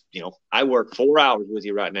to just, I work 4 hours with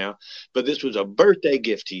you right now, but this was a birthday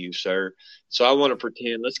gift to you, sir. So I want to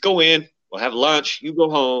pretend, let's go in, we'll have lunch, you go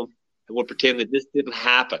home, and we'll pretend that this didn't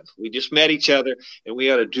happen. We just met each other and we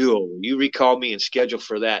got a do-over. You recall me and schedule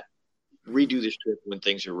for that. Redo this trip when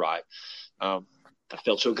things are right. I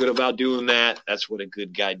felt so good about doing that. That's what a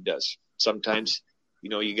good guide does. Sometimes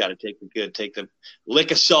you got to take the lick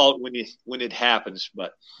of salt when it happens.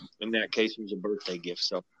 But in that case, it was a birthday gift.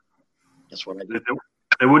 So that's what I did.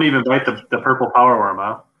 They wouldn't even bite the purple power worm,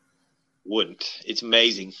 huh? Wouldn't. It's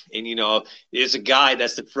amazing. And, as a guy,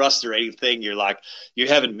 that's the frustrating thing. You're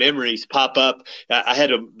having memories pop up. I had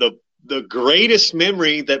the greatest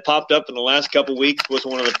memory that popped up in the last couple of weeks was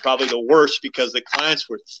probably the worst, because the clients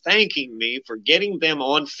were thanking me for getting them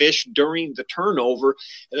on fish during the turnover,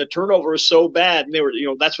 and the turnover was so bad. And they were,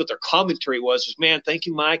 that's what their commentary was, man, thank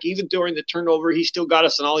you, Mike. Even during the turnover, he still got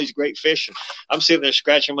us on all these great fish. And I'm sitting there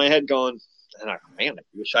scratching my head going, man, I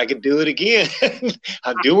wish I could do it again.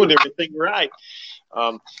 I'm doing everything right.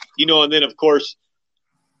 And then of course,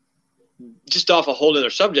 just off a whole other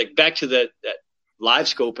subject, back to that live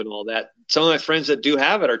scope and all that. Some of my friends that do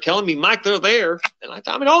have it are telling me, Mike, they're there. And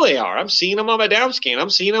I know they are. I'm seeing them on my down scan.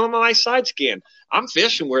 I'm seeing them on my side scan. I'm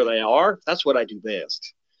fishing where they are. That's what I do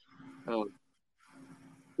best.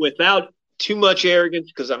 Without too much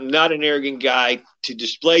arrogance, because I'm not an arrogant guy, to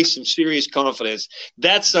display some serious confidence.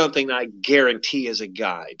 That's something I guarantee as a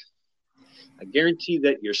guide. I guarantee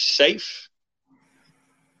that you're safe.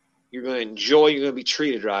 You're going to enjoy. You're going to be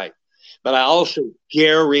treated right. But I also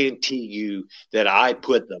guarantee you that I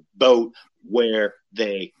put the boat where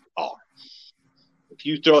they are. If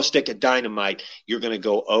you throw a stick of dynamite, you're going to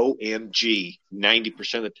go OMG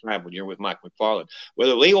 90% of the time when you're with Mike McFarland.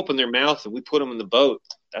 Whether they open their mouth and we put them in the boat,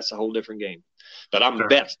 that's a whole different game. But I'm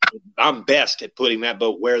best. I'm best at putting that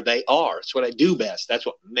boat where they are. It's what I do best. That's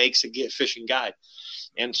what makes a fishing guide.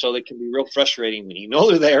 And so they can be real frustrating when you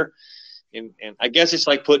know they're there. And I guess it's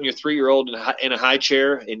like putting your 3-year-old in a high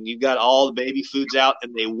chair and you've got all the baby foods out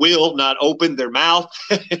and they will not open their mouth.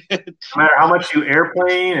 No matter how much you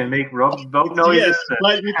airplane and make boat noises. Yes,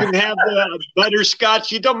 but you can have the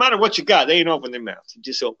butterscotch. It don't matter what you got. They ain't open their mouths. You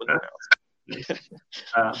just open their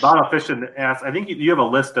mouths. Bono Fishing asks, I think you have a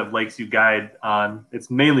list of lakes you guide on. It's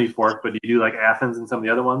mainly Fork, but do you do like Athens and some of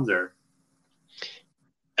the other ones? Or?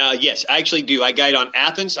 Yes, I actually do. I guide on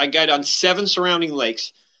Athens. I guide on 7 surrounding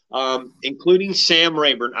lakes. Including Sam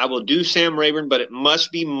Rayburn. I will do Sam Rayburn, but it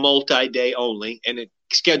must be multi-day only, and it's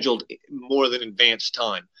scheduled more than advanced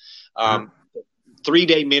time.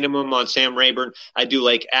 3-day minimum on Sam Rayburn. I do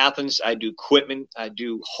Lake Athens. I do Quitman. I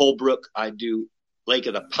do Holbrook. I do Lake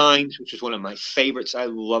of the Pines, which is one of my favorites. I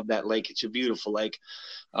love that lake. It's a beautiful lake.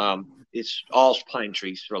 It's all pine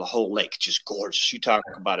trees for the whole lake. It's just gorgeous. You talk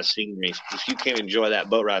about a scenery. If you can't enjoy that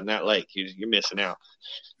boat ride in that lake, you're missing out.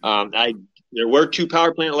 I There were 2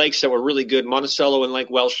 power plant lakes that were really good, Monticello and Lake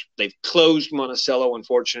Welsh. They've closed Monticello,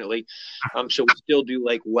 unfortunately. So we still do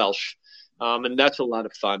Lake Welsh. And that's a lot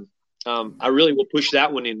of fun. I really will push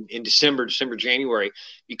that one in December, January,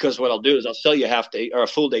 because what I'll do is I'll sell you a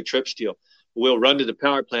full day trip still. We'll run to the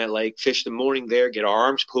power plant lake, fish the morning there, get our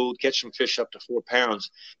arms pulled, catch some fish up to 4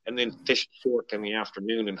 pounds, and then fish the fork in the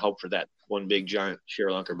afternoon and hope for that one big giant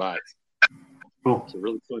shearlunker bite. Cool. It's a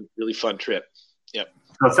really fun trip. Yep.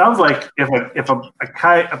 So it sounds like if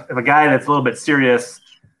a guy that's a little bit serious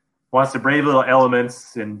wants to brave little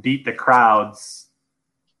elements and beat the crowds,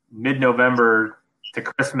 mid-November to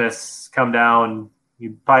Christmas, come down.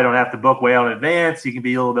 You probably don't have to book way out in advance. You can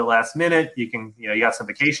be a little bit last minute. You can, you got some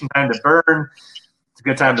vacation time to burn. It's a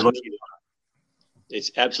good time to look at it. It's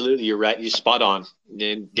absolutely, you're right. You're spot on.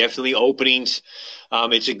 And definitely openings.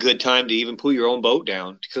 It's a good time to even pull your own boat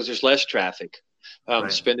down because there's less traffic.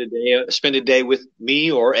 Right. Spend a day with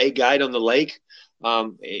me or a guide on the lake.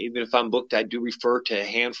 Even if I'm booked, I do refer to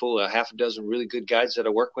a half a dozen really good guides that I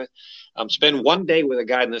work with. Spend one day with a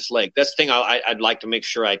guide in this lake. That's the thing I'd like to make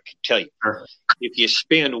sure I tell you. Sure. If you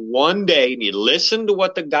spend one day and you listen to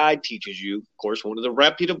what the guide teaches you, of course, one of the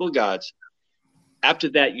reputable guides, after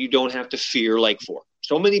that, you don't have to fear Lake Fork.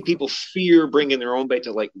 So many people fear bringing their own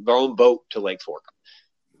boat to Lake Fork.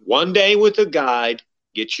 One day with a guide,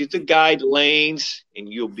 get you the guide lanes,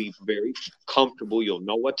 and you'll be very comfortable. You'll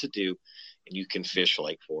know what to do, and you can fish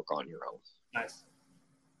Lake Fork on your own. Nice.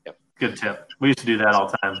 Yep. Good tip. We used to do that all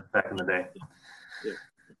the time back in the day. Yeah.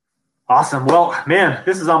 Awesome. Well, man,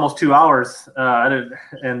 this is almost 2 hours,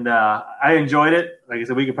 and I enjoyed it. Like I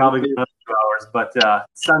said, we could probably get another 2 hours, but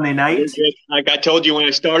Sunday night. Like I told you when I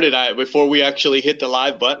started, before we actually hit the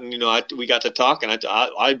live button, we got to talk, and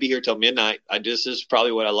I'd be here till midnight. This is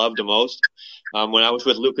probably what I love the most. When I was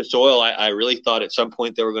with Lucas Oil, I really thought at some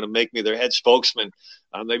point they were going to make me their head spokesman.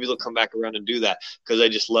 Maybe they'll come back around and do that because I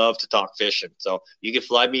just love to talk fishing. So you can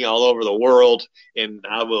fly me all over the world, and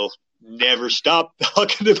I will never stop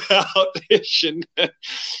talking about fishing.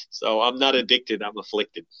 So I'm not addicted. I'm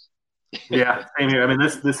afflicted. Yeah, same here. I mean,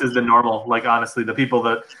 this is the normal. Like, honestly, the people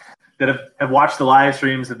that have watched the live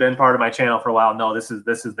streams, have been part of my channel for a while. No, this is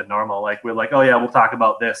the normal. Like, we're like, oh yeah, we'll talk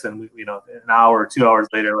about this, and an hour or 2 hours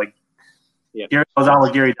later, like. Yeah. Gary was on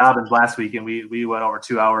with Gary Dobbins last week, and we went over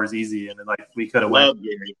 2 hours easy, and like we could have went.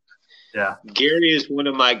 Gary. Yeah, Gary is one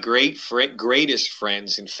of my greatest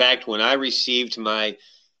friends. In fact, when I received my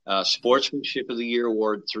Sportsmanship of the Year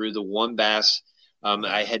award through the One Bass,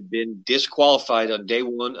 I had been disqualified on day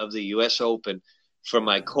one of the U.S. Open for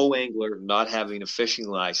my co-angler not having a fishing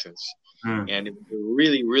license, and it was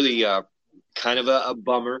really, really kind of a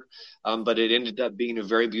bummer. But it ended up being a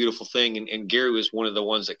very beautiful thing, and Gary was one of the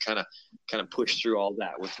ones that kind of pushed through all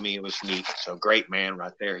that with me. It was neat. So great man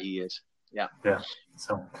right there, he is. Yeah.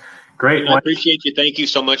 So great. I appreciate you. Thank you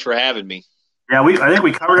so much for having me. Yeah, I think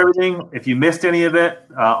we covered everything. If you missed any of it,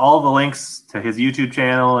 all the links to his YouTube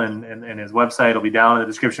channel and his website will be down in the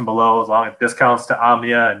description below, as long as discounts to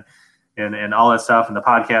Omnia and all that stuff, and the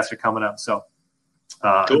podcasts are coming up. So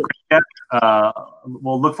cool.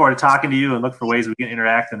 We'll look forward to talking to you and look for ways we can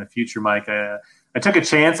interact in the future, Mike. I took a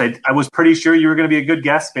chance. I was pretty sure you were going to be a good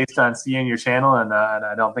guest based on seeing your channel, and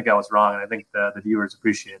I don't think I was wrong. And I think the viewers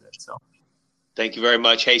appreciate it. So, thank you very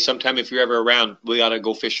much. Hey, sometime if you're ever around, we got to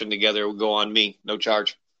go fishing together. We'll go on me, no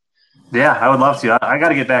charge. Yeah, I would love to. I got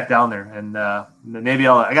to get back down there, and maybe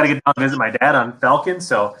I got to get down and visit my dad on Falcon.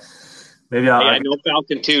 So maybe I know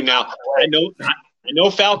Falcon too. Now I know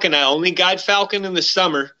Falcon. I only guide Falcon in the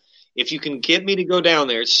summer. If you can get me to go down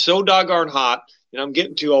there, it's so doggone hot, and I'm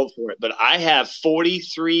getting too old for it. But I have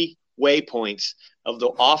 43 waypoints of the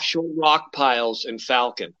offshore rock piles in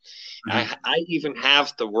Falcon. Mm-hmm. I even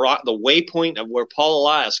have the waypoint of where Paul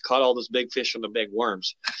Elias caught all those big fish on the big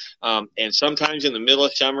worms. And sometimes in the middle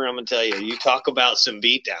of summer, I'm going to tell you talk about some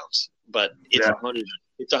beat downs. But it's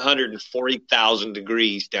 140,000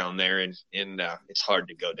 degrees down there, and it's hard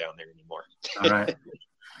to go down there anymore. All right.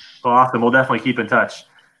 Well, awesome. We'll definitely keep in touch.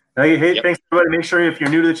 Hey, Thanks, everybody. Make sure if you're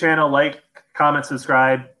new to the channel, like, comment,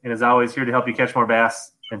 subscribe, and as always, here to help you catch more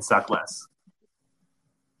bass and suck less.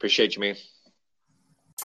 Appreciate you, man.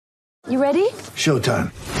 You ready?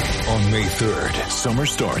 Showtime. On May 3rd, summer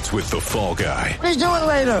starts with The Fall Guy. Let's do it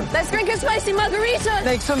later. Let's drink a spicy margarita.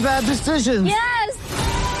 Make some bad decisions. Yes.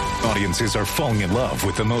 Audiences are falling in love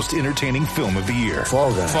with the most entertaining film of the year.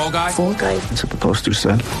 Fall Guy. Fall Guy? Fall Guy. That's what the poster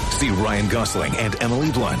said. See Ryan Gosling and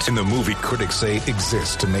Emily Blunt in the movie critics say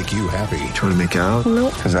exists to make you happy. Trying to make it out?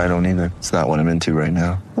 Nope. Because I don't either. It's not what I'm into right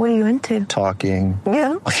now. What are you into? Talking.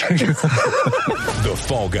 Yeah. The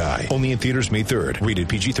Fall Guy. Only in theaters May 3rd. Rated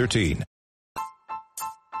PG-13.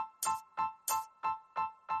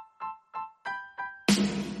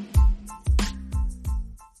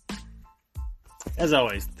 As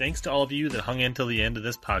always, thanks to all of you that hung in till the end of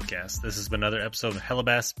this podcast. This has been another episode of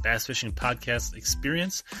Hellabass Bass Fishing Podcast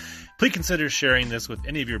Experience. Please consider sharing this with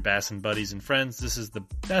any of your bassin buddies and friends. This is the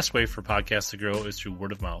best way for podcasts to grow is through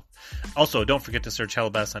word of mouth. Also, don't forget to search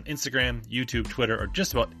Hellabass on Instagram, YouTube, Twitter, or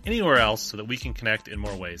just about anywhere else so that we can connect in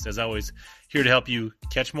more ways. As always, here to help you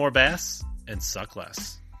catch more bass and suck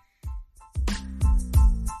less.